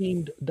 that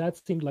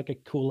seemed like a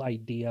cool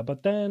idea.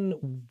 But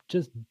then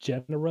just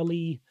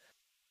generally,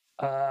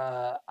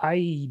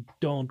 I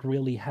don't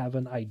really have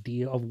an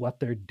idea of what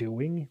they're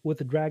doing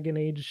with Dragon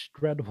Age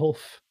Dreadwolf.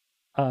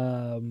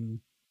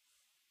 Um,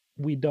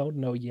 we don't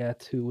know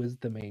yet who is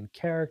the main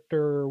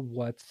character,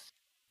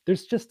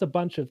 there's just a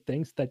bunch of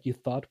things that you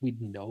thought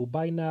we'd know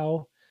by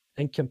now.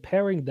 And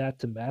comparing that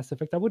to Mass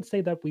Effect, I would say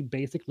that we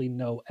basically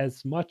know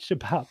as much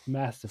about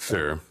Mass Effect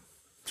Sure.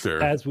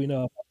 Sure. as we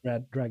know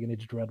about Dragon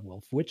Age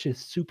Dreadwolf, which is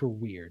super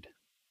weird.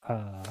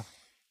 Uh,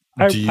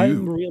 I, Do I'm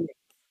you really.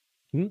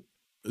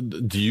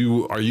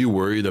 Hmm? are you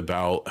worried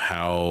about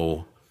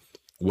how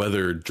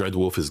whether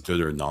Dreadwolf is good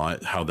or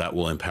not, how that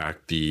will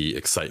impact the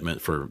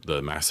excitement for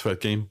the Mass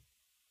Effect game?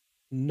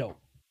 No,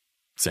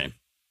 Same.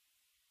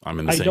 I'm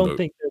in the I same don't boat.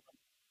 think,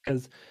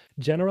 because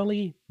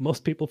generally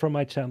most people from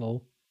my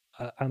channel,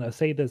 and I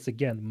say this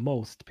again,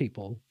 most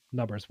people,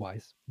 numbers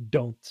wise,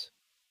 don't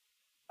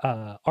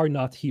are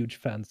not huge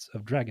fans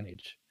of Dragon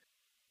Age.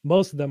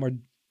 Most of them are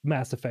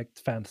Mass Effect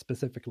fans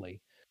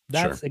specifically.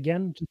 Sure. That's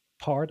again just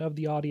part of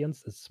the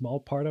audience, a small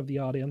part of the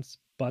audience,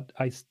 but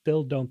I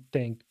still don't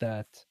think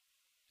that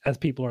as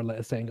people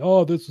are saying,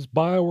 "Oh, this is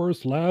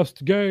BioWare's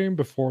last game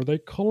before they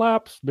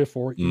collapsed,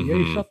 before EA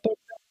Mm-hmm. shut them."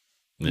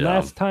 Yeah.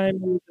 Last time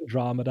it was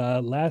Andromeda.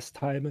 Last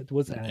time it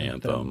was Anthem.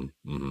 Anthem.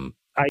 Mm-hmm.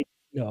 I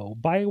know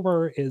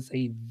BioWare is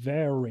a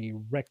very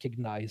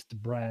recognized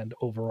brand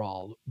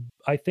overall.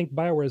 I think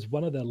BioWare is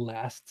one of the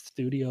last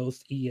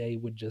studios EA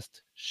would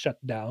just shut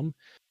down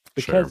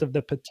because Sure. of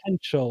the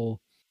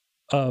potential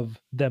of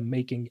them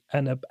making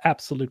an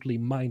absolutely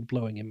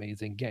mind-blowing,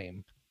 amazing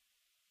game.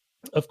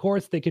 Of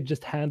course, they could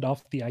just hand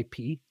off the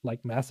IP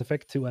like Mass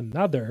Effect to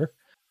another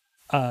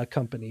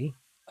company.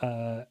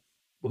 Uh,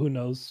 who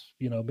knows?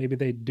 Maybe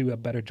they do a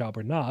better job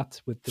or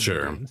not with the new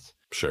Sure. games.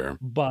 Sure.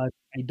 But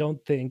I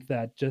don't think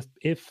that just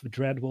if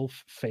Dreadwolf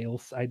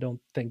fails, I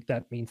don't think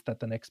that means that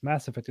the next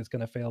Mass Effect is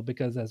going to fail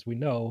because, as we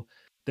know,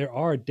 there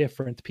are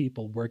different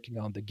people working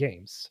on the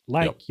games. Yep.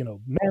 Like,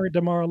 Mary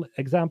DeMarle,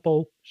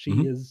 example, she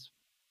Mm-hmm. is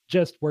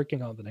just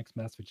working on the next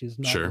Mass Effect. She's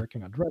not Sure.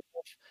 working on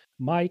Dreadwolf.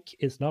 Mike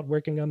is not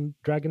working on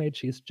Dragon Age.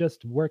 He's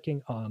just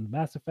working on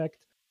Mass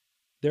Effect.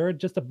 There are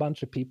just a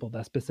bunch of people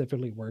that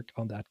specifically work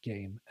on that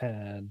game.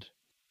 And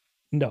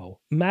no,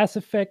 Mass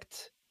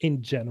Effect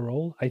in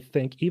general, I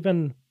think,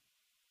 even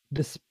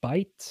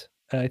despite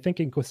I think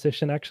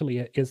Inquisition actually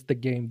is the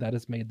game that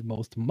has made the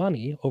most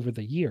money over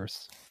the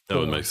years That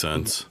would make for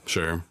sense.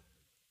 Sure.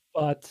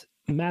 but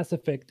Mass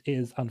Effect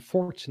is,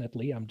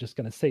 unfortunately, I'm just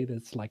going to say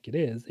this like it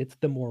is, it's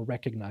the more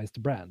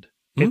recognized brand.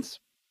 Mm-hmm. It's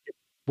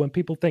when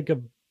people think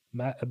of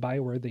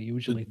BioWare, they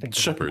usually think about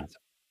Shepard. Mass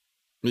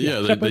Effect. Yeah,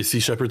 they Shepard. see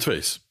Shepard's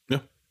face. Yeah.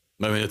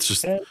 I mean, it's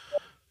just. And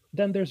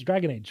then there's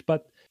Dragon Age.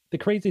 But the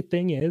crazy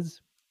thing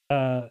is,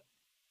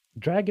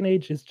 Dragon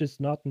Age is just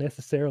not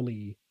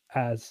necessarily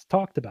as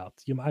talked about.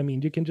 I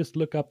mean, you can just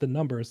look up the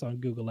numbers on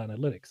Google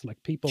Analytics.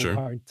 Like, people Sure.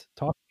 aren't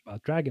talking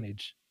about Dragon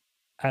Age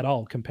at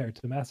all compared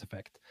to Mass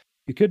Effect.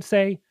 You could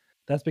say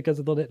that's because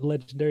of the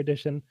Legendary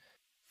Edition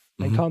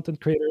and Mm-hmm.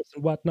 content creators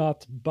and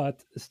whatnot,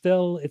 but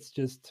still,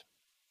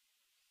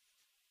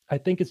 I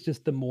think it's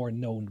just the more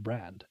known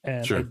brand. And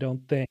I Sure.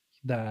 don't think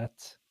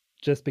that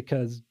just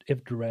because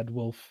if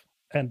Dreadwolf,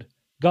 and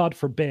God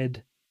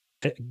forbid,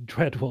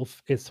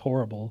 Dreadwolf is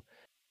horrible,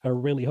 I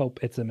really hope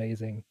it's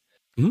amazing.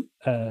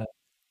 Mm-hmm.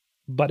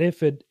 But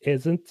if it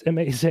isn't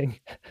amazing,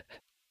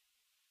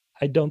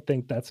 I don't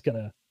think that's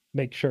gonna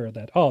make sure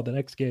that the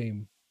next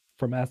game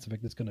for Mass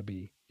Effect is gonna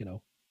be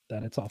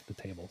that it's off the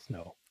tables.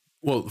 No.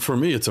 Well, for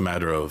me, it's a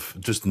matter of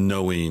just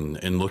knowing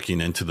and looking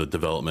into the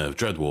development of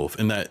Dreadwolf,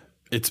 and that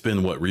it's been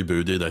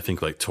rebooted. I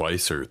think like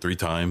twice or three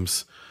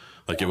times.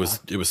 Like, it was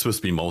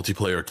supposed to be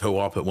multiplayer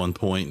co-op at one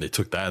point, and they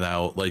took that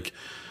out. Like,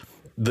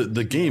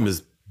 the game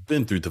has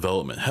been through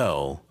development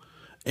hell,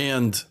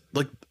 and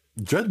like,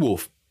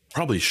 Dreadwolf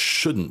probably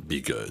shouldn't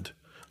be good.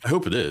 I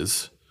hope it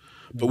is,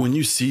 but when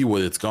you see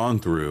what it's gone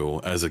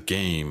through as a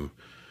game,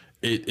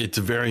 it's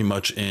very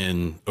much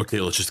in, okay,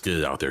 let's just get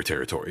it out there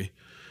territory.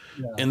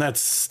 Yeah. And that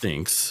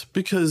stinks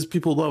because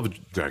people love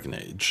Dragon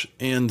Age.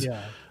 And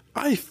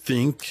I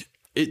think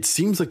it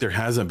seems like there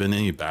hasn't been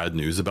any bad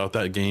news about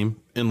that game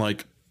in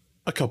like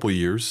a couple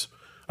years.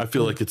 I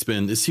feel like it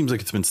seems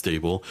like it's been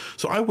stable.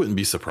 So I wouldn't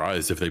be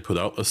surprised if they put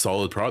out a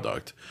solid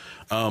product.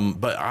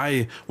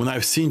 But when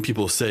I've seen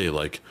people say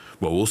like,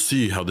 well, we'll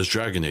see how this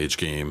Dragon Age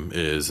game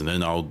is, and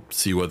then I'll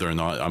see whether or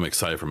not I'm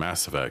excited for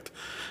Mass Effect.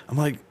 I'm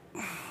like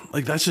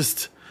that's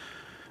just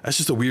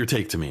a weird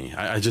take to me.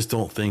 I just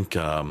don't think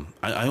I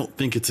don't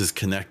think it's as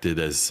connected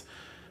as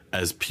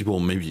people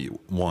maybe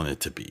want it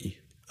to be.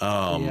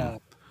 Yeah,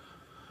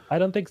 I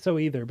don't think so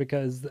either,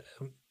 because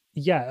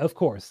of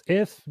course,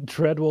 if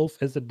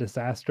Dreadwolf is a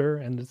disaster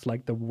and it's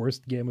like the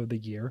worst game of the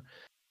year,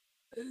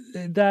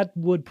 that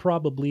would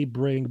probably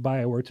bring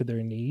BioWare to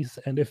their knees.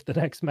 And if the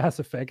next Mass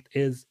Effect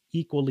is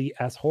equally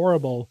as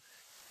horrible,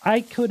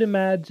 I could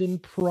imagine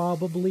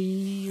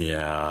probably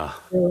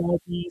all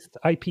these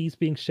IPs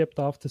being shipped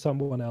off to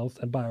someone else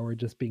and BioWare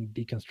just being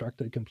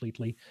deconstructed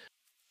completely.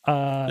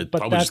 It But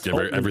probably that's just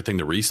give everything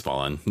to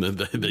Respawn.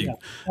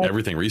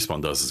 Everything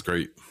Respawn does is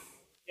great.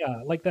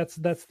 Yeah, like that's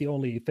the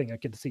only thing I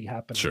could see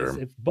happening. Sure. Is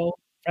if both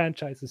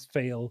franchises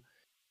fail,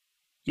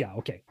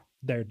 okay,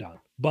 they're done.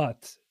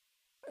 But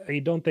I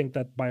don't think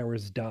that BioWare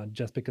is done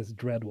just because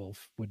Dreadwolf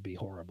would be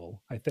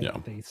horrible. I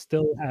think they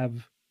still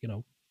have, they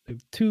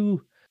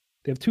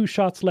have two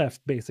shots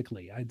left,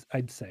 basically.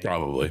 I'd say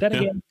Probably. But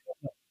then again,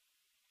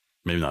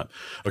 maybe not.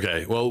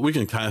 Okay, well, we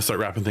can kind of start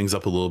wrapping things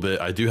up a little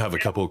bit. I do have a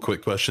couple of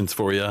quick questions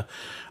for you.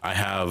 I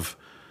have,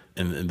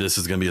 and this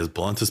is going to be as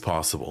blunt as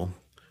possible.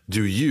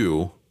 Do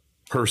you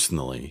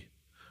personally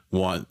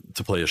want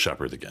to play a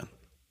Shepard again?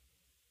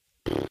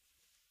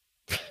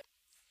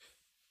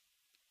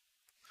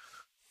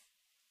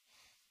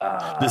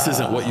 This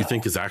isn't what you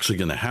think is actually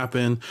going to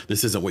happen.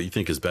 This isn't what you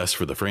think is best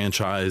for the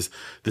franchise.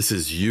 This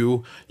is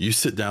you. You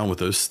sit down with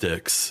those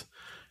sticks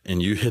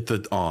and you hit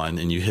the on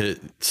and you hit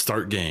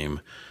start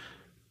game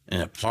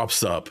and it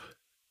pops up.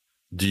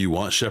 Do you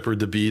want Shepard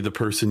to be the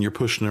person you're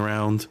pushing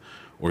around,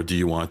 or do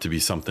you want it to be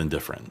something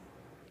different?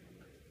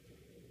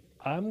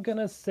 I'm going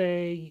to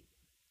say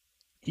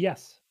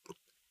yes,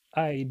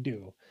 I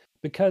do.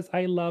 because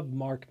I love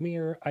Mark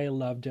Meer, I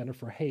love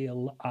Jennifer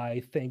Hale.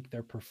 I think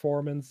their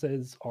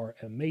performances are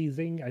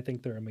amazing. I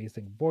think they're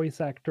amazing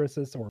voice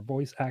actresses or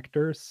voice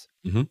actors.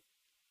 Hmm.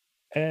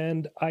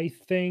 And I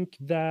think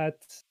that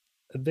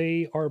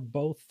they are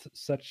both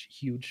such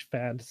huge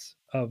fans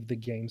of the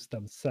games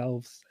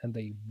themselves and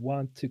they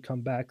want to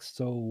come back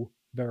so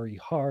very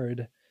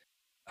hard.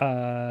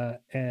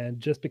 And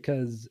just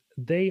because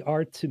they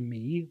are to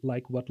me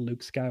like what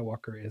Luke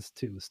Skywalker is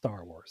to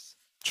Star Wars.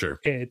 Sure.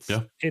 It's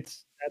Yeah.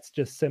 it's that's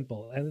just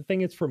simple. And the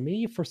thing is, for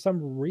me, for some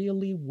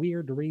really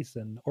weird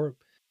reason, or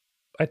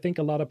I think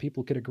a lot of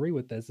people could agree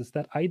with this, is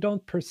that I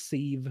don't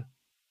perceive,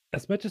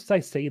 as much as I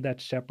say that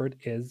Shepard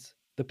is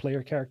the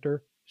player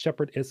character,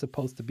 Shepard is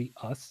supposed to be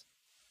us.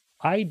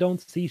 I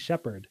don't see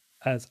Shepard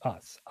as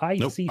us.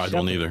 Nope. I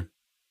don't either.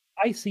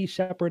 I see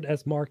Shepard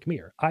as Mark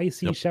Meer. I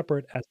see Yep.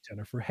 Shepard as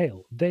Jennifer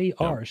Hale. They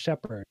Yep. are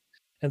Shepard.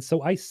 And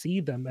so I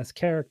see them as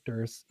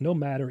characters, no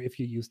matter if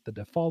you use the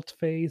default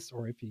face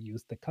or if you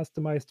use the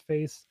customized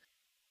face.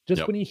 Just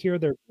Yep. when you hear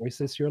their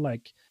voices, you're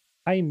like,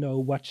 I know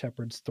what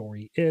Shepard's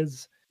story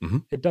is. Hmm.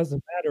 It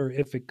doesn't matter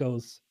if it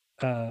goes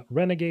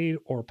Renegade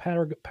or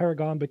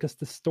Paragon, because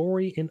the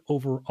story in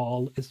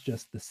overall is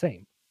just the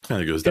same.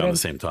 Kind of goes It down the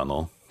ends, same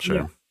tunnel. yeah,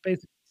 Sure.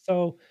 basically.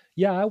 So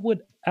yeah, I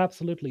would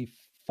absolutely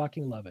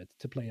fucking love it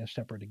to play as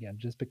Shepard again,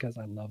 just because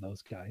I love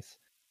those guys.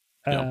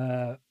 Yep.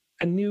 Uh,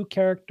 a new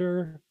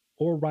character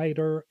or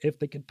writer, if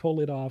they could pull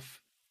it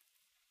off,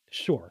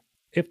 sure.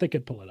 If they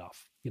could pull it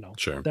off,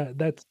 Sure.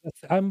 that's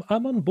I'm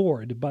on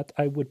board, but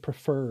I would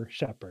prefer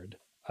Shepard,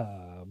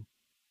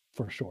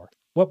 for sure.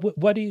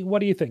 What do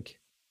you think?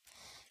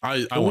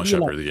 I What want would you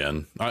like? Shepard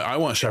again. I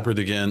want Yeah, Shepard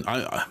again.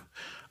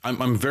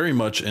 I'm very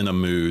much in a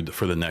mood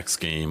for the next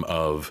game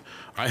of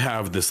I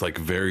have this like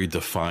very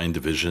defined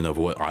vision of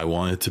what I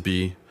want it to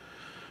be,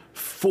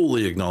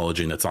 fully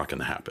acknowledging it's not going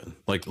to happen.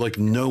 Like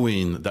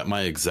knowing that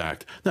my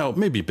exact now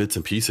maybe bits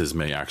and pieces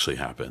may actually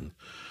happen,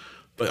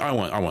 but I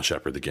want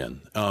Shepard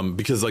again.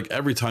 Because like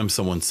every time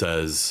someone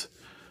says,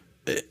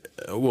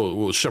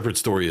 well, Shepard's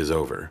story is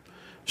over.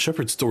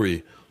 Shepard's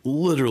story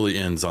literally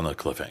ends on a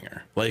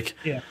cliffhanger.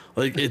 yeah,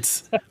 Like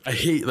it's I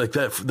hate like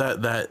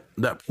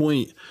that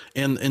point.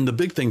 And the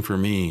big thing for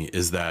me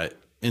is that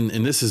and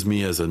this is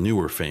me as a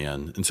newer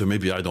fan, and so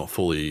maybe I don't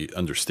fully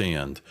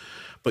understand.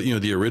 But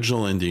the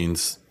original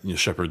endings,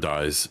 Shepard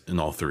dies in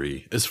all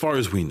three, as far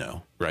as we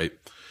know, right?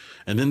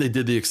 And then they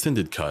did the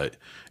extended cut,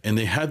 and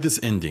they had this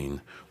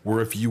ending where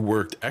if you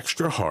worked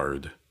extra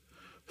hard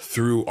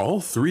through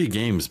all three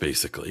games,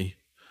 basically,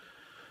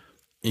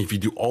 if you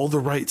do all the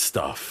right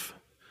stuff,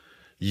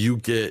 you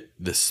get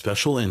this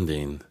special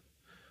ending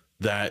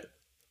that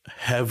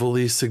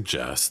heavily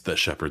suggests that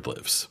Shepard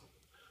lives.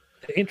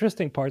 the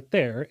interesting part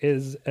there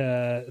is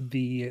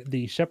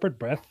the Shepherd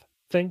breath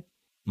thing.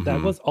 That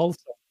Mm-hmm. was also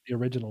the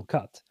original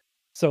cut.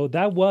 So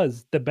that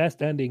was the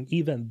best ending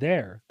even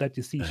there, that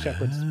you see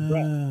Shepard's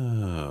breath,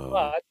 Oh,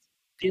 but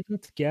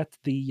didn't get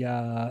the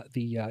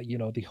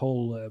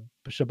whole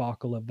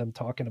shabacle of them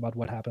talking about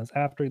what happens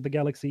after the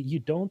galaxy. You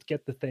don't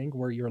get the thing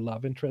where your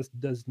love interest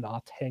does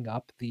not hang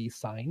up the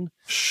sign.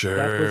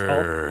 That was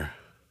all, sure.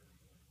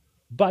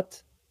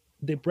 but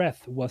the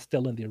breath was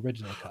still in the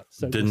original cut,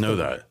 so it was Didn't know still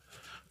there.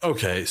 that.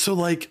 Okay, so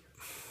like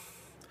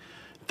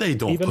they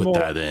don't Even put more,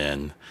 that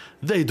in.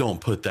 They don't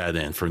put that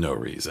in for no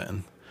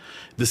reason.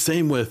 The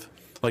same with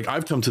like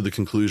I've come to the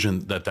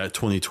conclusion that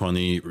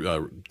 2020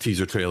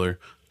 teaser trailer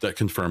that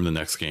confirmed the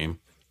next game.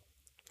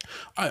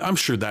 I'm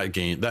sure that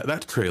game,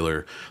 that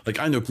trailer, like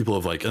I know people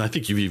have like, and I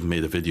think you've even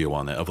made a video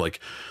on it of like,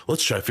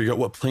 let's try to figure out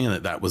what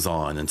planet that was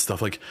on and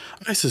stuff. Like,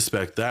 I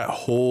suspect that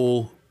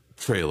whole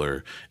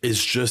trailer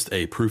is just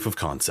a proof of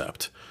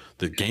concept.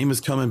 The game is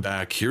coming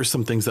back. Here's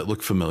some things that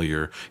look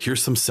familiar.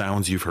 Here's some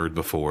sounds you've heard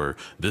before.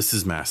 This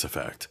is Mass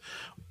Effect.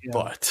 yeah.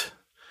 But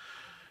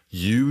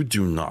you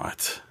do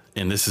not,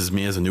 and this is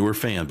me as a newer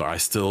fan, but I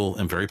still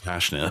am very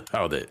passionate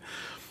about it.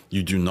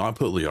 You do not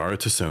put Liara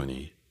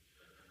Tassoni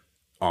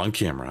on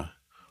camera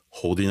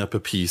holding up a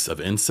piece of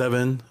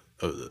N7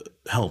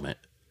 helmet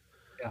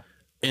Yeah.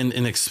 and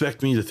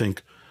expect me to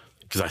think,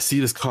 because I see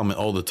this comment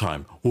all the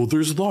time, well,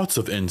 there's lots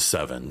of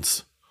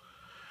N7s.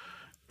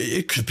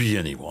 It could be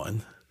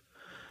anyone.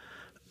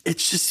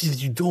 It's just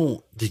you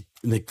don't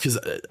because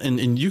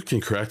and you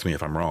can correct me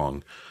if I'm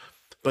wrong,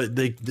 but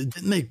they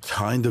didn't they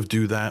kind of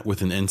do that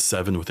with an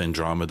N7 with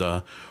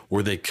Andromeda,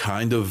 where they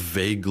kind of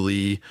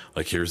vaguely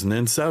like here's an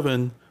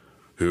N7,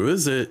 who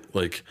is it?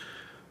 Like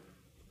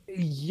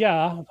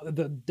Yeah,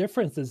 the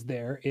difference is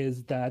there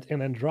is that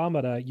in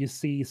Andromeda you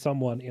see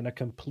someone in a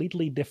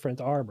completely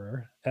different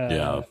armor,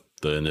 yeah,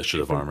 the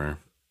initiative different armor.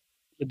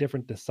 a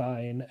different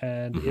design,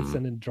 and it's Mm-hmm.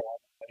 an Andromeda.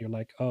 You're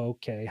like, oh,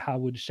 okay, how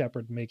would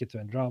Shepard make it to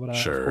Andromeda? Of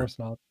Sure. course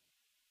not.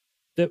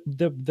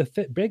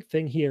 The big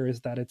thing here is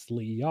that it's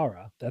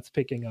Liara that's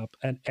picking up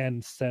an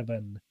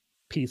N7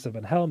 piece of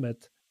a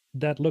helmet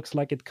that looks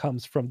like it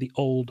comes from the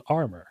old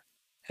armor,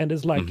 and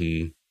is like,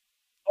 Mm-hmm.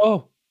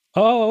 oh,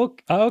 oh,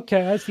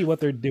 okay, I see what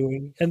they're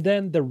doing. And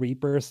then the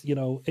Reapers,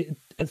 The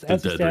as you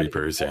Dead said,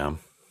 Reapers, yeah.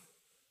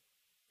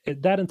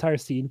 that entire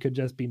scene could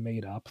just be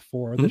made up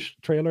for the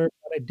Mhm. trailer.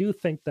 But I do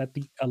think that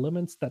the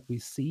elements that we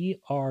see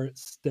are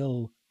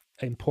still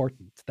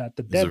important. That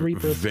the These Dead are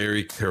Reaper,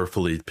 very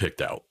carefully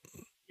picked out.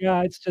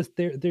 yeah, it's just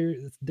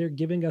they're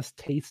giving us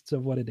tastes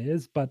of what it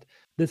is, but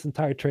this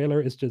entire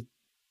trailer is just,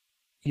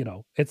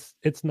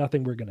 it's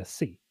nothing we're gonna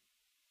see,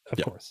 of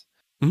Yeah. course.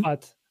 Mhm.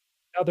 But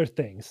other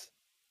things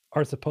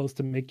are supposed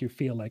to make you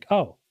feel like,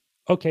 oh,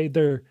 okay,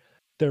 they're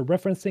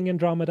referencing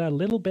Andromeda a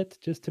little bit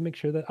just to make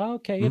sure that, "Oh,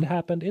 okay, it Mhm.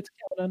 happened, it's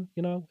canon,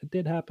 it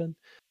did happen."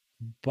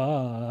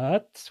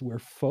 But we're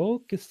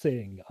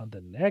focusing on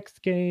the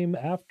next game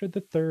after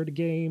the third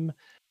game.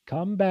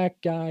 Come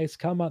back, guys.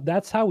 Come on.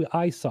 That's how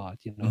I saw it.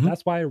 Mhm.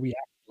 That's why I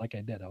reacted like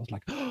I did. I was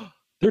like, oh,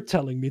 they're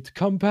telling me to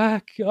come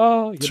back.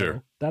 Oh,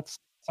 Sure. that's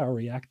how I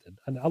reacted.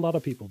 And a lot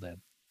of people did.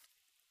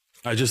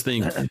 I just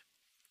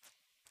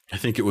I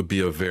think it would be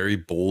a very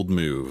bold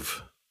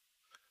move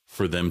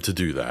for them to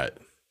do that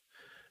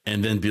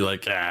and then be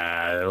like,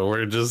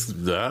 we're just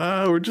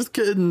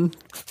kidding.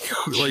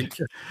 Like,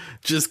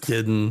 just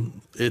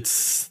kidding.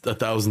 It's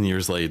 1,000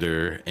 years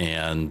later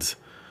and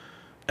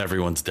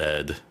everyone's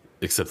dead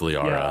except Yeah.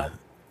 Liara.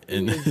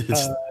 And Is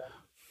it's,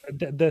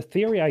 the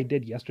theory I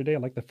did yesterday,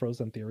 like the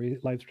Frozen theory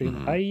live stream,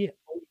 mhm, I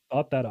only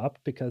thought that up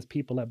because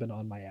people have been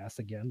on my ass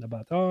again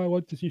about, oh, I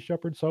want to see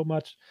Shepard so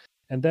much.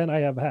 And then I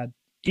have had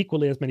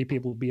equally as many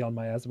people be on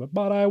my ass about,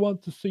 but I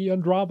want to see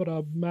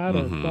Andromeda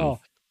matter. mhm, Well,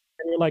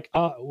 and you're like,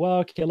 well,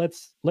 okay,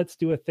 let's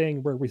do a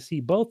thing where we see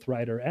both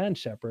Ryder and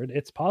Shepard.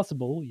 It's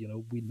possible,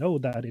 we know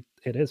that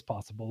it is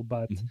possible,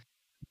 but mhm.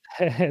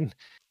 and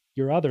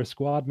your other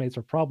squad mates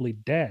are probably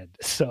dead.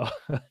 So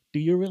do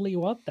you really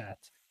want that?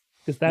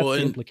 Because Well, that's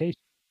the implication.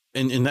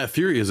 and that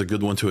theory is a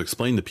good one to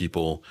explain to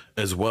people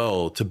as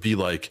well, to be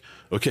like,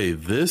 okay,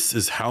 this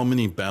is how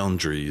many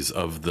boundaries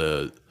of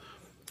the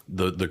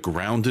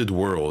grounded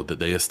world that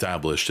they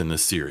established in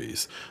this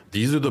series.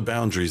 These are the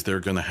boundaries they're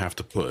going to have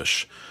to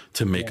push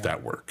to make Yeah,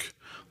 that work.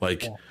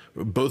 Like, yeah,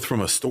 both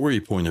from a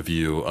story point of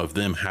view of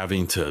them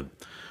having to,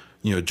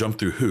 jump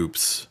through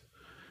hoops,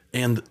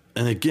 and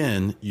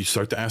again, you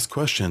start to ask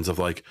questions of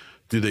like,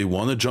 do they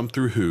want to jump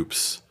through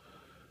hoops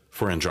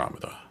for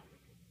Andromeda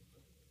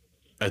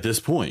at this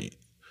point?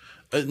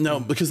 No,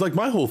 mm, because like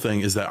my whole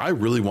thing is that I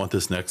really want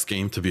this next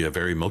game to be a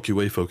very Milky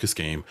Way focused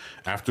game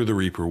after the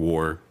Reaper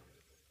War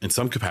in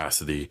some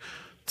capacity,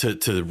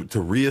 to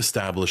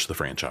reestablish the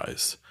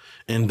franchise.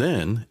 And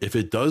then if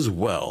it does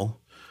well,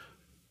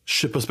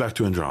 ship us back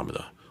to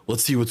Andromeda.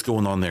 Let's see what's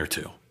going on there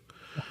too.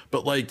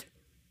 But like,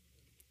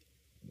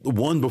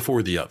 one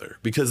before the other,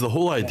 because the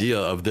whole yeah, idea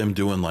of them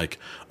doing like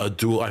a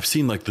dual, I've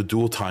seen like the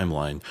dual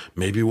timeline.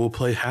 Maybe we'll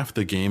play half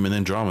the game in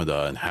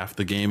Andromeda and half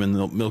the game in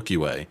the Milky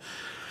Way.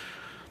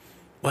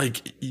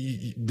 Like,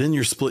 then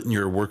you're splitting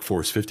your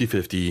workforce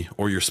 50-50,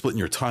 or you're splitting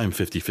your time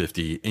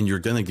 50-50, and you're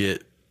going to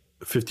get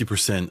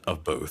 50%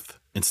 of both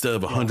instead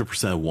of yeah,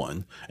 100% of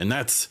one. And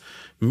that's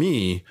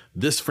me.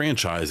 This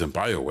franchise and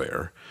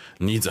BioWare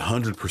needs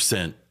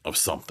 100% of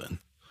something.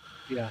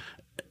 yeah,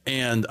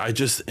 And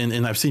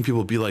and I've seen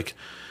people be like,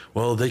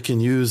 well, they can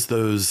use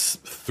those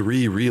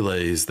 3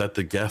 relays that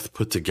the Geth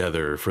put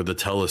together for the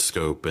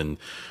telescope, and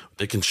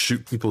they can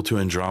shoot people to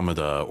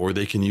Andromeda, or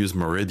they can use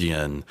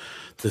Meridian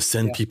to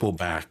send yeah, people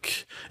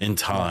back in yeah,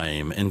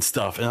 time and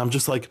stuff. And I'm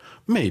just like,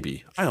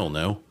 maybe, I don't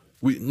know.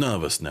 None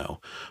of us know.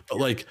 But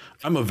like,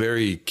 I'm a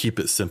very keep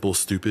it simple,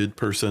 stupid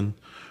person,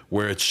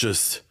 where it's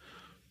just,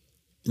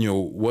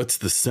 what's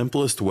the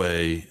simplest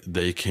way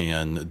they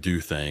can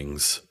do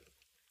things?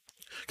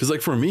 Because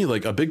like for me,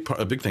 like a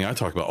big thing I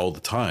talk about all the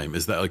time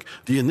is that like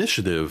the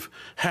initiative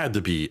had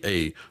to be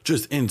a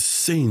just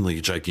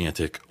insanely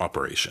gigantic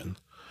operation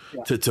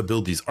yeah, to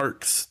build these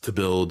arcs, to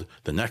build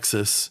the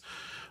Nexus.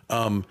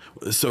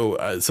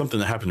 So something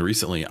that happened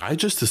recently, I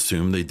just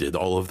assumed they did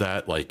all of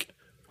that like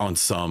on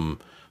some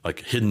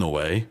like hidden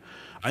away.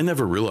 I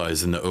never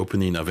realized in the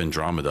opening of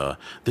Andromeda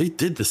they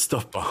did this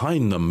stuff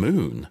behind the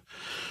moon.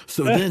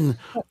 So then,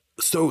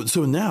 so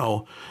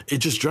now it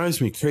just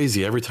drives me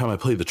crazy every time I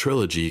play the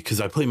trilogy,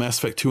 because I play Mass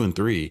Effect 2 and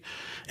 3.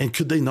 And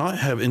could they not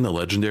have in the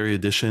Legendary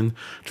Edition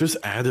just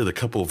added a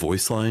couple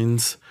voice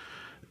lines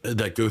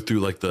that go through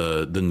like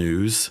the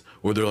news,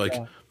 where they're like,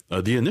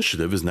 yeah. the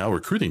initiative is now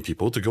recruiting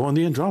people to go on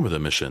the Andromeda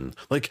mission,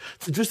 like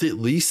to just at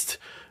least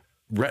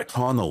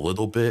retcon a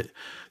little bit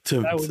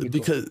That would be cool.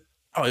 because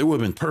oh, it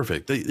would have been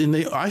perfect.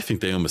 I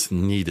think they almost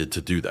needed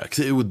to do that, because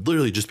it would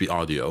literally just be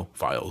audio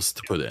files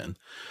to put in.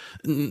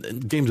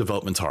 Game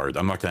development's hard.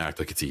 I'm not going to act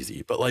like it's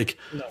easy, but like,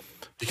 No,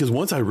 because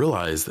once I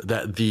realized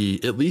that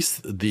at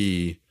least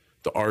the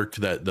arc,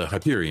 that the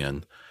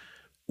Hyperion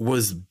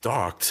was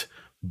docked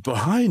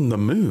behind the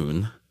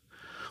moon,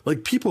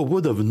 like people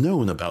would have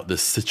known about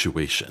this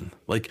situation.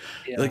 Like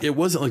yeah, it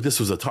wasn't like this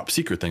was a top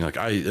secret thing like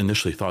I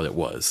initially thought it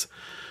was.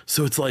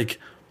 So it's like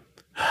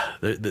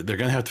they're going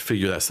to have to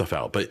figure that stuff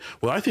out. But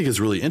what I think is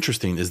really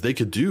interesting is they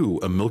could do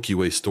a Milky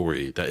Way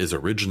story that is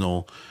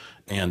original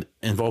and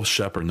involves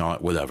Shep or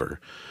not,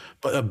 whatever.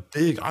 But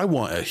I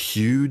want a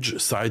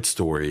huge side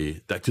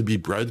story that could be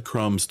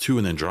breadcrumbs to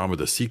an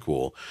Andromeda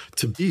sequel,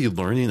 to be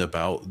learning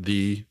about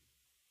the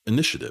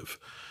initiative.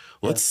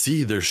 Let's Yes.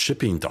 see their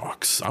shipping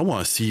docks. I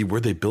want to see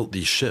where they built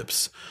these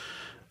ships.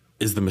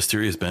 Is the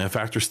mysterious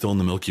benefactor still in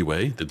the Milky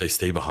Way? Did they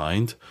stay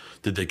behind?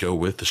 Did they go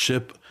with the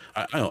ship?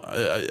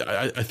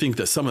 I think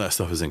that some of that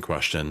stuff is in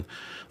question.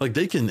 Like,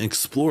 they can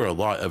explore a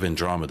lot of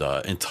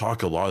Andromeda and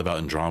talk a lot about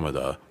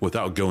Andromeda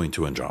without going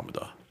to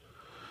Andromeda.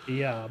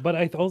 Yeah, but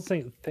I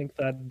also think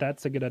that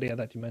that's a good idea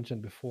that you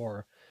mentioned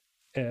before.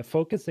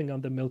 Focusing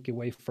on the Milky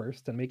Way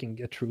first and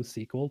making a true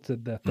sequel to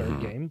the third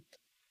Mm-hmm. game.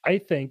 I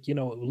think,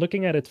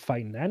 looking at it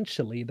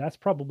financially, that's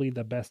probably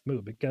the best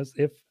move, because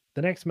if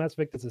the next Mass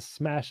Effect is a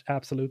smash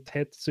absolute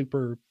hit,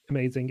 super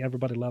amazing,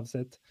 everybody loves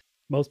it,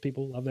 most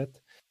people love it,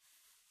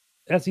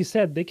 as you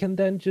said, they can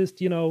then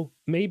just,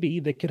 maybe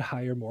they could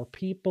hire more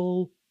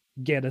people,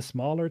 get a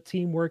smaller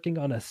team working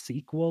on a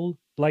sequel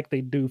like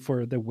they do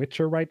for The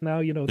Witcher right now.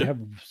 They Yeah.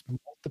 have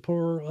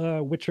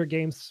multiple Witcher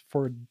games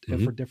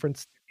Mm-hmm. for different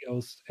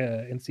studios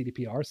in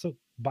CDPR. So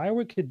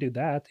Bioware could do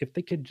that if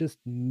they could just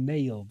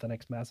nail the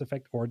next Mass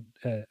Effect, or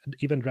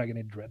even Dragon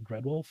Age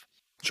Dreadwolf.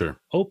 Sure.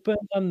 Open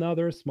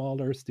another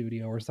smaller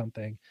studio or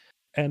something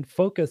and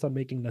focus on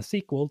making the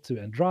sequel to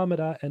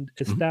Andromeda and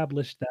Mm-hmm.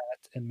 establish that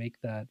and make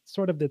that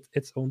sort of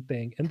its own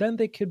thing. And then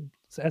they could,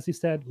 as you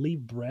said, leave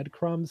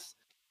breadcrumbs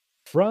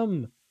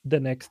from the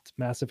next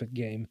Mass Effect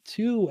game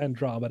to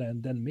Andromeda,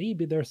 and then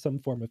maybe there's some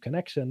form of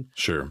connection.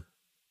 Sure.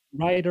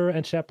 Ryder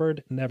and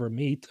Shepard never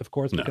meet, of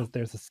course, No. because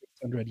there's a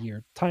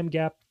 600-year time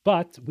gap,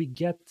 but we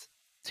get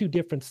two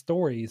different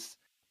stories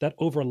that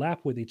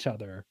overlap with each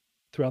other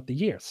throughout the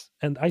years.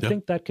 And I Yeah.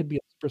 think that could be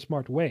a super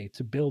smart way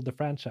to build the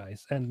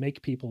franchise and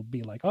make people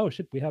be like, oh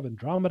shit, we have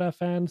Andromeda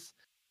fans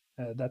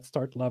that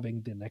start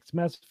loving the next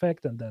Mass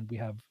Effect, and then we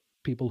have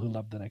people who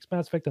love the next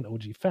Mass Effect and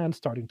OG fans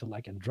starting to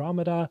like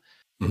Andromeda,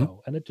 Mm-hmm.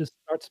 and it just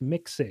starts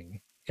mixing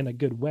in a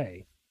good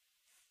way.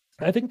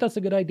 I think that's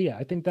a good idea.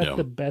 I think that's Yeah.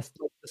 the best,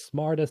 like the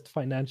smartest,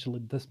 financially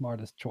the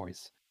smartest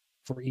choice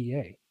for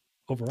EA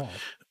overall.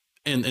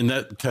 And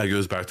that kind of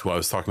goes back to what I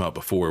was talking about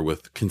before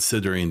with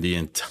considering the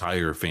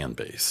entire fan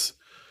base.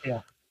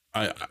 Yeah.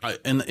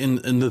 And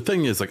the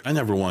thing is, like, I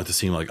never want it to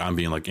seem like I'm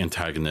being like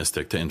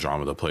antagonistic to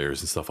Andromeda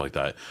players and stuff like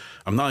that.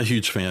 I'm not a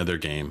huge fan of their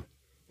game.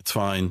 It's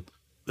fine.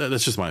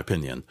 That's just my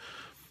opinion.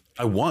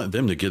 I want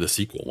them to get a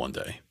sequel one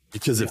day,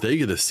 because if Yeah. they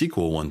get a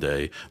sequel one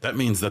day, that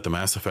means that the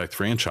Mass Effect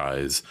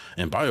franchise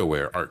and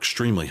BioWare are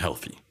extremely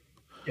healthy.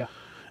 Yeah.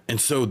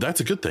 And so that's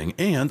a good thing.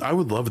 And I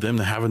would love them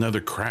to have another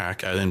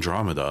crack at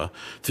Andromeda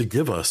to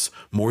give us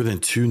more than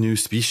 2 new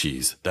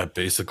species that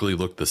basically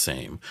look the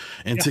same,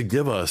 and Yeah. to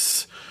give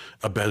us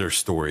a better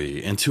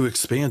story, and to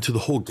expand to the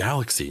whole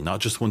galaxy, not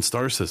just one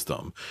star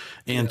system,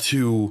 and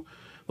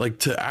Yeah.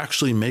 to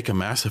actually make a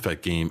Mass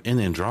Effect game in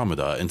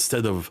Andromeda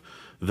instead of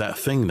that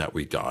thing that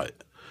we got.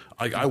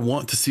 I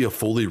want to see a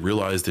fully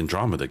realized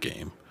Andromeda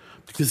game,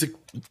 because it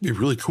would be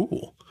really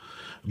cool.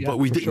 Yeah, But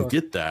we for didn't sure.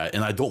 get that,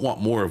 and I don't want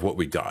more of what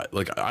we got.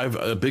 Like,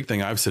 a big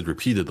thing I've said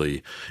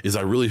repeatedly is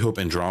I really hope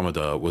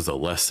Andromeda was a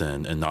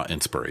lesson and not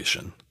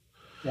inspiration.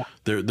 Yeah.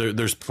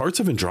 There's parts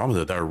of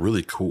Andromeda that are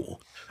really cool.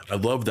 I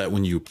love that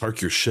when you park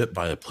your ship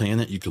by a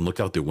planet, you can look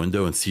out the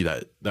window and see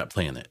that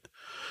planet.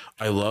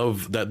 I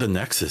love that the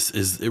Nexus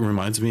it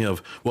reminds me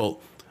of,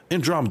 well,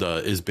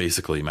 Andromeda is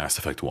basically Mass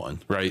Effect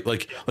 1, right?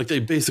 Like they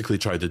basically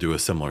tried to do a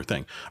similar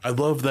thing. I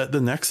love that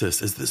the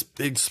Nexus is this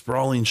big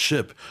sprawling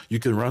ship you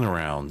can run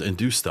around and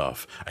do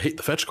stuff. I hate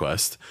the fetch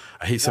quest.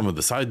 I hate some of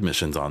the side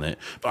missions on it,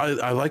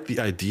 but I like the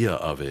idea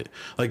of it.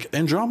 Like,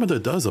 Andromeda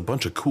does a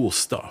bunch of cool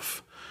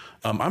stuff.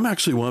 I'm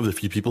actually one of the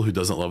few people who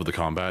doesn't love the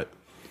combat.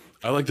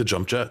 I like the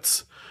jump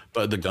jets,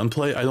 but the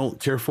gunplay I don't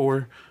care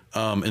for.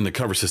 And the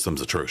cover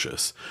system's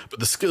atrocious, but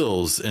the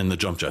skills in the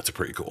jump jets are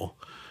pretty cool.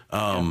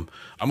 Yeah.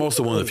 I'm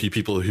also one of the few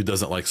people who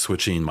doesn't like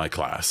switching my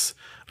class.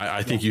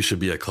 I think you should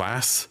be a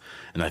class,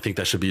 and I think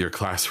that should be your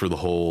class for the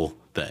whole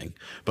thing.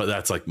 But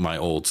that's like my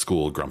old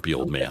school grumpy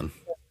old man,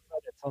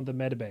 It's on the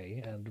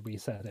medbay and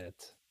reset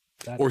it.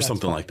 or That's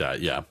something fine. like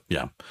that. Yeah,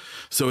 yeah.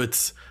 So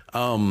it's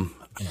I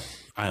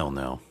don't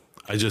know.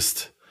 I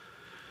just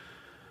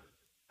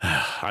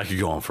I could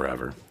go on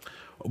forever.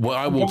 Well,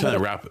 I will kind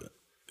of Andromeda's wrap.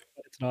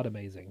 but it's not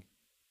amazing,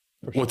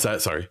 for What's sure.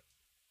 that? Sorry.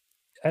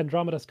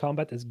 Andromeda's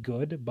combat is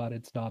good, but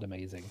it's not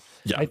amazing.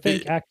 Yeah. I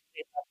think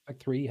actually Mass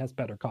Effect 3 has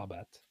better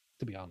combat,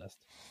 to be honest.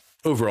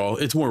 Overall,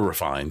 it's more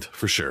refined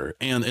for sure.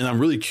 And I'm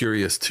really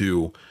curious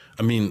too.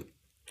 I mean,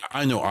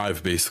 I know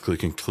I've basically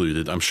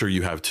concluded, I'm sure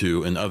you have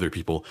too, and other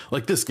people,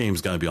 like, this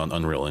game's going to be on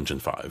Unreal Engine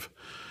 5.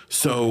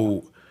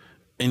 So,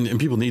 and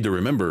people need to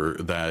remember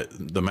that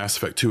the Mass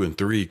Effect 2 and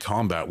 3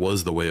 combat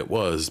was the way it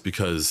was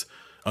because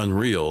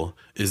Unreal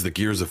is the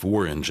Gears of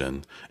War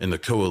engine, and the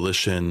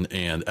Coalition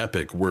and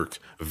Epic work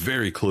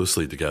very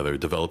closely together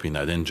developing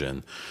that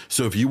engine.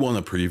 So if you want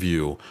a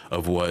preview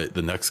of what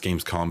the next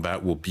game's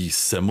combat will be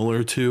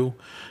similar to,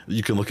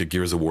 you can look at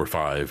Gears of War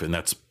 5, and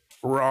that's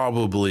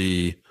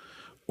probably,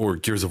 or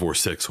Gears of War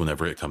 6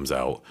 whenever it comes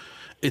out.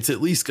 It's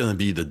at least going to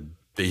be the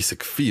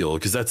basic feel,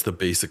 because that's the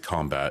basic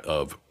combat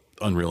of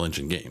Unreal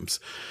Engine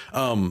games.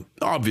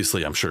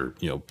 Obviously, I'm sure,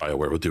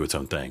 BioWare will do its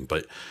own thing,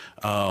 but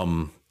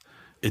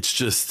it's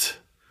just,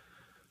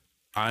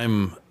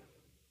 I'm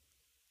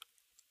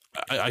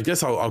I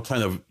guess I'll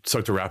kind of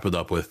start to wrap it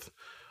up with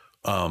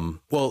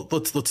well,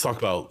 let's talk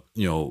about,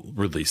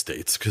 release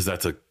dates, because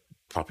that's a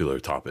popular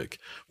topic.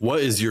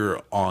 What is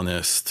your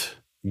honest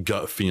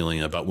gut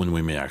feeling about when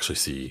we may actually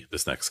see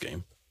this next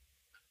game?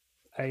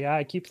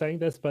 I keep saying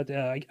this, but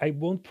I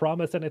won't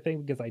promise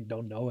anything because I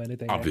don't know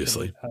anything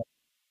actually.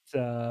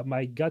 Obviously.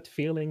 My gut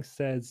feeling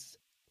says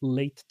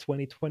late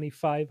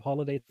 2025,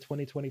 holiday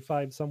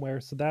 2025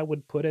 somewhere. So that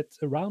would put it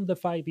around the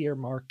 5-year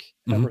mark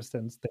Hmm. ever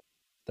since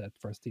that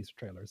first teaser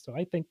trailer. So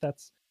I think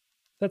that's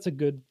a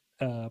good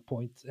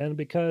point. And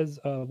because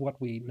of what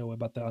we know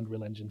about the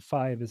Unreal Engine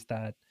 5 is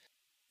that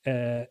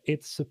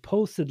it's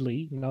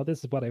supposedly, now this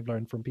is what I've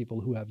learned from people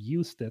who have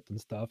used it and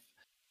stuff,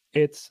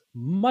 it's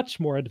much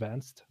more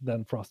advanced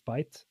than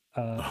Frostbite.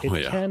 Oh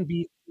It yeah. can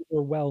be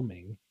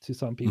overwhelming to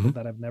some people Hmm.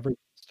 that have never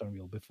used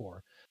Unreal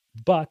before,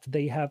 but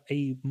they have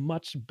a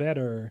much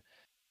better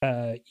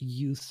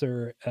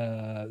user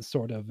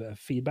sort of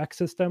feedback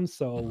system.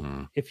 So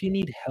Hmm. if you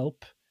need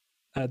help,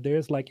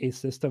 there's like a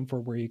system for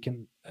where you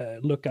can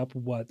look up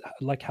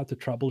like how to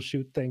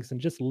troubleshoot things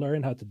and just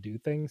learn how to do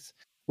things,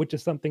 which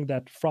is something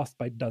that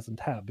Frostbite doesn't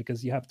have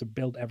because you have to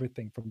build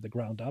everything from the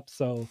ground up.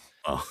 So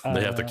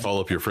They have to uh, call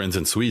up your friends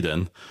in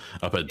Sweden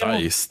up at yeah,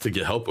 Dice to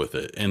get help with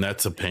it, and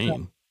that's a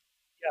pain.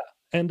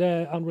 yeah, and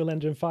Unreal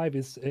Engine 5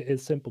 is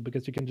simple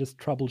because you can just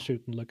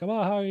troubleshoot and look,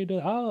 oh, how are you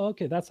doing? Oh,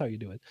 okay, that's how you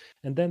do it.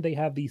 And then they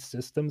have these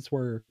systems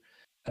where,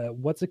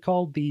 what's it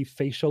called? The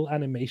facial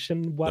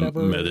animation, The whatever.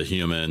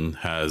 metahuman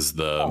has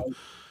the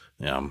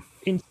yeah.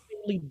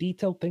 Insanely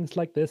detailed things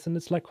like this, and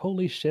it's like,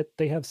 holy shit,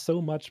 they have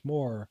so much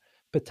more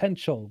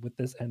potential with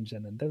this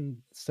engine. And then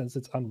since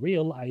it's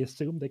Unreal, I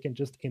assume they can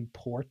just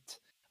import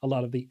a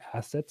lot of the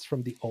assets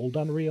from the old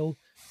Unreal.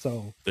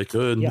 So They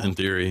could, yeah, in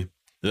theory.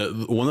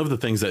 One of the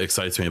things that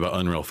excites me about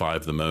Unreal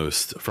 5 the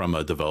most from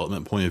a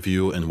development point of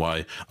view, and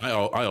why I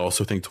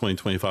also think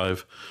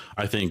 2025,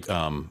 I think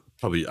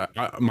probably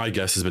my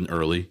guess has been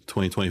early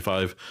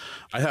 2025.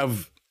 I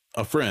have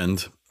a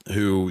friend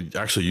who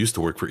actually used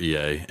to work for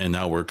EA and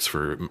now works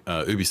for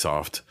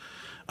Ubisoft,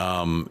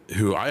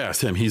 who I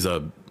asked him, he's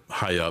a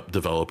high up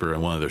developer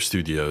in one of their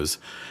studios.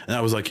 And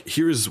I was like,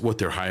 here's what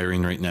they're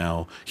hiring right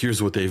now.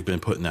 Here's what they've been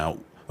putting out.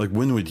 Like,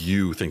 when would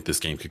you think this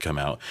game could come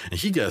out? And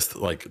he guessed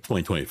like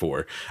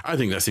 2024. I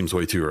think that seems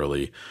way too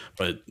early,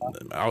 but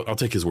I'll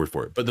take his word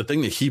for it. But the thing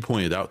that he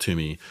pointed out to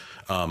me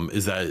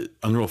is that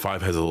Unreal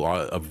 5 has a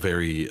lot of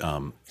very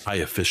high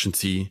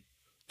efficiency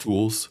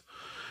tools.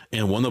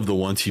 And one of the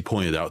ones he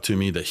pointed out to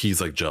me that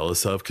he's like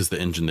jealous of because the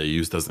engine they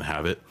use doesn't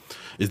have it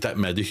is that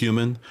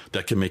metahuman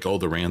that can make all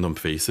the random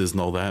faces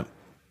and all that.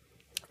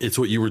 It's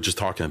what you were just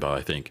talking about,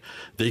 I think.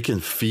 They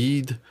can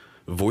feed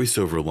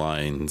voiceover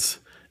lines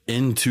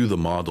into the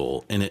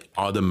model and it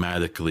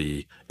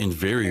automatically and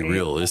very damn,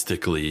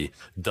 realistically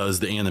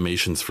does the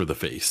animations for the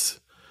face.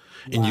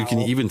 And you can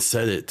wow. even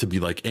set it to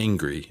be like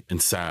angry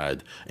and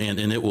sad, and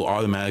it will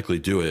automatically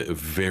do it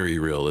very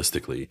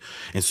realistically.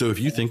 And so if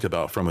you think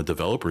about from a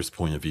developer's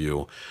point of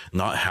view,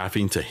 not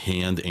having to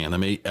hand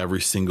animate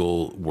every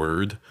single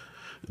word,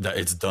 that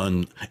it's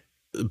done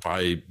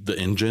by the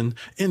engine,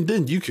 and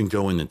then you can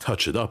go in and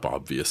touch it up,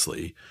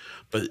 obviously.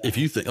 But if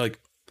you think like,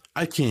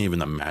 I can't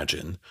even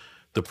imagine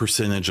the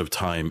percentage of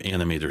time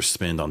animators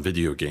spend on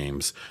video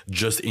games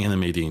just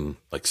animating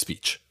like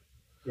speech.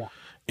 Yeah.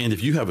 And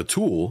if you have a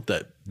tool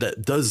that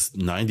does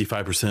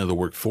 95% of the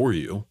work for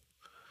you,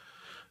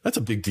 that's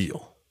a big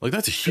deal. Like,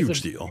 that's a It's a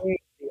huge deal. big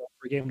deal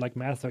for a game like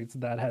Mass Effect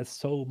that has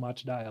so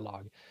much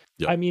dialogue.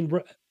 Yep. I mean,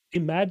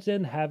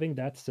 imagine having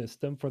that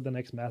system for the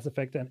next Mass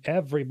Effect, and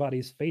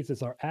everybody's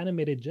faces are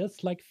animated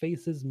just like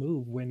faces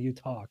move when you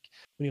talk,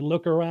 when you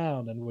look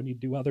around, and when you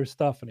do other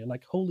stuff. And you're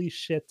like, holy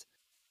shit,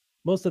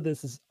 most of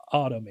this is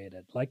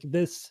automated. Like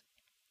this,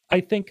 I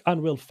think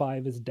Unreal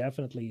 5 is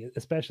definitely,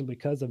 especially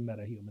because of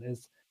MetaHuman,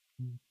 is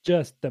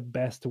just the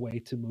best way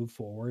to move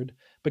forward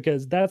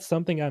because that's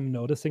something I'm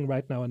noticing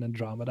right now in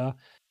Andromeda.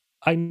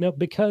 I know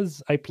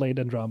because I played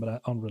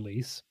Andromeda on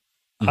release,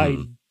 I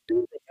Mm-hmm.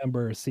 do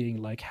remember seeing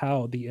like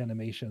how the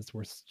animations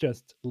were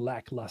just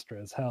lackluster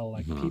as hell.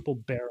 Like Mm-hmm. people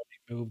barely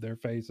move their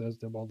faces,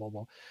 blah blah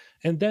blah.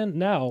 And then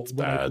now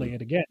when I Sad. play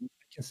it again,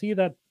 I can see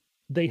that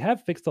they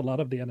have fixed a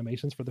lot of the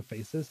animations for the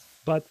faces,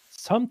 but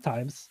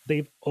sometimes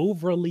they've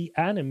overly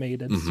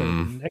animated Mm-hmm.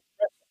 certain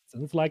expressions.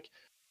 And it's like,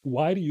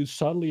 why do you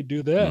suddenly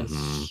do Mm-hmm.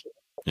 this?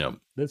 Yep.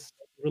 This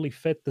doesn't really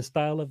fit the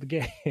style of the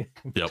game.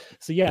 Yep.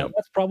 So yeah, Yep.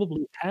 that's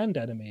probably hand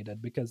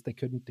animated because they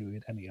couldn't do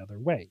it any other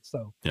way.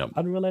 So Yep.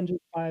 Unreal Engine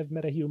 5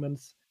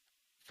 MetaHumans,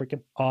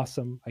 freaking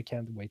awesome. I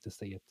can't wait to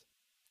see it.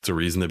 It's a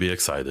reason to be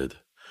excited.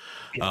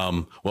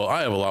 Yeah. Well,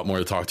 I have a lot more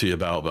to talk to you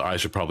about, but I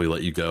should probably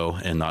let you go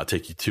and not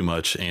take you too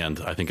much. And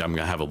I think I'm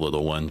going to have a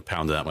little one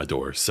pounding at my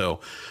door. So,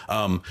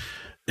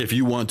 if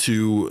you want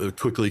to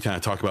quickly kind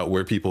of talk about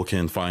where people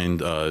can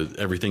find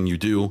everything you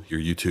do, your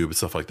YouTube and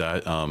stuff like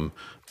that,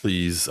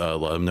 please let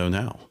them know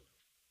now.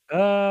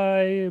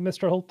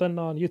 Mr. Hulthen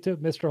on YouTube,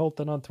 Mr.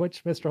 Hulthen on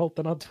Twitch, Mr.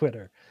 Hulthen on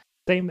Twitter.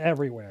 Same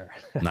everywhere.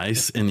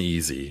 Nice and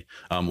easy.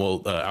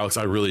 Well, Alex,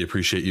 I really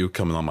appreciate you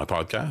coming on my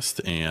podcast,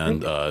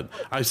 and Thank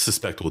you. I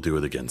suspect we'll do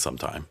it again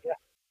sometime. Yeah.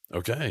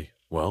 Okay.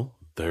 Well,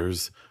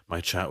 there's my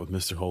chat with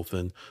Mr.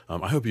 Hulthen.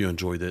 I hope you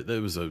enjoyed it.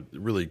 It was a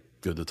really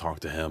good to talk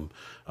to him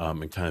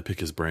and kind of pick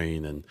his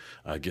brain and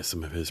get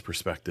some of his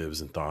perspectives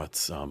and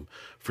thoughts.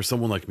 For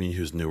someone like me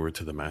who's newer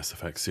to the Mass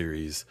Effect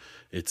series,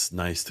 it's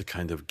nice to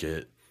kind of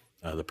get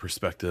the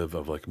perspective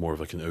of like more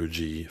of like an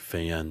OG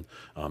fan,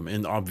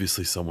 and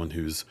obviously someone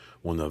who's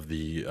one of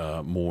the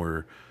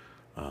more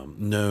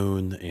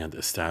known and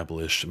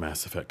established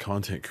Mass Effect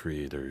content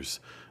creators,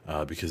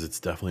 because it's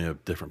definitely a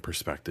different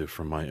perspective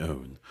from my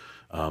own.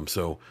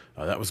 So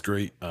that was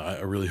great. I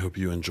really hope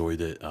you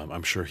enjoyed it.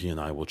 I'm sure he and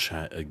I will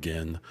chat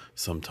again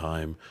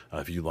sometime.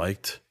 If you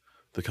liked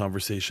the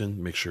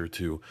conversation, make sure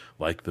to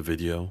like the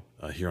video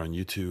here on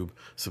YouTube.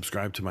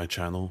 Subscribe to my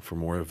channel for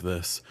more of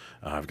this.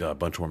 I've got a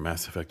bunch more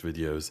Mass Effect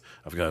videos.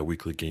 I've got a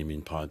weekly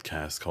gaming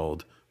podcast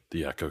called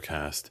The Echo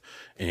Cast,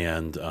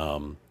 and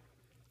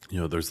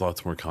there's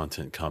lots more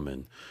content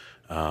coming.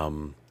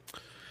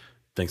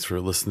 Thanks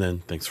for listening.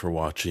 Thanks for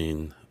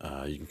watching.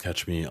 You can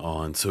catch me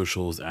on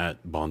socials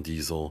at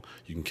Bondiesel.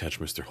 You can catch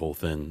Mr.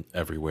 Hulthen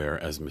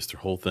everywhere as Mr.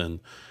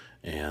 Hulthen.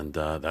 And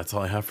that's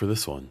all I have for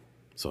this one.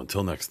 So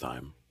until next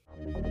time.